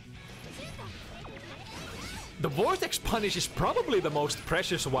 The Vortex punish is probably the most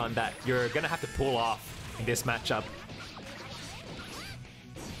precious one that you're gonna have to pull off in this matchup.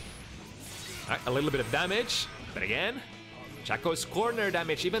 Alright, a little bit of damage, but again, Jacko's corner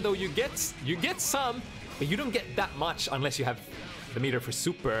damage, even though you get some, but you don't get that much unless you have the meter for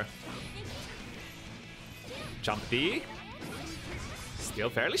super. Jump D.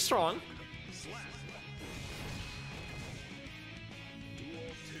 Still fairly strong.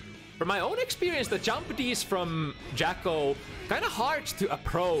 From my own experience, the jump Ds from Jacko kind of hard to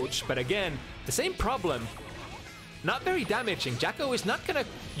approach, but again, the same problem. Not very damaging. Jacko is not gonna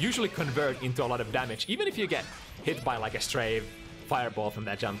usually convert into a lot of damage, even if you get hit by like a stray fireball from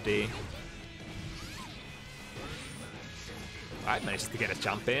that jump D. Alright, manages to get a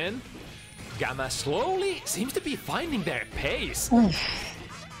jump in. Gamma slowly seems to be finding their pace.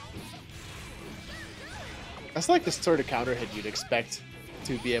 That's like the sort of counter hit you'd expect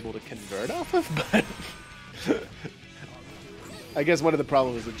to be able to convert off of, but I guess one of the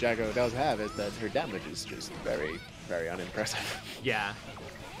problems that Jacko does have is that her damage is just very, very unimpressive. Yeah,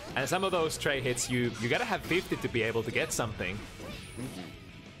 and some of those stray hits, you gotta have 50 to be able to get something.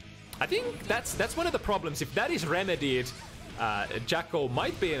 I think that's one of the problems. If that is remedied, Jacko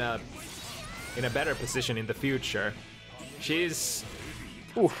might be in a better position in the future. She's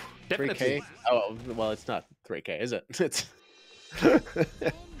definitely 3K. Oh well, it's not 3K, is it? It's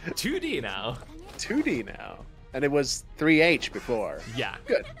 2D now. 2D now, and it was 3H before. Yeah.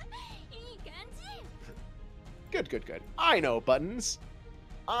 Good. Good. I know buttons.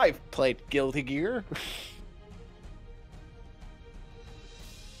 I've played Guilty Gear.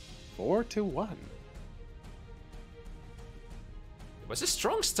 4-1. It was a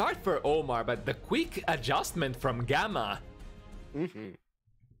strong start for Omar, but the quick adjustment from Gamma.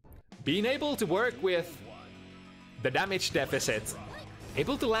 Being able to work with the damage deficit,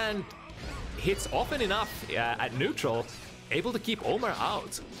 able to land hits often enough at neutral, able to keep Omar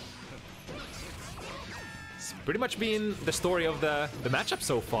out. It's pretty much been the story of the matchup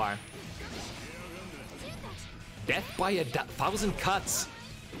so far. Death by 1,000 cuts.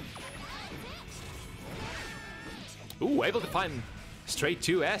 Ooh, able to find straight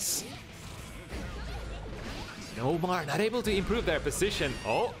 2S. And Omar not able to improve their position.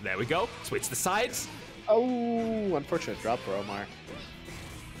 Oh, there we go. Switch the sides. Oh, unfortunate drop for Omar.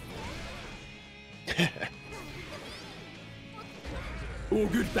 Ooh,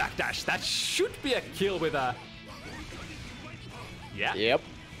 good backdash. That should be a kill with a... Yeah. Yep.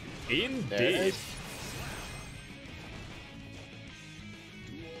 Indeed.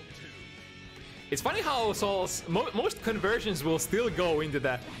 It's funny how Souls, most conversions will still go into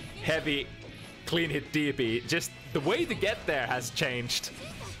the heavy clean hit DP. Just the way to get there has changed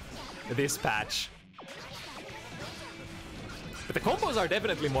this patch. But the combos are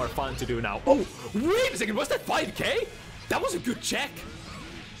definitely more fun to do now. Oh, wait a second, was that 5K? That was a good check.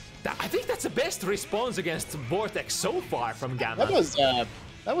 I think that's the best response against Vortex so far from Gamma.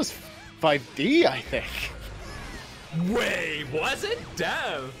 That was 5D, I think. Wait, was it?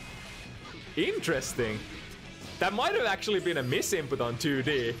 Damn. Interesting. That might have actually been a misinput on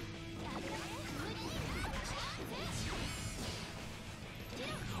 2D.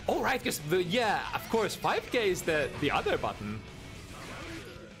 Oh, right, because yeah, of course, 5K is the other button.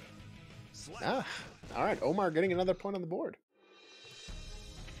 Ah, all right, Omar getting another point on the board.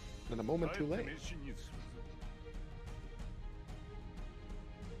 And a moment too late.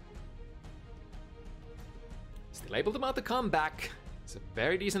 Still able to mount the comeback. It's a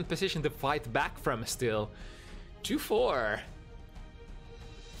very decent position to fight back from still. 2-4.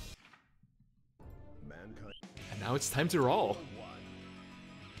 And now it's time to roll.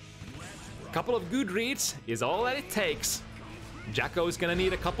 A couple of good reads is all that it takes. Jacko is gonna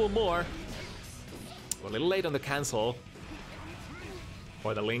need a couple more. We're a little late on the cancel.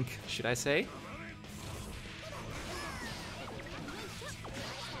 Or the link, should I say.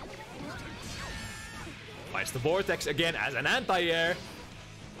 Finds the vortex again as an anti-air.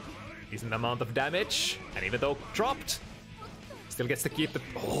 Decent amount of damage, and even though dropped, still gets to keep the...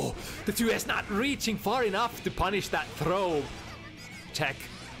 Oh, the 2S not reaching far enough to punish that throw. Check.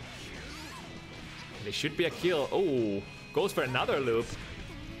 This should be a kill. Oh, goes for another loop.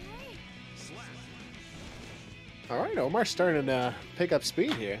 All right, Omar's starting to pick up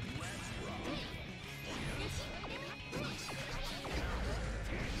speed here.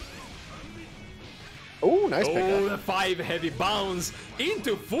 Oh, nice pickup. Oh, the 5 heavy bounce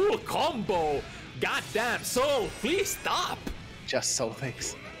into full combo. Goddamn, Soul, please stop. Just Soul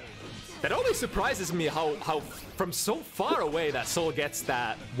thinks. That always surprises me how from so far away that Soul gets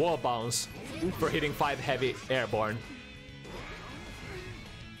that wall bounce for hitting 5 heavy airborne.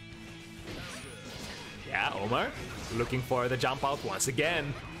 Yeah, Omar looking for the jump out once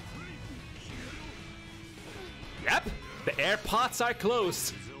again. Yep, the air pots are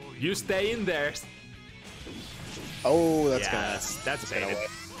closed. You stay in there. Oh, that's that's gonna baited.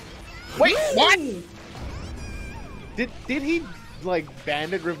 Wait, what? Did he like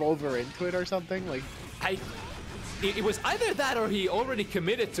banded revolver into it or something? Like, it was either that or he already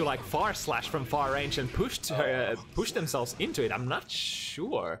committed to like far slash from far range and pushed themselves into it. I'm not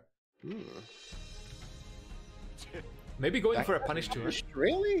sure. Maybe going for a punish to her.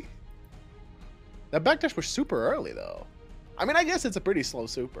 Really? That backdash was super early though. I mean, I guess it's a pretty slow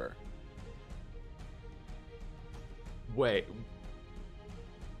super. Wait.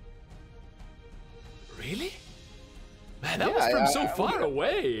 Really? Man, that was from so far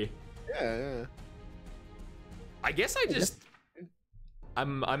away. Yeah. I guess I just...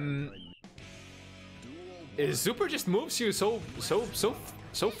 Super just moves you so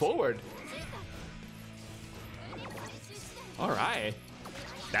forward. All right.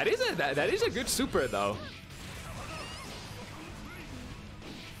 That is a good super though.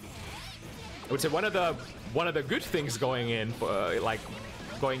 I would say one of the good things going in,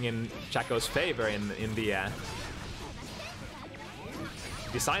 going in Jacko's favor in the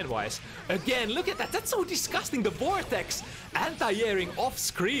design-wise. Again, look at that. That's so disgusting. The vortex anti-airing off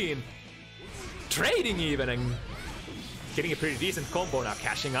screen, trading even, and getting a pretty decent combo now.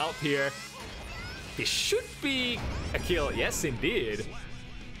 Cashing out here. This should be a kill. Yes, indeed.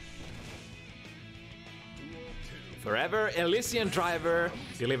 Forever Elysian Driver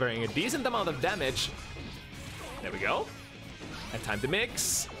delivering a decent amount of damage. There we go. And time to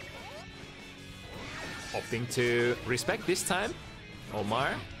mix. Opting to respect this time.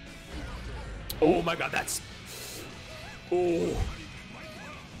 Omar. Oh my god, that's... Oh.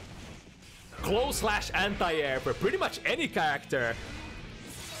 Close slash anti-air for pretty much any character.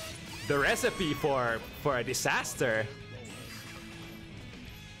 The recipe for a disaster.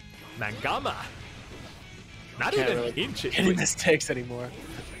 Nangama. Not even really inches. Any mistakes anymore.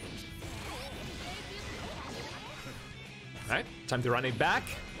 Alright, time to run it back.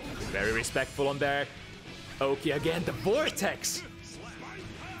 Very respectful on there. Oki again, the vortex.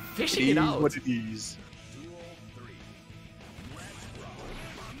 Fishing it out. What it is.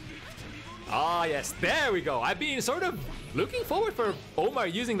 Ah, yes, there we go. I've been sort of looking forward for Omar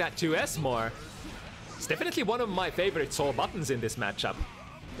using that 2S more. It's definitely one of my favorite Soul buttons in this matchup.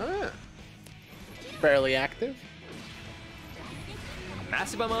 Ah. Fairly active.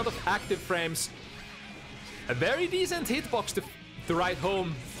 Massive amount of active frames. A very decent hitbox to write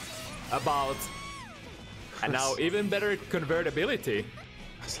home about. And now even better convertibility.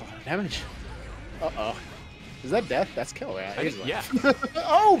 That's a lot of damage. Uh-oh. Is that death? That's kill, right? Yeah.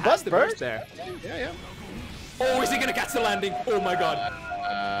 Oh, That's bust the burst burst there. Yeah. Oh, is he gonna catch the landing? Oh my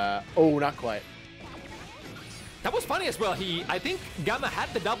god. Oh, not quite. That was funny as well. I think Gamma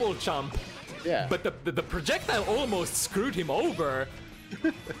had the double jump. Yeah. But the projectile almost screwed him over.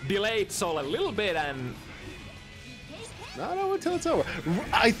 Delayed Soul a little bit and... Not over until it's over.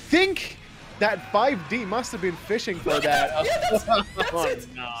 I think That 5D must have been fishing for that. Yeah, that's Oh, it!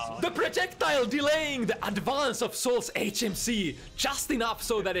 no. The projectile delaying the advance of Soul's HMC just enough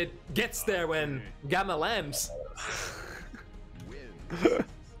so that it gets there when Gamma lands.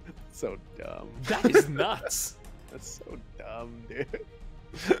 So dumb. That is nuts. That's so dumb, dude.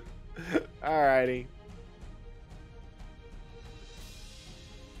 Alrighty.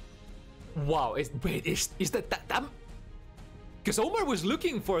 Wow, is that because Omar was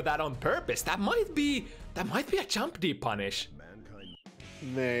looking for that on purpose. That might be a jump D punish.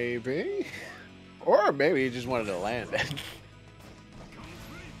 Maybe. Or maybe he just wanted to land it.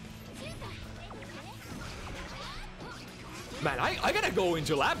 Man, I gotta go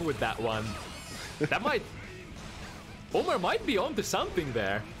into lab with that one. That might... Omar might be onto something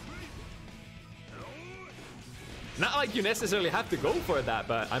there. Not like you necessarily have to go for that,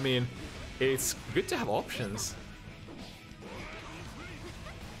 but I mean, it's good to have options.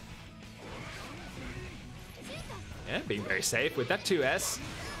 Yeah, being very safe with that 2S.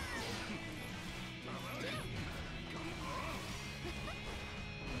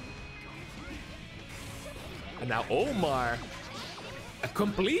 And now Omar, a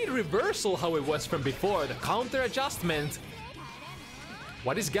complete reversal how it was from before, the counter adjustment.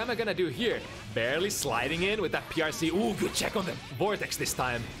 What is Gamma gonna do here? Barely sliding in with that PRC. Ooh, good check on the Vortex this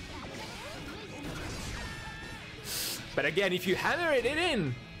time. But again, if you hammer it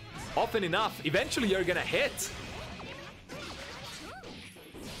in often enough, eventually you're gonna hit.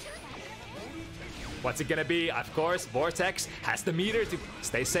 What's it gonna be? Of course, Vortex has the meter to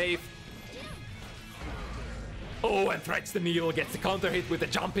stay safe. Oh, and threats the needle, gets the counter hit with the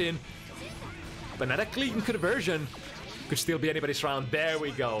jump in. But not a clean conversion. Could still be anybody's round. There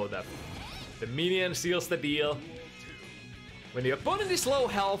we go. The minion seals the deal. When the opponent is low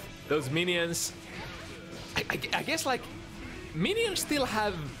health, those minions... I guess, like, minions still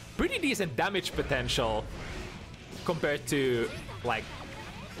have pretty decent damage potential compared to, like,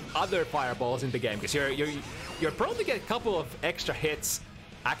 other fireballs in the game. Because you're prone to get a couple of extra hits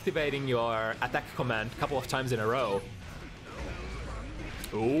activating your attack command a couple of times in a row.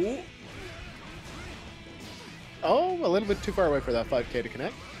 Ooh. Oh, a little bit too far away for that 5K to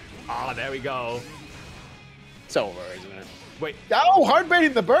connect. Ah, there we go. It's over, isn't it? Wait. Oh, hard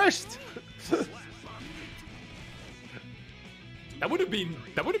baiting the burst! That would have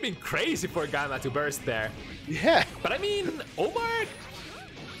been crazy for Gamma to burst there. Yeah. But I mean, Omar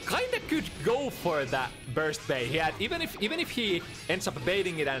kinda could go for that burst bait. He had even if he ends up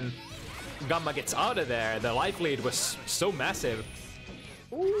baiting it and Gamma gets out of there, the life lead was so massive.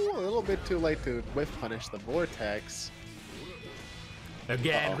 Ooh, a little bit too late to whiff punish the Vortex.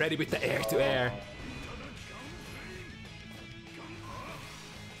 Again, ready with the air to air.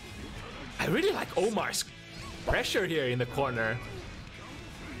 I really like Omar's pressure here in the corner.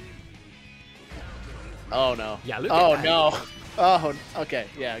 Oh no. Yeah, look at that. Oh no. Oh, okay.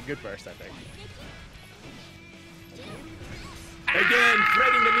 Yeah, good burst, I think. Again,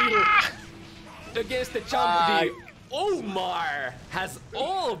 threading the needle against the jump D. Omar has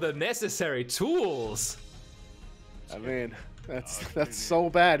all the necessary tools. I mean, that's so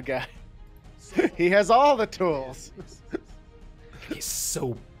bad, guy. He has all the tools. He's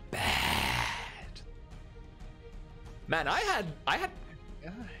so bad. Man, I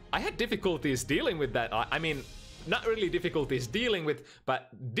had difficulties dealing with that. I mean, not really difficulties dealing with, but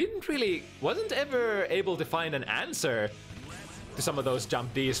wasn't ever able to find an answer to some of those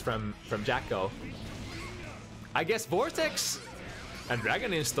jump Ds from Jacko. I guess Vortex and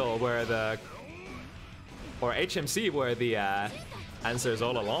Dragon Install were or HMC were the answers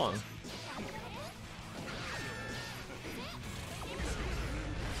all along.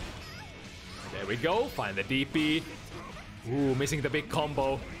 There we go, find the DP. Ooh, missing the big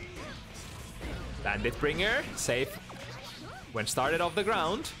combo. Bandit Bringer, safe when started off the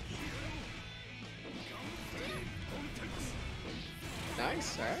ground.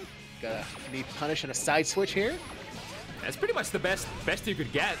 Nice, alright. Got a neat punish and a side switch here. That's pretty much the best you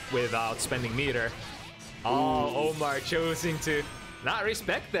could get without spending meter. Oh, Omar choosing to not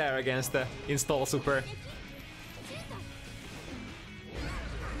respect there against the install super.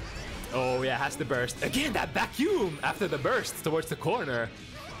 Oh yeah, has the burst. Again, that vacuum after the burst towards the corner.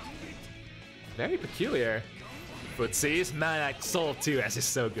 Very peculiar. Footsies, man, that Soul 2S is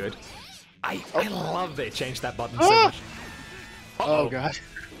so good. I love they changed that button so much. Oh god.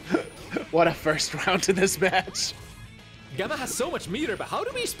 What a first round to this match. Gamma has so much meter, but how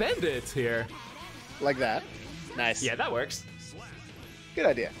do we spend it here? Like that. Nice. Yeah, that works. Good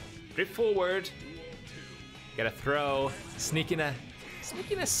idea. Grip forward. Get a throw. Sneak in a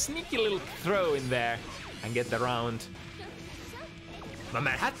sneaky little throw in there and get the round. My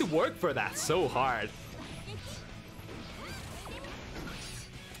man had to work for that so hard.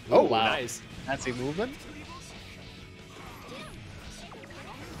 Oh, Ooh, wow. Nice. Fancy movement.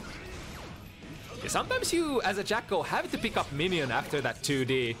 Yeah, sometimes you, as a Jacko, have to pick up minion after that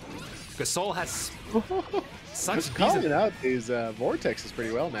 2D. Because Soul has such Calling decent... out these vortexes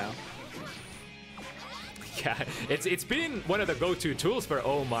pretty well now. Yeah, it's been one of the go-to tools for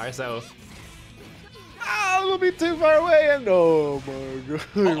Omar, so... Ah, a little bit too far away, and oh my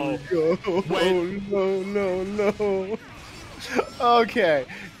god, here we go. Wait. Oh, no. Okay,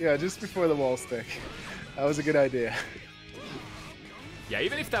 yeah, just before the wall stick. That was a good idea. Yeah,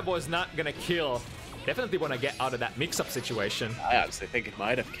 even if that was not gonna kill, definitely want to get out of that mix-up situation. I honestly think it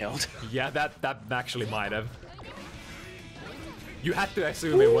might have killed. Yeah, that actually might have. You had to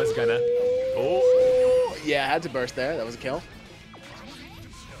assume it was gonna. Oh, yeah, I had to burst there. That was a kill.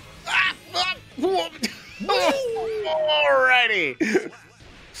 Alrighty.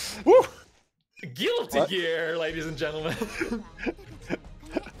 Woo. guilty What? gear, ladies and gentlemen.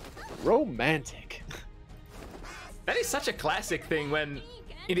 Romantic. That is such a classic thing when,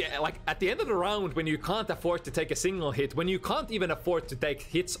 like at the end of the round, when you can't afford to take a single hit, when you can't even afford to take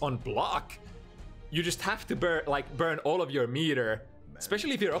hits on block, you just have to burn all of your meter.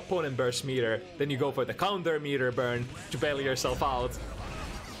 Especially if your opponent bursts meter, then you go for the counter meter burn to bail yourself out.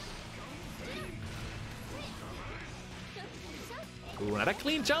 Ooh, not a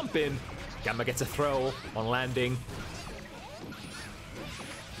clean jump in. Gamma gets a throw on landing.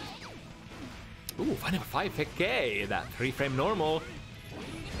 Ooh, 5k, that 3-frame normal.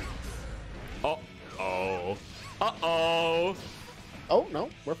 Uh-oh. Uh-oh. Oh, no,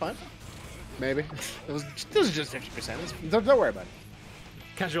 we're fine. Maybe. This is just 50%. Don't worry about it.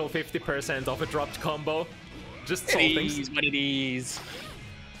 Casual 50% of a dropped combo. Just solve things. What it is.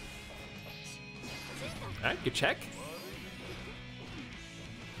 Alright, good check.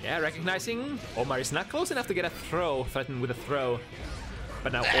 Yeah, recognizing Omar is not close enough to get a throw, threatened with a throw.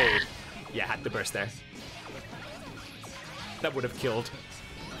 But now, oh, yeah, had to burst there. That would have killed.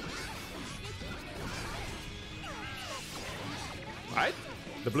 Alright,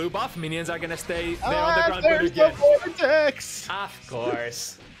 the blue buff, minions are gonna stay there on the ground there's again. the vortex! Of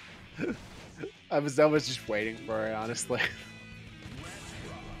course. I was just waiting for it, honestly.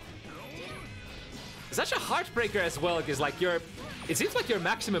 Such a heartbreaker as well, because like it seems like your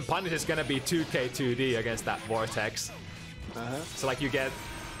maximum punish is gonna be 2k 2D against that vortex. So like you get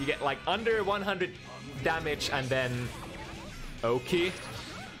like under 100 damage and then Oki.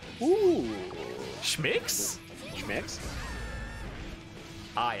 Ooh. Schmicks? Schmicks?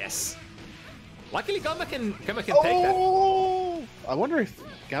 Ah yes. Luckily Gamma can take that. Oh! I wonder if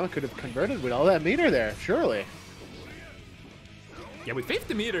Gamma could have converted with all that meter there, surely. Yeah, with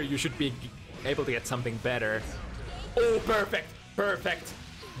 50 meter you should be able to get something better. Oh, perfect! Perfect!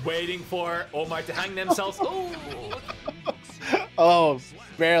 Waiting for Omar to hang themselves. Oh! Oh,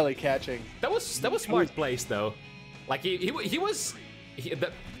 barely catching. That was smart place though. Like the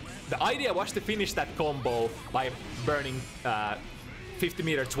idea was to finish that combo by burning 50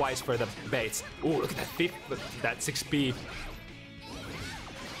 meter twice for the baits. Ooh, look at that 6p.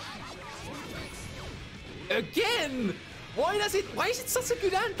 Again! Why is it such a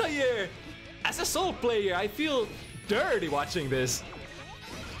good anti-air? As a Soul player, I feel dirty watching this.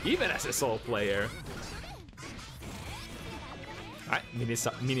 Even as a Soul player. Alright,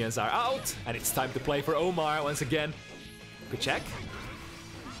 minions are out, and it's time to play for Omar once again. Good check.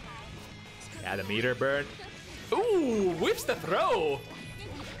 Yeah, the meter burn. Ooh, whips the throw!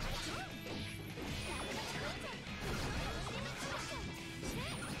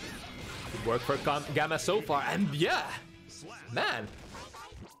 Good work for Gamma so far, and yeah! Man!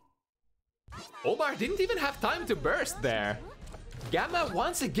 Omar didn't even have time to burst there. Gamma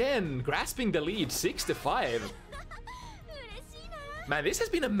once again grasping the lead 6-5. Man, this has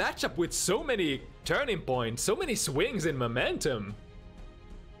been a matchup with so many turning points, so many swings in momentum.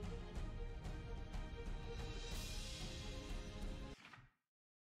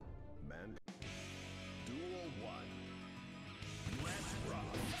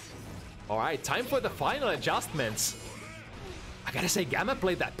 Alright, time for the final adjustments. I gotta say, Gamma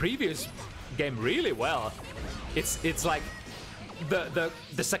played that previous game really well. It's like the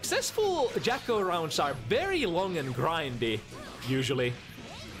successful Jacko rounds are very long and grindy, usually.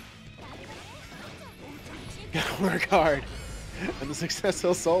 Gotta work hard. And the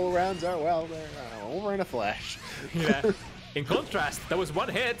successful Soul rounds are, well, they're over in a flash. Yeah. In contrast, that was one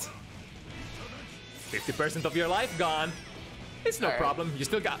hit. 50% of your life gone. It's no problem. You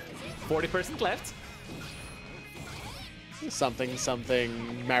still got 40% left. Something,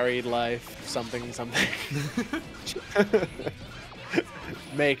 married life, something.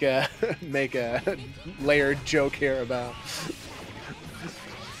 make a layered joke here about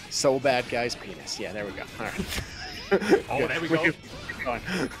Soul Bad Guy's penis. Yeah, there we go. All right. Oh, there we go. Keep going.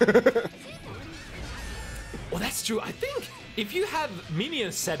 Well, that's true. I think if you have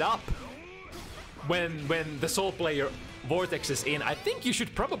minions set up when the Soul Player Vortex is in, I think you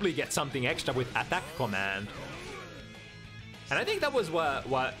should probably get something extra with attack command. And I think that was what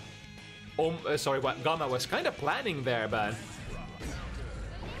Gamma was kind of planning there, but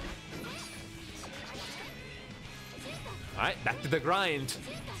all right, back to the grind.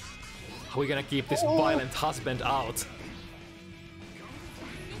 How are we gonna keep this violent husband out?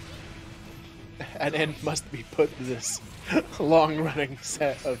 An end must be put to this long-running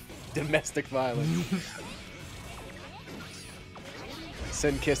set of domestic violence.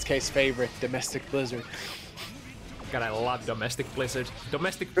 Sun-Kissed K's favorite, Domestic Blizzard. God, I love Domestic Blizzard.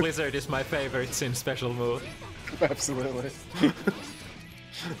 Domestic Blizzard is my favorite Sin special move. Absolutely.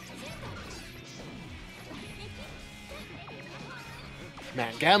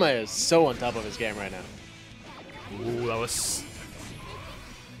 Man, Gamma is so on top of his game right now. Ooh, that was...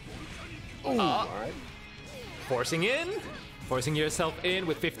 Ooh, alright. Forcing yourself in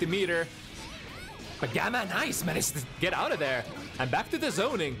with 50 meter. But Gamma, nice, managed to get out of there. And back to the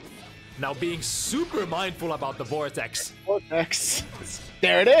zoning. Now being super mindful about the Vortex. Vortex.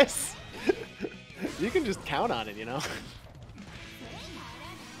 There it is. You can just count on it, you know?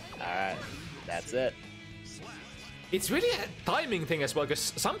 Alright, that's it. It's really a timing thing as well,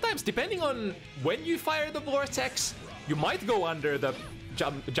 because sometimes, depending on when you fire the Vortex, you might go under the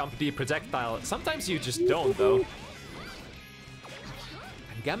jump D projectile. Sometimes you just don't, though.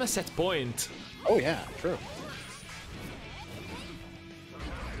 And Gamma set point. Oh yeah, true.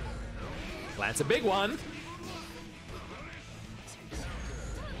 Lands a big one.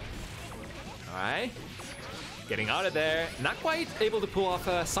 Alright. Getting out of there. Not quite able to pull off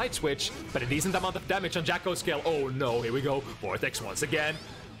a side switch, but a decent amount of damage on Jacko's scale. Oh no, here we go. Vortex once again.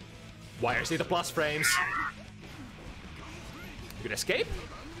 Wires see the plus frames. Good escape.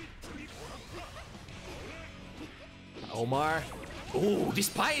 Omar. Ooh,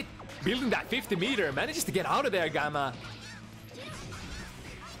 despite building that 50 meter, manages to get out of there, Gamma.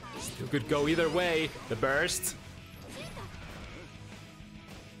 Still could go either way. The burst.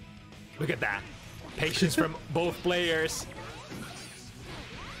 Look at that. Patience from both players.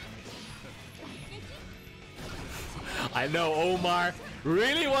 I know Omar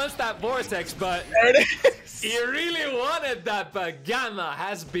really wants that Vortex, but There it is. he really wanted that, but Gamma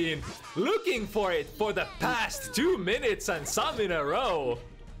has been looking for it for the past 2 minutes and some in a row.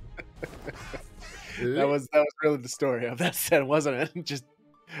 That was really the story of that set, wasn't it? Just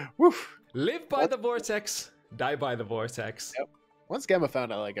woof. Live by the Vortex, die by the Vortex. Yep. Once Gamma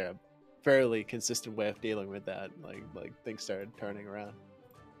found out like a fairly consistent way of dealing with that, like things started turning around.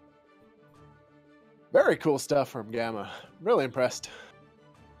 Very cool stuff from Gamma. Really impressed.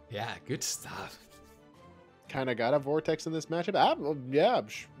 Yeah, good stuff. Kind of got a Vortex in this matchup. Yeah,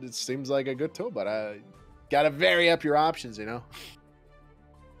 it seems like a good tool, but gotta vary up your options, you know.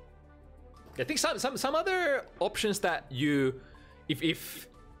 I think some other options that you, if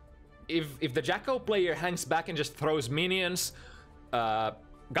the Jacko player hangs back and just throws minions,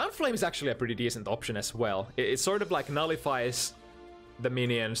 Gunflame is actually a pretty decent option as well. It sort of like nullifies the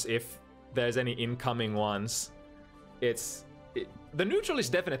minions if there's any incoming ones. The neutral is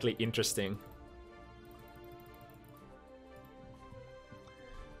definitely interesting.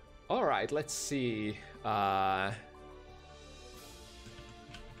 All right, let's see. I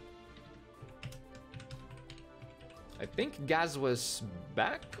think Gaz was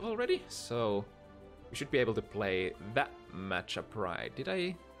back already, so we should be able to play that matchup right. Did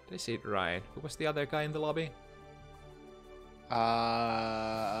I say it right? Who was the other guy in the lobby?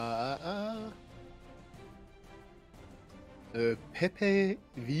 Pepe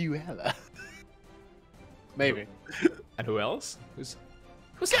Viyuela. Maybe. And who else? Who's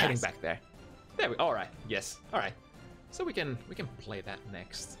hiding back there? There we. All right. Yes. All right. So we can play that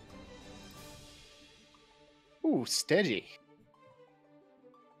next. Ooh, sstegy.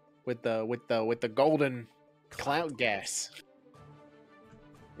 With the golden cloud gas.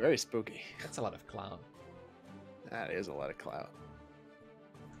 Very spooky. That's a lot of cloud. That is a lot of cloud.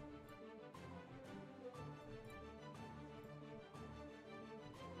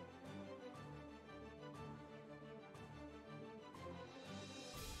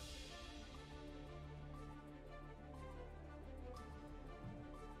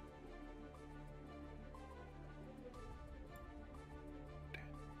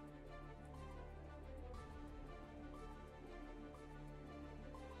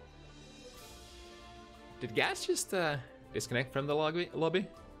 Did Gas just disconnect from the lobby? Let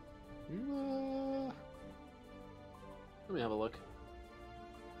me have a look.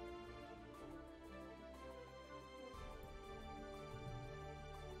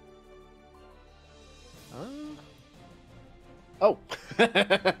 Oh!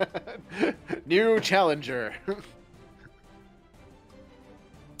 New challenger.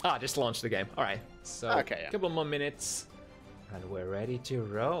 Just launched the game. Alright, so Okay, yeah. a couple more minutes and we're ready to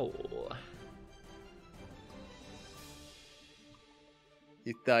roll.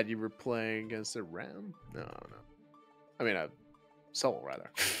 You thought you were playing against a ram? No. I mean, a soul, rather.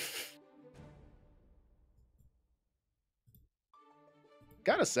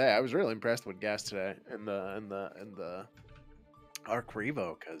 Gotta say, I was really impressed with Gas today in the Arc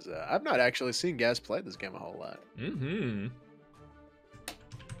Revo, because I've not actually seen Gas play this game a whole lot. Mm-hmm.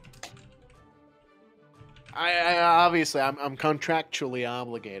 I obviously I'm contractually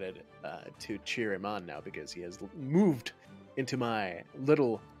obligated to cheer him on now because he has moved into my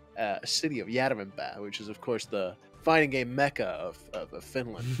little city of Järvenpää, which is of course the fighting game mecca of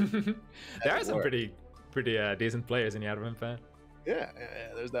Finland. There are some pretty decent players in Järvenpää. Yeah,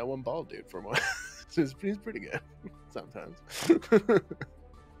 there's that one bald dude from one. He's pretty good sometimes.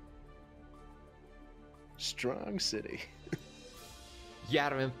 Strong city.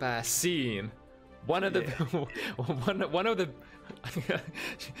 Järvenpää scene. One of the one of the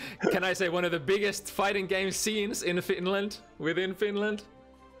can I say one of the biggest fighting game scenes in Finland, within Finland?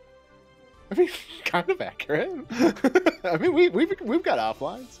 I mean, kind of accurate. I mean, we've got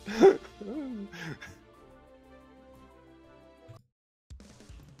offlines.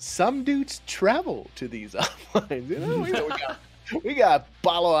 Some dudes travel to these offlines. You know, we got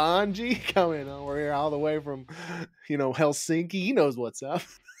Paolo Angi coming over here all the way from, Helsinki. He knows what's up.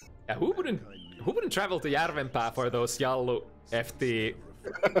 Yeah, who wouldn't travel to Järvenpää for those Jallu FT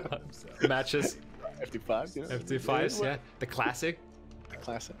matches? FT5, you know? FT5s, yeah. The classic.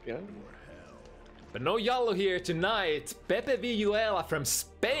 Classic, yeah. But no Jallu here tonight. Pepe Viyuela from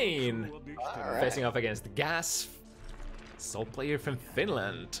Spain. Right. Facing off against Gas, Soul player from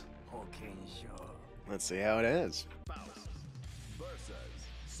Finland. Let's see how it is.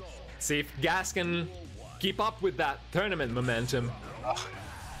 See if Gas can keep up with that tournament momentum. Oh,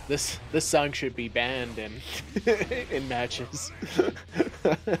 this song should be banned in matches.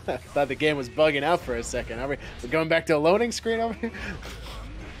 Thought the game was bugging out for a second. We're going back to a loading screen over here.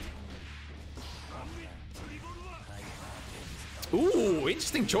 Ooh,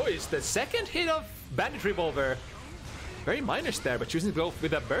 interesting choice. The second hit of Bandit Revolver. Very minus there, but choosing to go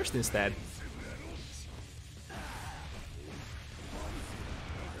with a burst instead.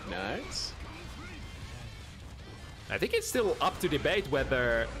 Nice. I think it's still up to debate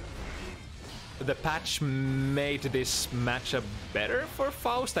whether the patch made this matchup better for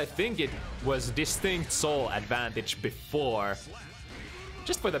Faust. I think it was distinct Soul advantage before.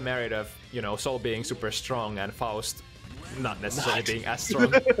 Just for the merit of, Soul being super strong and Faust not necessarily being as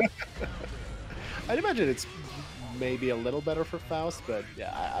strong. I'd imagine it's maybe a little better for Faust, but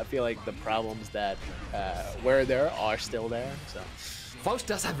yeah, I feel like the problems that were there are still there. So Faust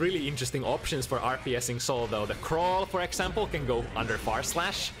does have really interesting options for RPSing Soul, though. The crawl, for example, can go under Far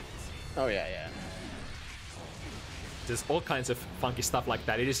Slash. Oh yeah. There's all kinds of funky stuff like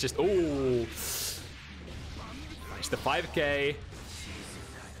that. It is just, ooh. It's the 5k.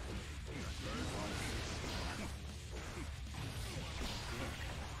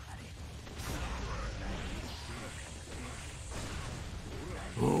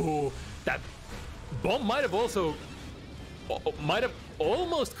 Ooh, that bomb might have also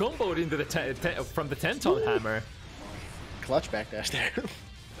almost comboed into the from the 10-ton hammer. Clutch backdash there. All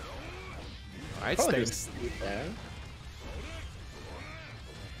right, stays.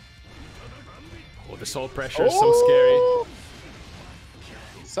 Oh, the Soul pressure is so scary.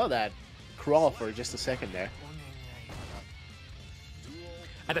 Saw that crawl for just a second there.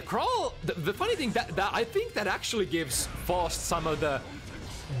 And the crawl, the funny thing that I think that actually gives Faust some of the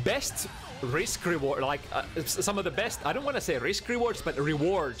best risk reward, like some of the best, I don't want to say risk rewards, but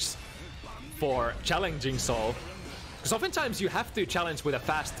rewards for challenging Soul. Because oftentimes you have to challenge with a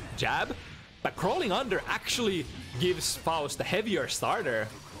fast jab, but crawling under actually gives Faust a heavier starter.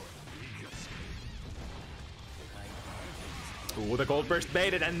 Ooh, the Gold Burst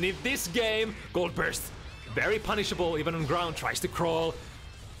baited, and in this game, Gold Burst, very punishable even on ground, tries to crawl.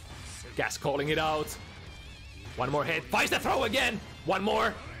 Gas calling it out. One more hit, finds the throw again! One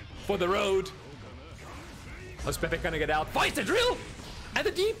more for the road. How's Pepe gonna get out? Finds the drill! And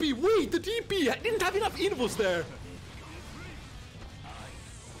the DP, wait, the DP didn't have enough invulns there.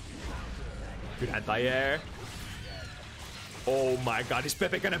 Good anti-air. Oh my god, is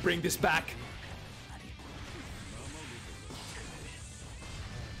Pepe gonna bring this back?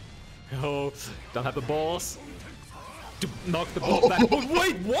 Oh, don't have the balls to knock the ball back. But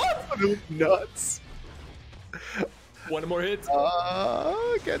wait, what? Nuts. One more hit.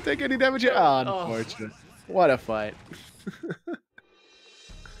 Can't take any damage yet. Unfortunate. What a fight.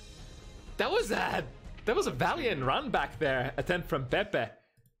 That was a valiant run back there. Attempt from Pepe.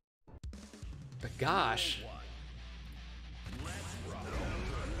 But gosh.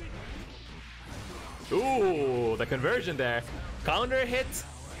 Ooh, the conversion there. Counter hit.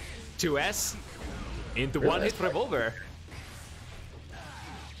 2S into one hit revolver.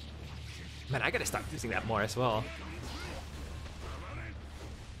 Man, I gotta start using that more as well.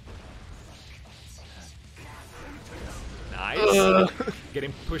 Nice.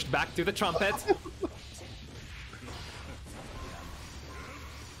 Getting pushed back to the trumpet.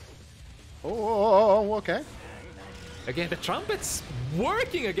 Oh, okay. Again, the trumpet's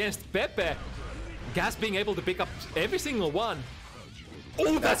working against Pepe. Gas being able to pick up every single one.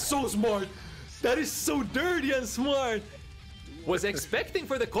 Oh, that's so smart. That is so dirty and smart. Was expecting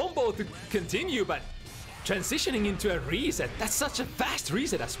for the combo to continue, but transitioning into a reset. That's such a fast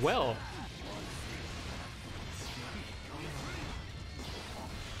reset as well.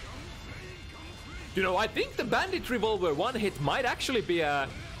 You know, I think the Bandit Revolver one hit might actually be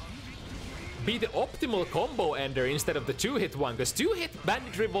the optimal combo ender instead of the 2-hit one, because 2-hit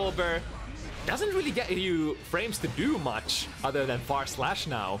Bandit Revolver doesn't really get you frames to do much other than far slash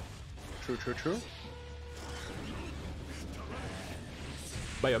now. True.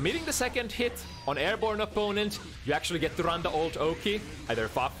 By omitting the second hit on airborne opponent, you actually get to run the ult Oki, either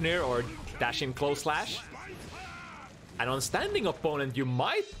Fafnir or dash in close slash. And on standing opponent, you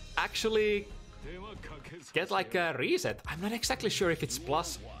might actually get like a reset. I'm not exactly sure if it's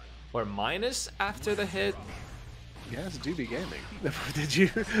plus or minus after the hit. Yes, GB Gaming. Did you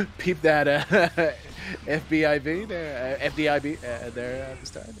peep that FBIV there? FDIB there at the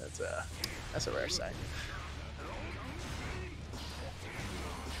start? That's a rare sight.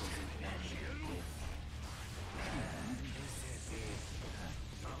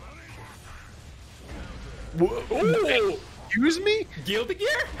 Ooh! Excuse me? Guilty Gear?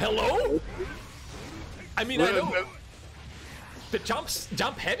 Hello? I mean, I know the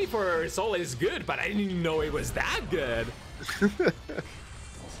jump heavy for Soul is good, but I didn't even know it was that good.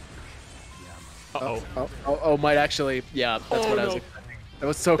 Oh, might actually, yeah, that's what I was expecting. That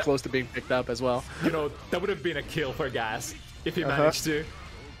was so close to being picked up as well. You know, that would have been a kill for Gas if he managed to.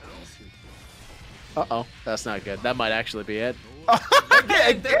 Uh-oh, that's not good. That might actually be it.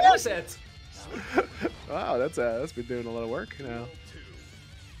 Again, there was it. Wow, that's been doing a lot of work now.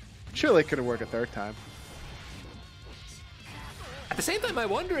 Surely it couldn't work a third time. At the same time, I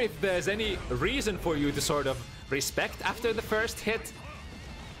wonder if there's any reason for you to sort of respect after the first hit.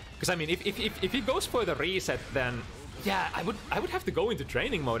 Because I mean, if he goes for the reset, then yeah, I would have to go into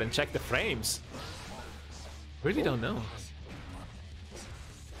training mode and check the frames. Really don't know.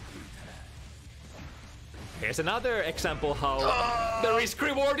 Here's another example how the risk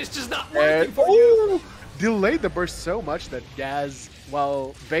reward is just not working for you. Delayed the burst so much that Gaz,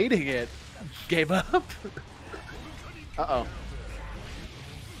 while baiting it, gave up. Uh-oh.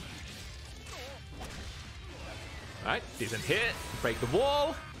 Alright, decent hit, break the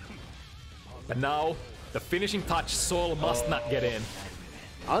wall. But now, the finishing touch, Soul must not get in.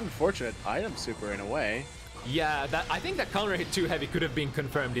 Unfortunate item super in a way. Yeah, I think that counter hit too heavy could have been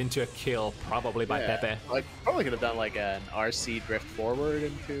confirmed into a kill, probably by Pepe. Like, probably could have done like an RC drift forward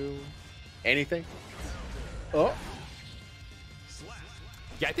into anything. Oh.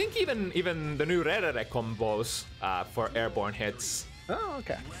 Yeah, I think even the new Rerere combos for airborne hits. Oh,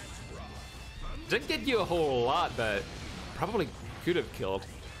 okay. Didn't get you a whole lot, but probably could have killed.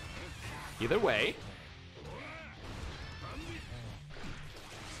 Either way.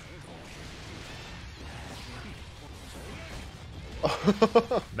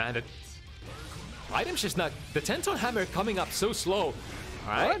 Man, the item's just not. The 10-ton hammer coming up so slow.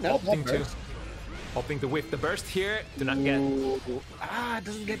 Alright, opting to whiff the burst here to not get. It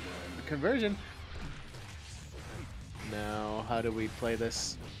doesn't get the conversion. Now, how do we play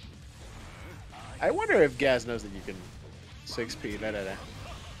this? I wonder if Gaz knows that you can 6P.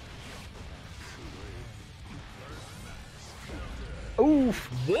 Oof!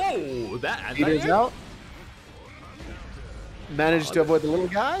 Whoa! That Peter's out. Managed to avoid the little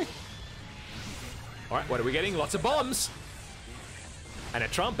guy. Alright, what are we getting? Lots of bombs! And a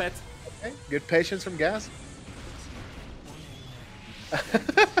trumpet. Okay, good patience from Gaz.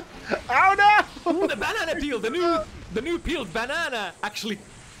 Oh no! Ooh, the banana peel! The new peeled banana actually.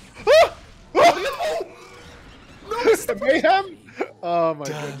 No, mayhem! Oh my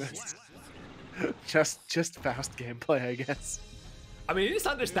goodness. Just fast gameplay, I guess. I mean, it is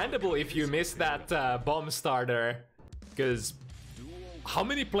understandable if you miss that bomb starter, because how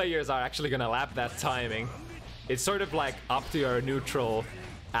many players are actually gonna lap that timing? It's sort of like up to your neutral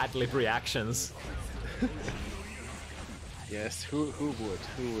ad-lib reactions. Yes, who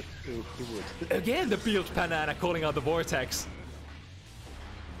would? Again, the peeled banana calling out the vortex.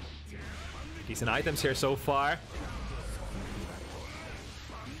 Decent items here so far.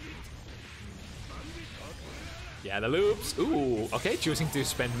 Yeah, the loops. Ooh, okay, choosing to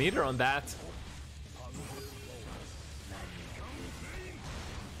spend meter on that.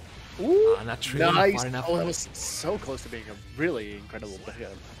 Ooh, not really nice. far enough. Oh, that was so close to being a really incredible hit,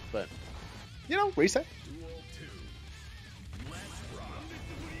 but you know, reset.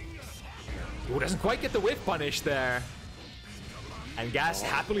 Ooh, doesn't quite get the whiff punish there. And Gas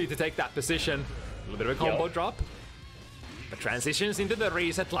happily to take that position. A little bit of a combo drop. But transitions into the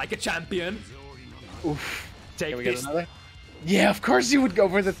reset like a champion. Oof. Take Can we get this. another? Yeah, of course you would go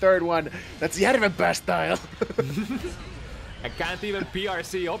for the third one. That's the anime best style. I can't even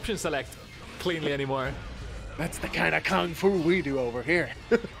PRC option select cleanly anymore. That's the kind of kung fu we do over here.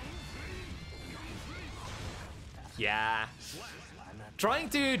 Yeah. Trying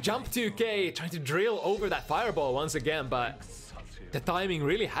to jump 2K, trying to drill over that fireball once again, but the timing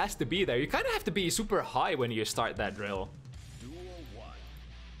really has to be there. You kind of have to be super high when you start that drill.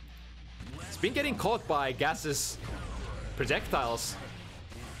 It's been getting caught by Gas's projectiles.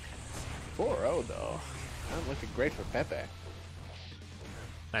 4-0 though. Not looking great for Pepe.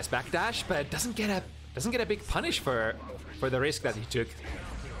 Nice backdash, but doesn't get a big punish for the risk that he took.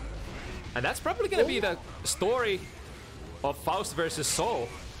 And that's probably gonna be the story of Faust versus Soul.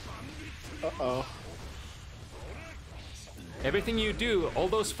 Uh-oh. Everything you do, all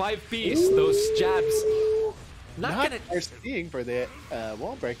those 5Ps, those jabs, not gonna... seeing for the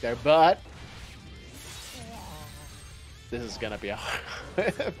wall break there, but this is gonna be a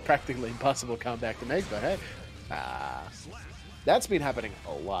practically impossible comeback to make, but hey. That's been happening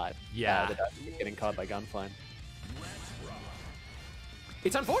a lot. Yeah. Getting caught by Gunflame.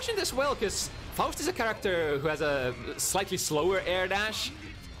 It's unfortunate as well, because Faust is a character who has a slightly slower air dash,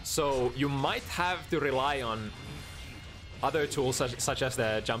 so you might have to rely on other tools such as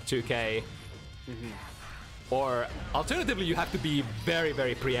the jump 2K. Or alternatively, you have to be very,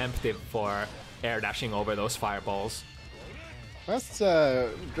 very preemptive for air dashing over those fireballs. That's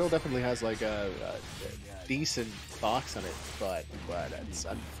Drill definitely has like a decent box on it, but it's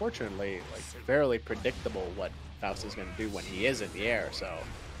unfortunately like fairly predictable what Faust is going to do when he is in the air. So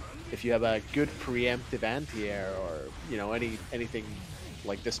if you have a good preemptive anti-air, or you know anything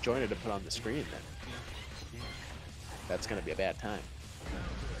like disjointed to put on the screen, then that's going to be a bad time.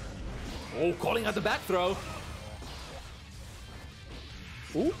 Oh, calling out the back throw.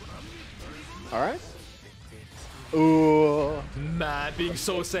 Ooh. All right. Ooh. Man, being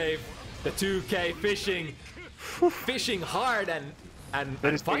so safe. The 2K fishing hard and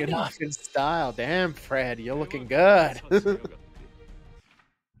finishing it off in style. Damn, Fred, you're looking good.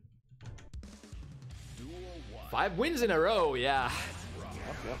 5 wins in a row, yeah.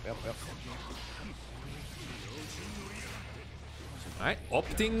 Yep. Alright,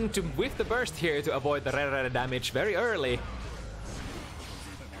 opting to whiff the burst here to avoid the red damage very early.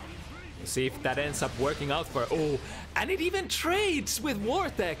 See if that ends up working out for... Oh, and it even trades with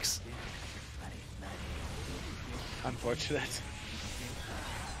Vortex. Unfortunate.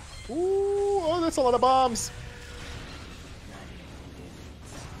 Ooh, oh, that's a lot of bombs.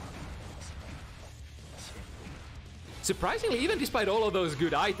 Surprisingly, even despite all of those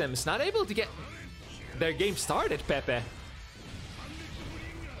good items, not able to get their game started, Pepe.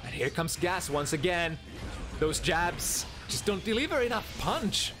 And here comes Gas once again. Those jabs just don't deliver enough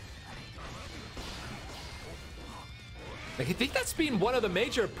punch. Like, I think that's been one of the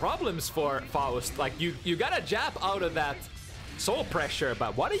major problems for Faust. Like, you got a jab out of that soul pressure,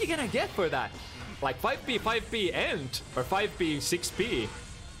 but what are you gonna get for that? Like 5P, 5P end, or 5P, 6P.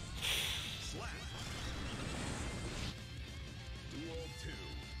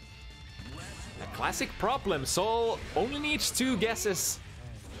 A classic problem. Soul only needs 2 guesses,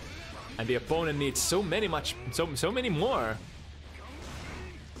 and the opponent needs so many more.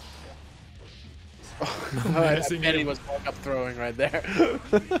 I bet he was walk-up throwing right there.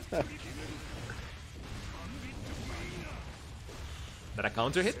 That a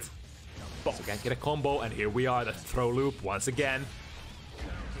counter hit? So can't get a combo, and here we are, the throw loop once again.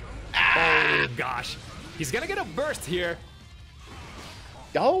 Oh gosh, he's gonna get a burst here.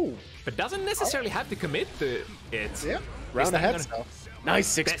 Oh, but doesn't necessarily have to commit to it. Yeah, round ahead. So. Nice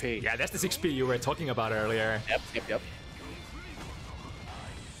 6P. Yeah, that's the 6P you were talking about earlier. Yep.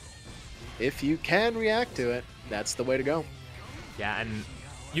 If you can react to it, that's the way to go. Yeah, and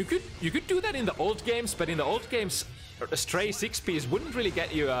you could do that in the old games, but in the old games, stray 6Ps wouldn't really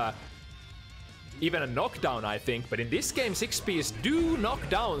get you even a knockdown, I think. But in this game, 6Ps do knock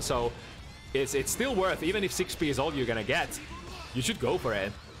down, so it's still worth, even if 6P is all you're gonna get. You should go for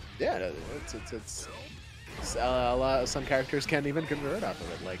it. Yeah, it's some characters can't even convert off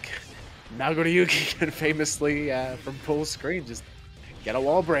of it. Like Nagoriyuki can famously from full screen just get a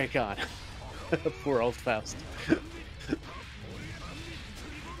wall break on. Poor old Faust.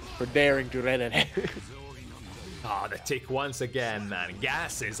 For daring to read it. Ah, the tick once again, man.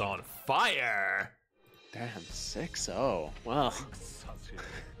 Gas is on fire. Damn, 6-0. Well,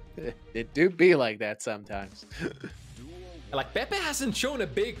 it do be like that sometimes. Like, Pepe hasn't shown a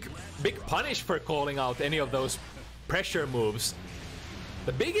big punish for calling out any of those pressure moves.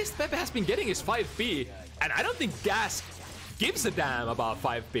 The biggest Pepe has been getting is 5p, and I don't think Gas gives a damn about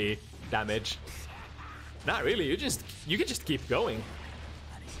 5p damage. Not really, you can just keep going.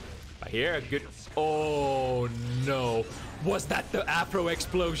 But here, a good... Oh no. Was that the Afro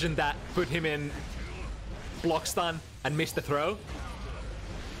explosion that put him in block stun and missed the throw?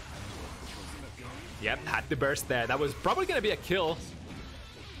 Yep, had to burst there. That was probably gonna be a kill.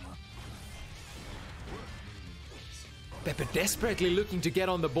 Pepe desperately looking to get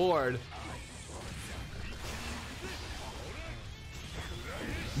on the board.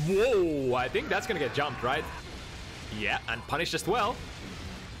 Whoa, I think that's gonna get jumped, right? Yeah, and punished as well.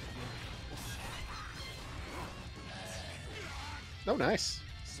 Oh, nice.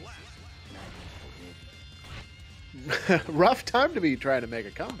 Rough time to be trying to make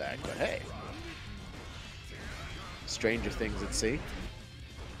a comeback, but hey. Stranger things at sea.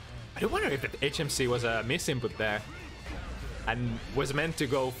 I do wonder if the HMC was a misinput there and was meant to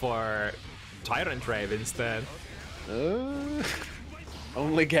go for Tyrant Rave instead.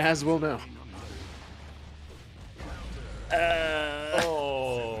 Only Gaz will know.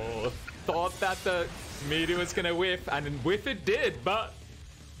 Oh, thought that the meteor was gonna whiff, and whiff it did, but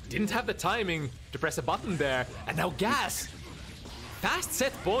didn't have the timing to press a button there. And now Gas, fast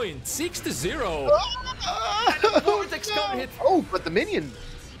set point, 6-0. And a vortex cover hit. Oh, but the minion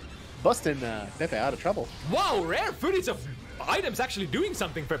busting Pepe out of trouble. Wow, rare footage of items actually doing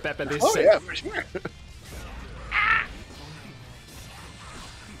something for Pepe this Oh set. yeah, for sure.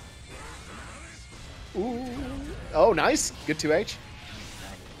 Ooh. Oh, nice. Good 2H.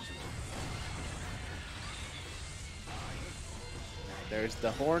 There's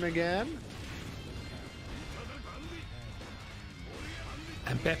the horn again.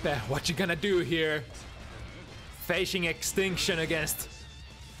 And Pepe, what you gonna do here? Facing extinction against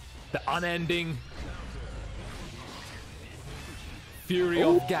the unending fury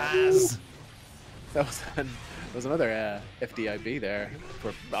of Gas. That was another FDIB there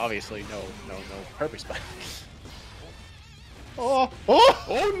for obviously no purpose, but Oh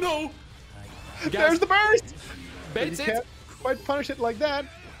no! There's the burst. Baits You it. can't quite punish it like that.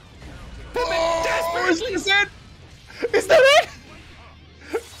 Pepe desperately. Is it? Is that it?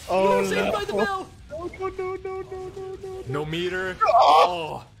 Oh Saved by the bell. No. No meter.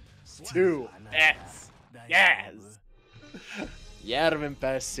 Oh. 2S. Yes. Järven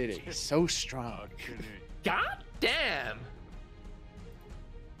Pass City. So strong. God damn.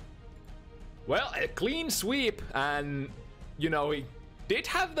 Well, a clean sweep, and you know he did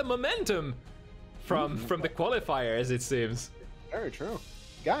have the momentum from the qualifiers, it seems. Very true.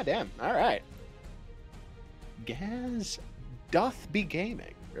 God damn. All right. Gaz doth be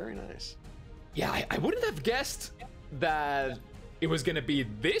gaming. Very nice. Yeah, I wouldn't have guessed that it was gonna be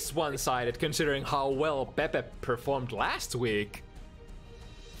this one-sided, considering how well Pepe performed last week.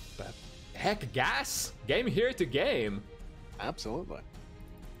 But heck, Gas, game here to game. Absolutely.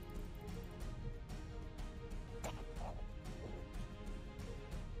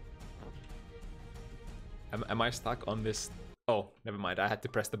 Am I stuck on this? Oh, never mind. I had to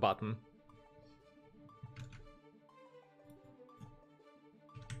press the button.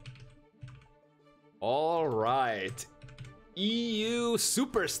 All right. EU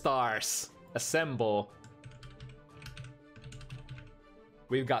superstars assemble.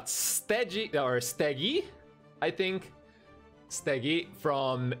 We've got sstegy, I think. Sstegy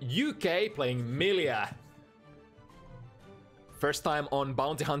from UK playing Milia. First time on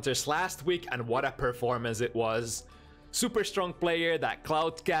Bounty Hunters last week, and what a performance it was. Super strong player. That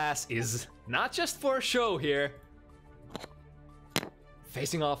Cloud Gas is not just for show here.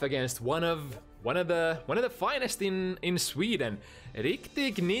 Facing off against one of the finest in Sweden,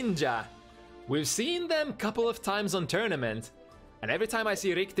 RiktigNinja. We've seen them a couple of times on tournament, and every time I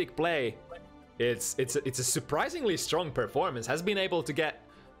see Riktig play, it's a surprisingly strong performance. Has been able to get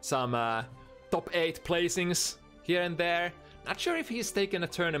some top 8 placings here and there. Not sure if he's taken a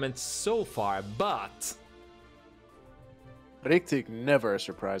tournament so far, but... Riktig never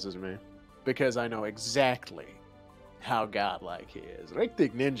surprises me, because I know exactly how godlike he is.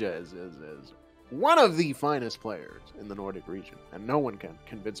 RiktigNinja is one of the finest players in the Nordic region, and no one can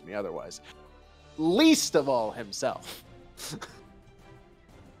convince me otherwise. Least of all himself.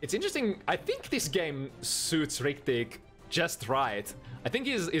 It's interesting. I think this game suits Riktig just right. I think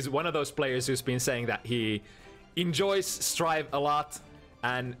he's one of those players who's been saying that he enjoys Strive a lot,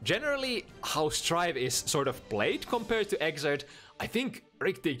 and generally how Strive is sort of played compared to Exert, I think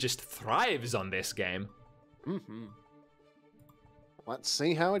Riktig just thrives on this game. Mm-hmm. Let's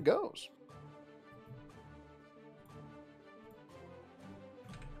see how it goes.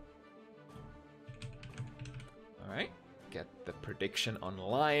 Alright, get the prediction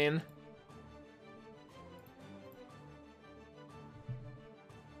online.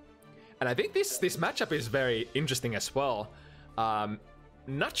 And I think this matchup is very interesting as well.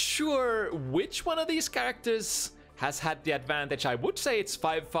 Not sure which one of these characters has had the advantage. I would say it's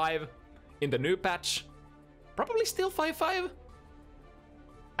 5-5 in the new patch. Probably still 5-5.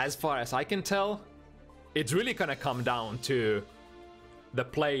 As far as I can tell, it's really gonna come down to the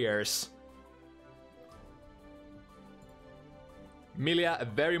players. Milia, a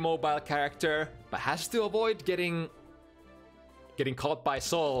very mobile character, but has to avoid getting caught by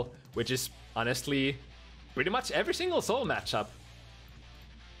Soul, which is honestly pretty much every single Soul matchup.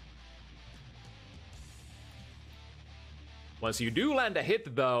 Once you do land a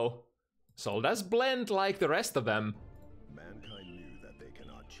hit though, Soul does blend like the rest of them. Mankind knew that they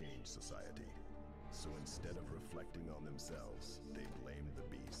cannot change society, so instead of reflecting on themselves, they blamed the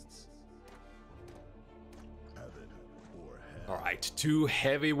beasts. Avid or head. Alright, two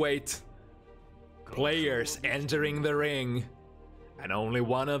heavyweight players entering the ring, and only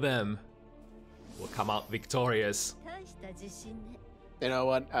one of them will come out victorious. You know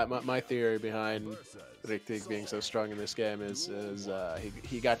what? My theory behind Riktig being so strong in this game is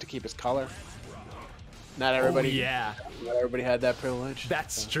he got to keep his color. Not everybody. Oh, yeah. Not everybody had that privilege.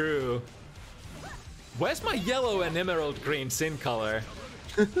 That's true. Where's my yellow and emerald green sin color?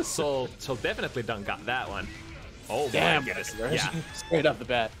 Soul definitely done got that one. Oh Damn, my goodness. right? Yeah. Straight off the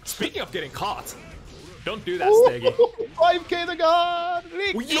bat. Speaking of getting caught, don't do that, Steggy. 5k to God!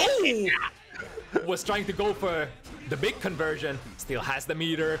 Yo! Was trying to go for the big conversion, still has the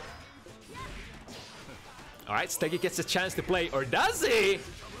meter. Alright, Steggy gets a chance to play, or does he?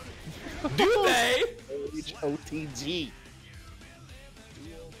 Do they? OTG.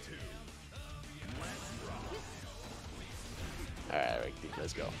 Alright, Riktig,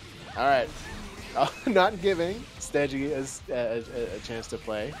 let's go. Alright. Not giving sstegy a chance to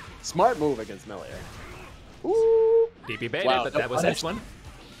play. Smart move against Melier. Ooh! DP baited, Wow, but no that was punish. this one.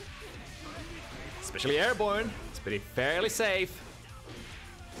 Especially airborne, it's pretty fairly safe.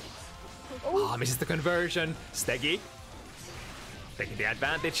 Oh, misses the conversion. Steggy taking the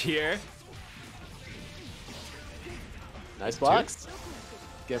advantage here. Nice blocks.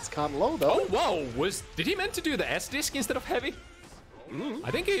 Gets caught low though. Oh, whoa! Did he meant to do the S disc instead of heavy?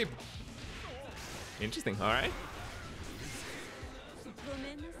 I think he. Interesting. All right.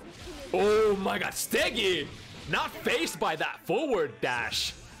 Oh my God, Steggy! Not faced by that forward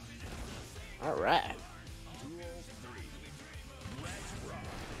dash. All right.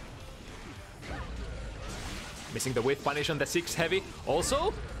 Missing the whiff punish on the 6 heavy.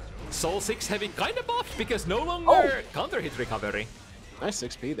 Also, Soul 6 heavy kind of buffed because no longer counter hit recovery. Nice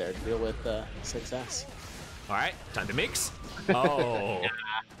 6p there to deal with 6s. All right, time to mix. Oh.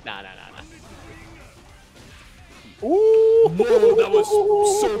 Nah. Ooh! Whoa, that was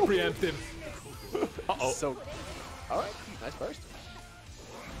so preemptive. Uh-oh. So, all right, nice burst.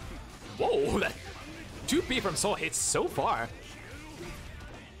 Whoa, that 2p from Soul hits so far.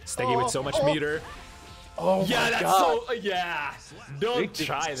 Steggy with so much meter. Oh Yeah, my that's God. so. Yeah. Don't Riktig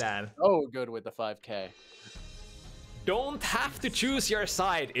try is that. So good with the 5k. Don't have to choose your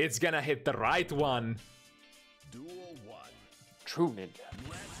side. It's gonna hit the right one. Duel 1. True ninja.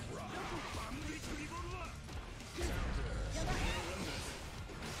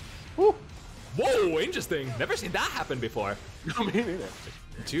 Woo! Whoa, interesting. Never seen that happen before. No, me neither.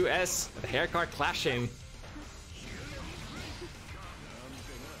 2S, the hair card clashing.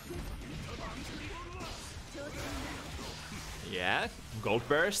 Yeah, gold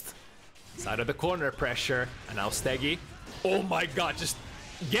burst. Side of the corner pressure. And now Steggy. Oh my God, just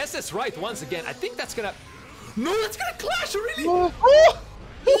guesses right once again. I think that's gonna. No, that's gonna clash, really? Oh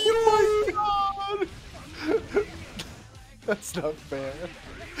my God! That's not fair.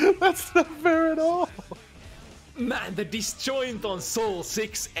 That's not fair at all. Man, the disjoint on Soul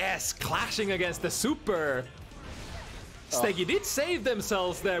 6S clashing against the Super. sstegy did save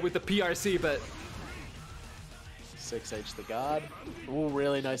themselves there with the PRC, but 6H the God. Ooh,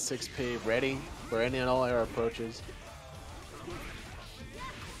 really nice 6P. Ready for any and all air approaches.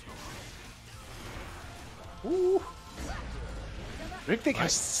 Ooh. RiktigNinja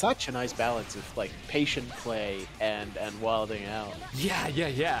has such a nice balance of like patient play and wilding out.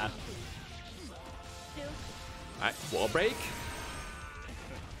 Yeah. Alright, wall break.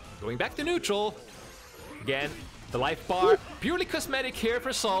 Going back to neutral. Again, the life bar. Purely cosmetic here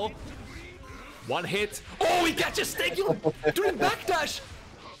for Sol. One hit. Oh, he catches sstegy during backdash.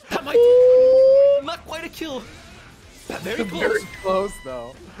 That might not quite a kill. But very close. Very close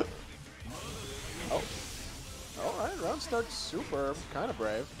though. Oh. Alright, round starts super. Kind of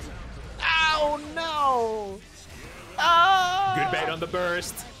brave. Ow, no! Ah! Good bait on the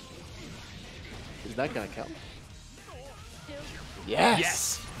burst. Is that gonna count? Yes!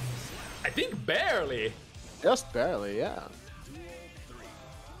 Yes! I think barely. Just barely, yeah.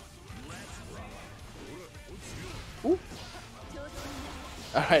 Ooh.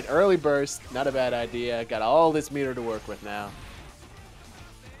 Alright, early burst. Not a bad idea. Got all this meter to work with now.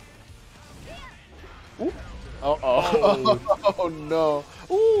 Ooh. Oh no.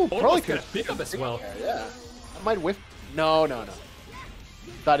 Ooh, probably could have pick up as well. Yeah. I might whiff. No.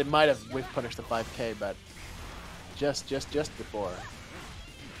 Thought it might have whiff punished the 5k, but just before.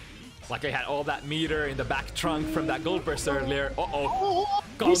 Like I had all that meter in the back trunk from that gold burst earlier. Oh,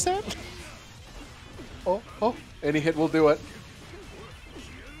 Gold. Oh, any hit will do it.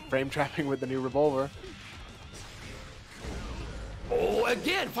 Frame trapping with the new revolver. Oh,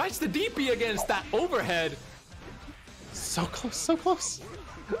 again, finds the DP against that overhead. So close, so close.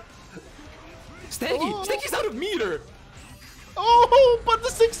 Stegy's out of meter. Oh, but the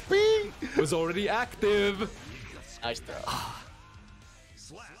 6P was already active. Nice throw.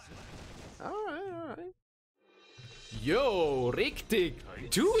 Alright. Yo, Riktig,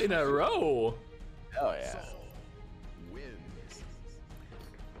 2 in a row. Oh yeah.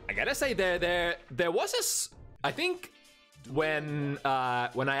 I gotta say there was I think when I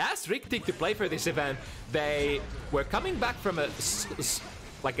asked Riktig to play for this event, they were coming back from a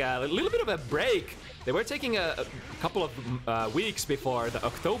little bit of a break. They were taking a couple of weeks before the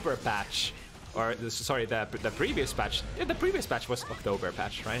October patch, or sorry, the previous patch. Yeah, the previous patch was October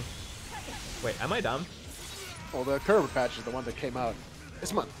patch, right? Wait, am I dumb? Well, the October patch is the one that came out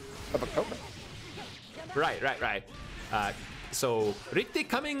this month of October. Right. So Riktig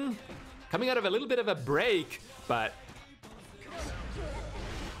coming out of a little bit of a break, but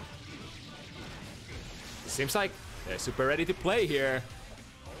seems like they're super ready to play here.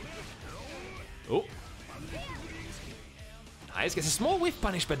 Oh. Nice, gets a small whiff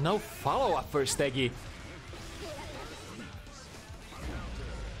punish, but no follow-up for sstegy.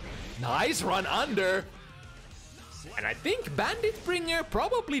 Nice run under. And I think Bandit Bringer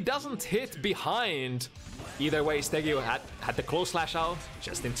probably doesn't hit behind. Either way, sstegy had the close slash out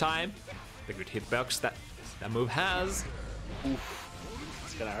just in time. The good hitbox that move has. Oof.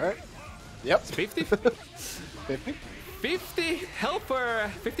 It's gonna hurt. Yep. 50? 50?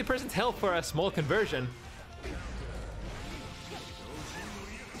 50% health for a small conversion.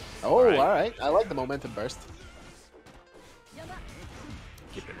 Oh, alright. I like the momentum burst.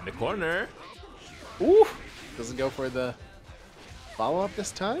 Keep it in the corner. Ooh! Doesn't go for the follow-up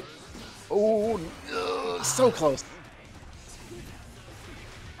this time. Oh, so close.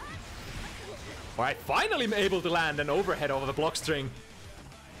 Alright, finally able to land an overhead over the block string.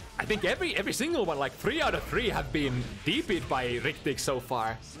 I think every single one, like 3 out of 3, have been DP'd by Riktig so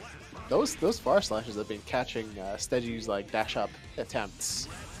far. Those far slashes have been catching Stegy's like dash up attempts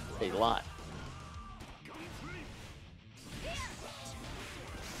a lot.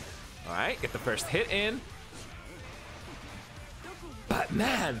 Alright, get the first hit in. But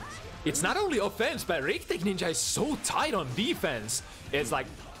man, it's not only offense, but RiktigNinja is so tight on defense. It's like,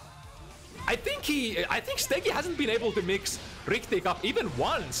 I think sstegy hasn't been able to mix Riktig up even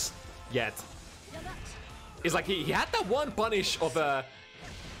once yet. It's like he had that one punish of a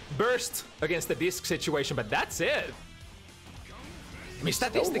burst against the disc situation, but that's it. I mean,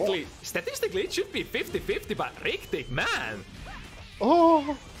 statistically it should be 50-50, but Riktig, man.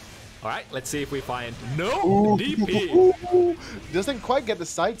 Oh. All right, let's see if we find no DP. Ooh. Doesn't quite get the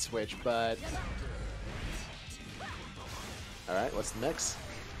side switch, but all right, what's next?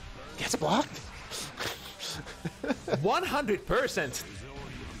 Gets blocked. 100%.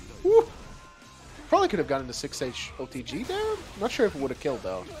 Woo. Probably could have gotten the 6H OTG there. Not sure if it would have killed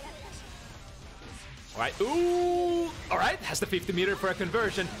though. All right, ooh. All right, has the 50 meter for a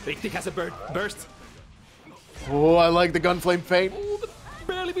conversion. Riktig has a burst. Oh, I like the gunflame feint. Ooh,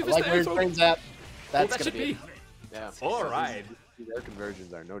 barely I like where it frames at. That's that gonna should be. Yeah. All right. Their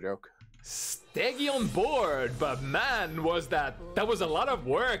conversions are no joke. sstegy on board, but man, that was a lot of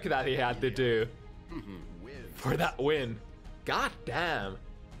work that he had to do for that win. God damn.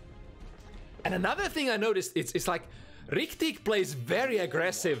 And another thing I noticed, it's like Riktig plays very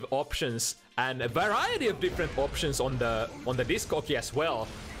aggressive options and a variety of different options on the disc hockey as well.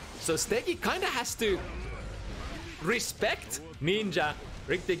 So sstegy kind of has to respect Ninja,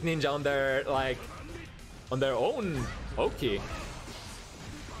 RiktigNinja on their own hockey.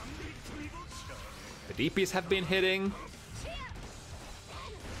 The DPs have been hitting.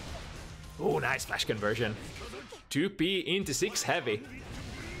 Oh, nice flash conversion. 2P into 6 heavy.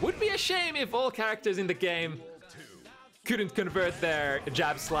 Would be a shame if all characters in the game couldn't convert their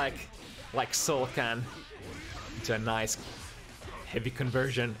jabs like Soul can into a nice heavy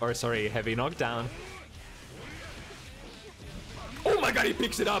conversion, or sorry, heavy knockdown. Oh my god, he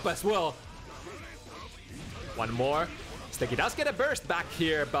picks it up as well. One more. sstegy does get a burst back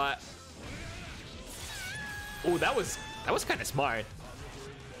here, but oh, that was kind of smart.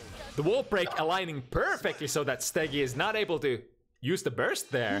 The wall break aligning perfectly so that sstegy is not able to use the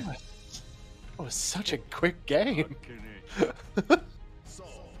burst there. That was such a quick game.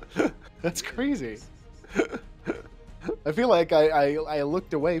 That's crazy. I feel like I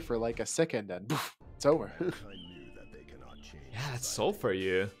looked away for like a second and poof, it's over. Yeah, that's Soul for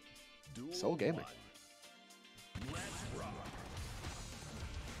you. Soul gaming.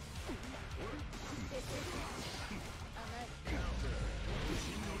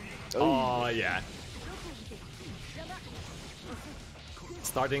 Oh yeah.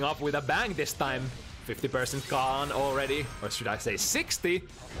 Starting off with a bang this time. 50% gone already, or should I say 60?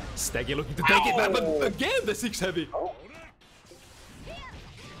 sstegy looking to take it back, but again the 6 heavy.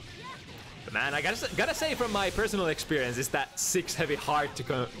 But man, I gotta say from my personal experience is that 6 heavy hard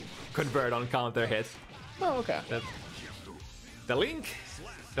to convert on counter hit. Oh, okay. The link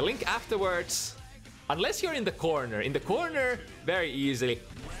afterwards, unless you're in the corner very easily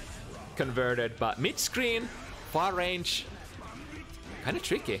converted, but mid screen, far range, kind of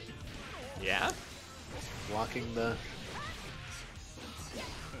tricky. Yeah. Blocking the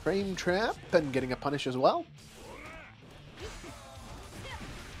frame trap and getting a punish as well.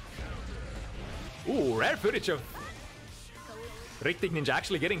 Ooh, rare footage of RiktigNinja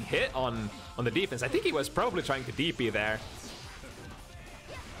actually getting hit on the defense. I think he was probably trying to DP there.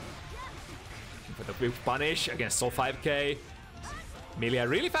 For the big punish against Soul 5k. Milia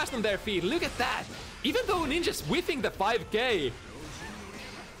really fast on their feet. Look at that. Even though Ninja's whiffing the 5k,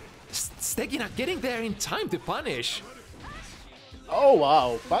 sstegy not getting there in time to punish. Oh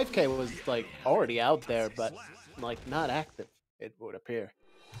wow, 5k was like already out there, but like not active, it would appear.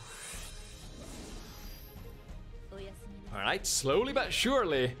 Alright, slowly but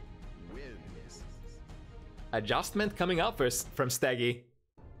surely. Adjustment coming up first from sstegy.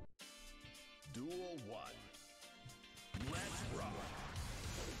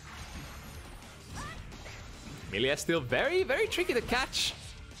 Milia still very, very tricky to catch.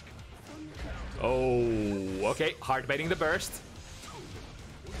 Oh, okay, hard baiting the burst.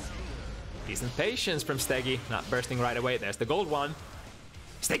 Decent patience from sstegy, not bursting right away. There's the gold one.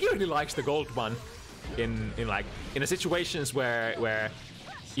 sstegy really likes the gold one in a situations where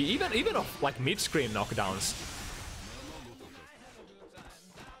even of like mid-screen knockdowns.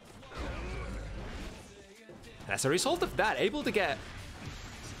 And as a result of that, able to get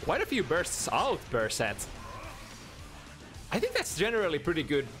quite a few bursts out per set. I think that's generally pretty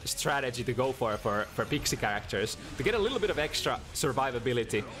good strategy to go for Pixie characters, to get a little bit of extra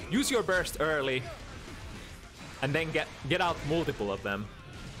survivability. Use your burst early, and then get out multiple of them.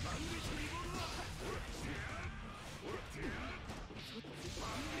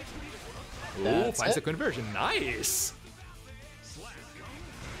 Ooh, finds the conversion. Nice!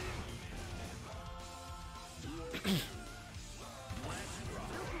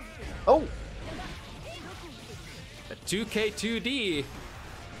 Oh! The 2K2D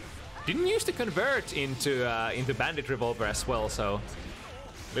didn't used to convert into Bandit Revolver as well, so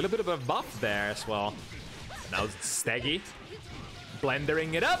a little bit of a buff there as well. Now sstegy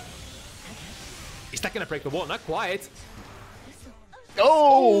blendering it up. Is that gonna break the wall? Not quite.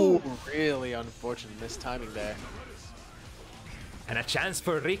 Oh! Really unfortunate mistiming there. And a chance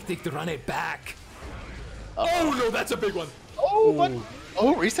for Riktig to run it back. Oh no, that's a big one. Oh, what?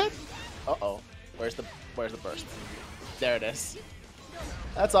 Oh, reset? Uh-oh. Where's the burst? There it is.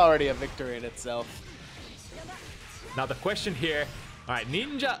 That's already a victory in itself. Now the question here, all right,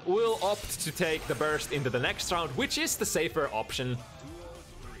 Ninja will opt to take the burst into the next round, which is the safer option.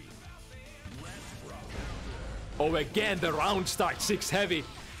 Oh, again, the round starts 6 heavy.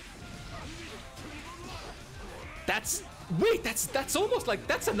 Wait, that's almost like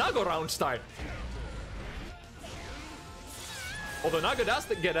that's a Nago round start. Although Nago does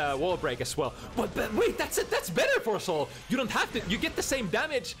get a wall break as well. But wait, that's better for Soul. You don't have to. You get the same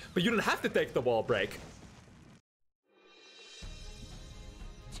damage, but you don't have to take the wall break.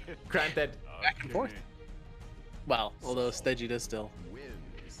 Granted. Back and forth. Well, although sstegy does still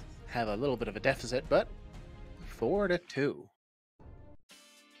have a little bit of a deficit, but 4-2.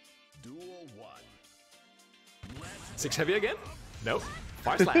 Duel 1. 6 heavy again? Nope.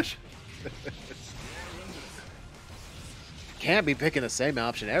 Fire slash. Can't be picking the same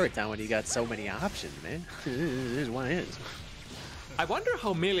option every time when you got so many options, man. There's one is. I wonder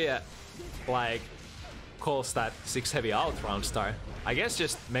how Milia, like, calls that 6 heavy out round start. I guess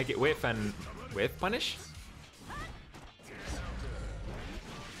just make it whiff and whiff punish?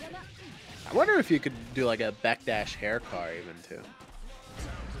 I wonder if you could do like a backdash hair car even too.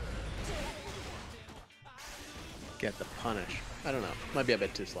 Get the punish. I don't know. Might be a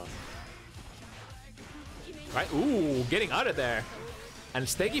bit too slow. Right, ooh, getting out of there. And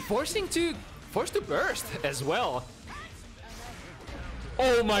sstegy forced to burst as well.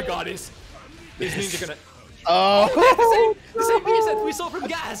 Oh my god, is Ninja gonna... Oh, the same piece that we saw from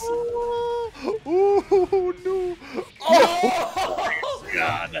Gas. Oh no! Oh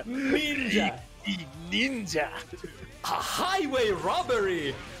God! Ninja! Ninja! A highway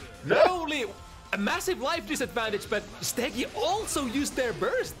robbery! Not only a massive life disadvantage, but sstegy also used their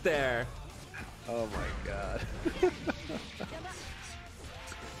burst there. Oh my god!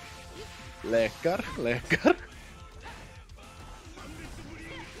 Lekker, lekker.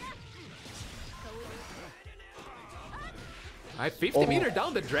 Alright, 50 meter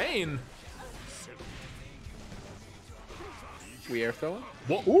down the drain. We air throwing?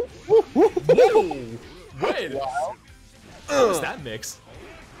 Whoa! Ooh, ooh, ooh, Whoa! Wait! wow. What's that mix?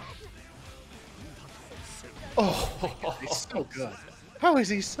 Oh, he's so good. How is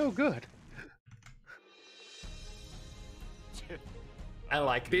he so good? And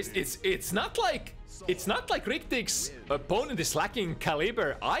like this, it's not like Riktig's opponent is lacking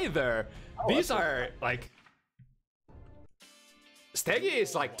caliber either. These are like sstegy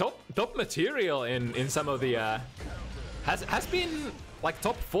is like top material in some of the has been like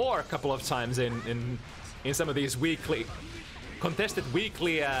top 4 a couple of times in some of these contested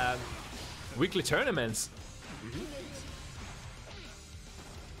weekly tournaments.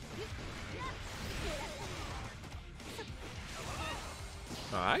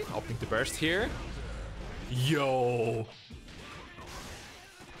 Alright, opting to burst here. Yo!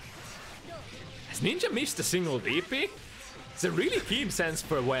 Has Ninja missed a single DP? It's a really keen sense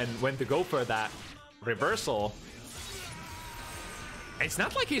for when to go for that reversal. It's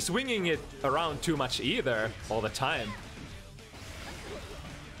not like he's swinging it around too much either all the time.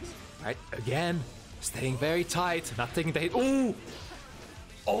 Right, again, staying very tight, not taking the hit. Ooh!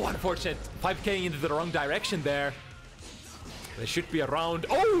 Oh, unfortunate. 5K into the wrong direction there. They should be around.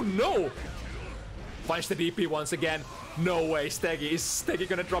 Oh no! Finds the DP once again. No way, sstegy. Is sstegy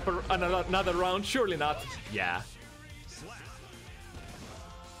gonna drop another round? Surely not. Yeah.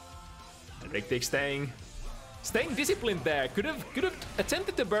 Riktig staying disciplined there. Could have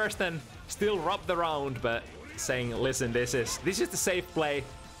attempted to burst and still rob the round, but saying, listen, this is the safe play.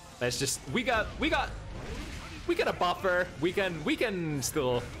 Let's just we got a buffer. We can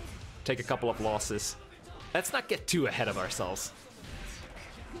still take a couple of losses. Let's not get too ahead of ourselves.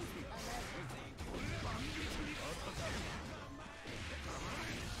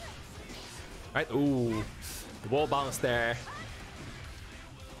 Right, ooh, the wall bounce there.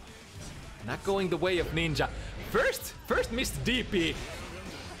 Not going the way of Ninja. First missed DP,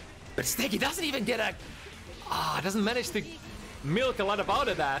 but sstegy doesn't even get a... doesn't manage to milk a lot out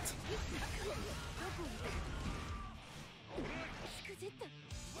of that.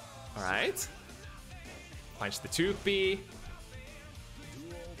 Alright. Punch the 2P.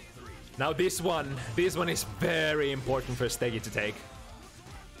 Now this one is very important for sstegy to take.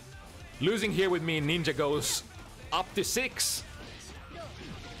 Losing here would mean Ninja goes up to 6.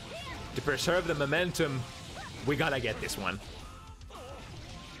 To preserve the momentum, we gotta get this one.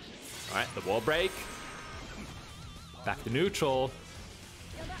 Alright, the wall break. Back to neutral.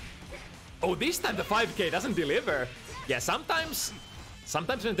 Oh, this time the 5K doesn't deliver. Yeah, sometimes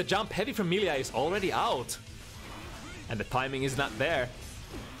when the jump heavy from Milia is already out. And the timing is not there.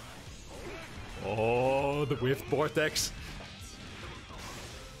 Oh, the whiff vortex.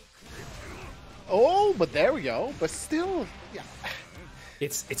 Oh, but there we go. But still, yeah.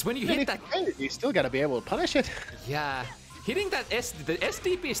 It's when you hit that... You still gotta be able to punish it. Yeah. Hitting that the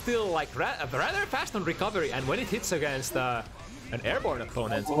SDP is still like rather fast on recovery, and when it hits against an airborne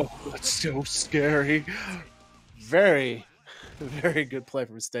opponent... Oh, that's so scary. Very, very good play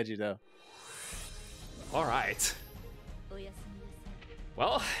from sstegy though. All right.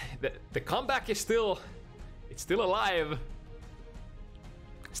 Well, the comeback is still alive.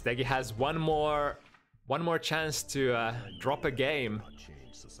 sstegy has one more chance to drop a game.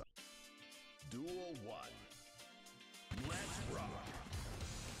 Duel 1. Let's rock.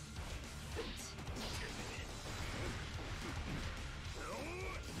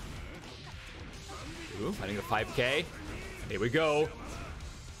 Ooh, finding the 5k. Here we go.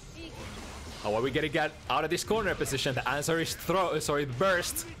 How are we gonna get out of this corner position? The answer is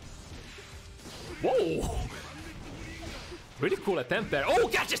burst. Whoa! Really cool attempt there. Oh,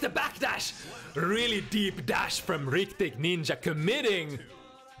 catches the backdash! Really deep dash from RiktigNinja, committing,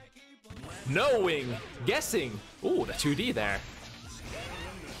 knowing, guessing. Ooh, the 2D there.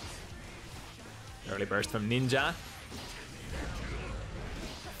 Early burst from Ninja.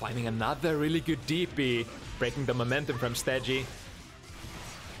 Finding another really good DP, breaking the momentum from sstegy.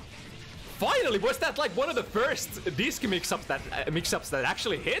 Finally, was that like one of the first disc mix-ups that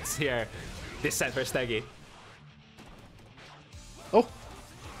actually hits here this set for sstegy? Oh!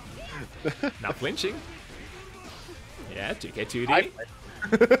 Not flinching. Yeah, 2k2D.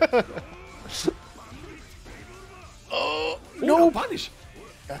 Oh, no punish!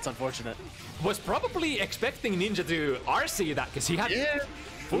 That's unfortunate. Was probably expecting Ninja to RC that because he had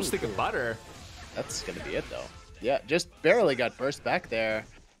full stick of butter. That's gonna be it though. Yeah, just barely got burst back there.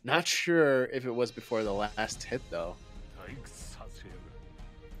 Not sure if it was before the last hit though.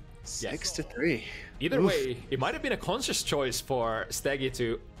 6-3. Either way, it might have been a conscious choice for sstegy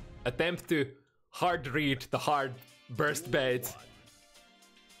to attempt to hard read the hard burst bait.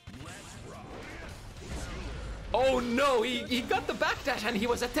 Oh no, he got the backdash and he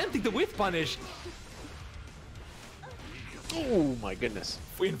was attempting the whip punish. Oh my goodness.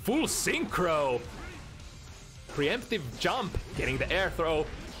 In full synchro. Preemptive jump, getting the air throw.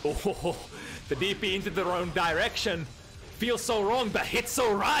 Oh, the DP into the wrong direction. Feels so wrong, but hits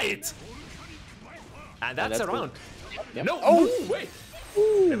so right. And that's a round. Yep. No, oh ooh, wait.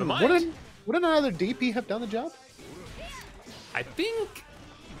 Ooh, Never mind. Wouldn't another DP have done the job? I think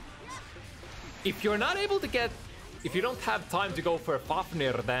if you're not able to get, if you don't have time to go for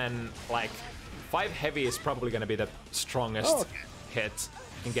Fafnir, then like 5 heavy is probably gonna be the strongest hit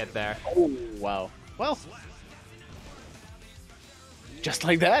and get there. Oh wow. Well, just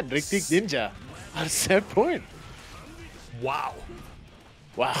like that, RiktigNinja on a set point. Wow.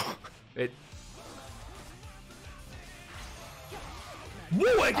 Wow. It.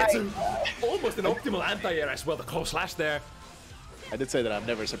 Whoa! It gets almost an optimal anti-air as well. The close slash there. I did say that I'm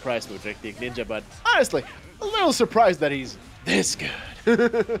never surprised with RiktigNinja, but honestly, a little surprised that he's this good.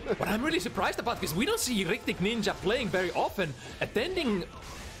 What I'm really surprised about, because we don't see RiktigNinja playing very often, attending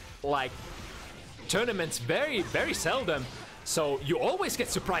like tournaments very, very seldom. So you always get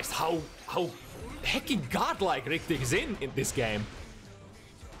surprised how hecking godlike Riktig is in this game.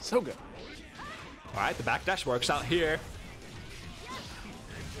 So good. All right, the backdash works out here.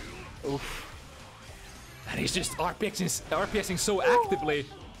 Oof. And he's just RPSing so actively.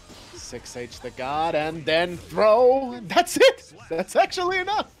 6H the god, and then throw. That's it. That's actually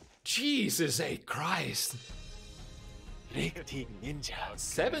enough. Jesus Christ. RiktigNinja.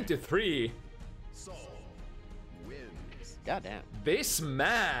 7-3. Soul wins. Goddamn. This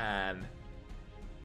man